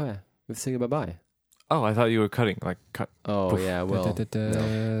 Well, now we have to say bye-bye. Oh, I thought you were cutting. Like cut. Oh yeah, well,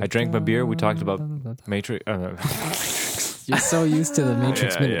 no. I drank my beer. We talked about Matrix. You're so used to the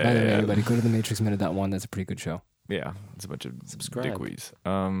Matrix Yeah, Minute. yeah, By the way, yeah. everybody, go to the Matrixminute.1. That's a pretty good show. Yeah, it's a bunch of Subscribe. dickweeds.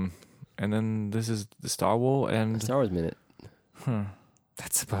 And then this is the Star Wars and Star Wars Minute.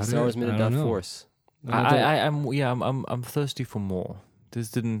 That's about Star Wars it. Minute I don't dot know. force. I'm thirsty for more. This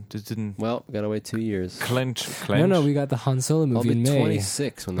didn't Well, we gotta wait 2 years. clench. No, we got the Han Solo I'll movie be in May.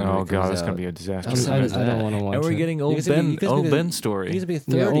 26 when the Oh movie god, comes that's gonna out. be a disaster. I don't want to watch And we're it. getting old guys gonna be- Ben. you guys gonna Old be- Ben He's story. gonna be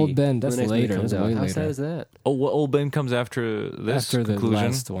 30. Yeah, Old Ben, when that's the next movie later. comes That's out. way How sad later. is that? Oh, well, old Ben comes after this After the conclusion.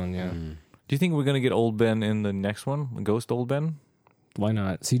 last one, yeah. Mm. Do you think we're gonna get old Ben in the next one? Ghost old Ben? Why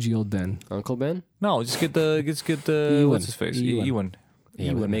not? CG Old Ben. Uncle Ben? No, just get the Ewan. what's his face? Ewan. Ewan.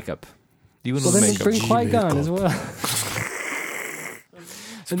 Yeah, with makeup. Ewan Well, with then makeup. bring Qui-Gon as well.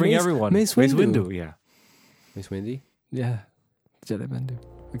 Bring Mace- everyone. Mace Windu. Yeah. Miss Wendy? Yeah. Jedi Bendu.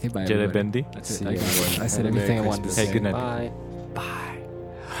 Okay, bye. Jedi everybody. Bendy. That's See it. you, everyone. I said Have a Merry everything I wanted to Christmas. say. Hey, good night. Bye. Bye.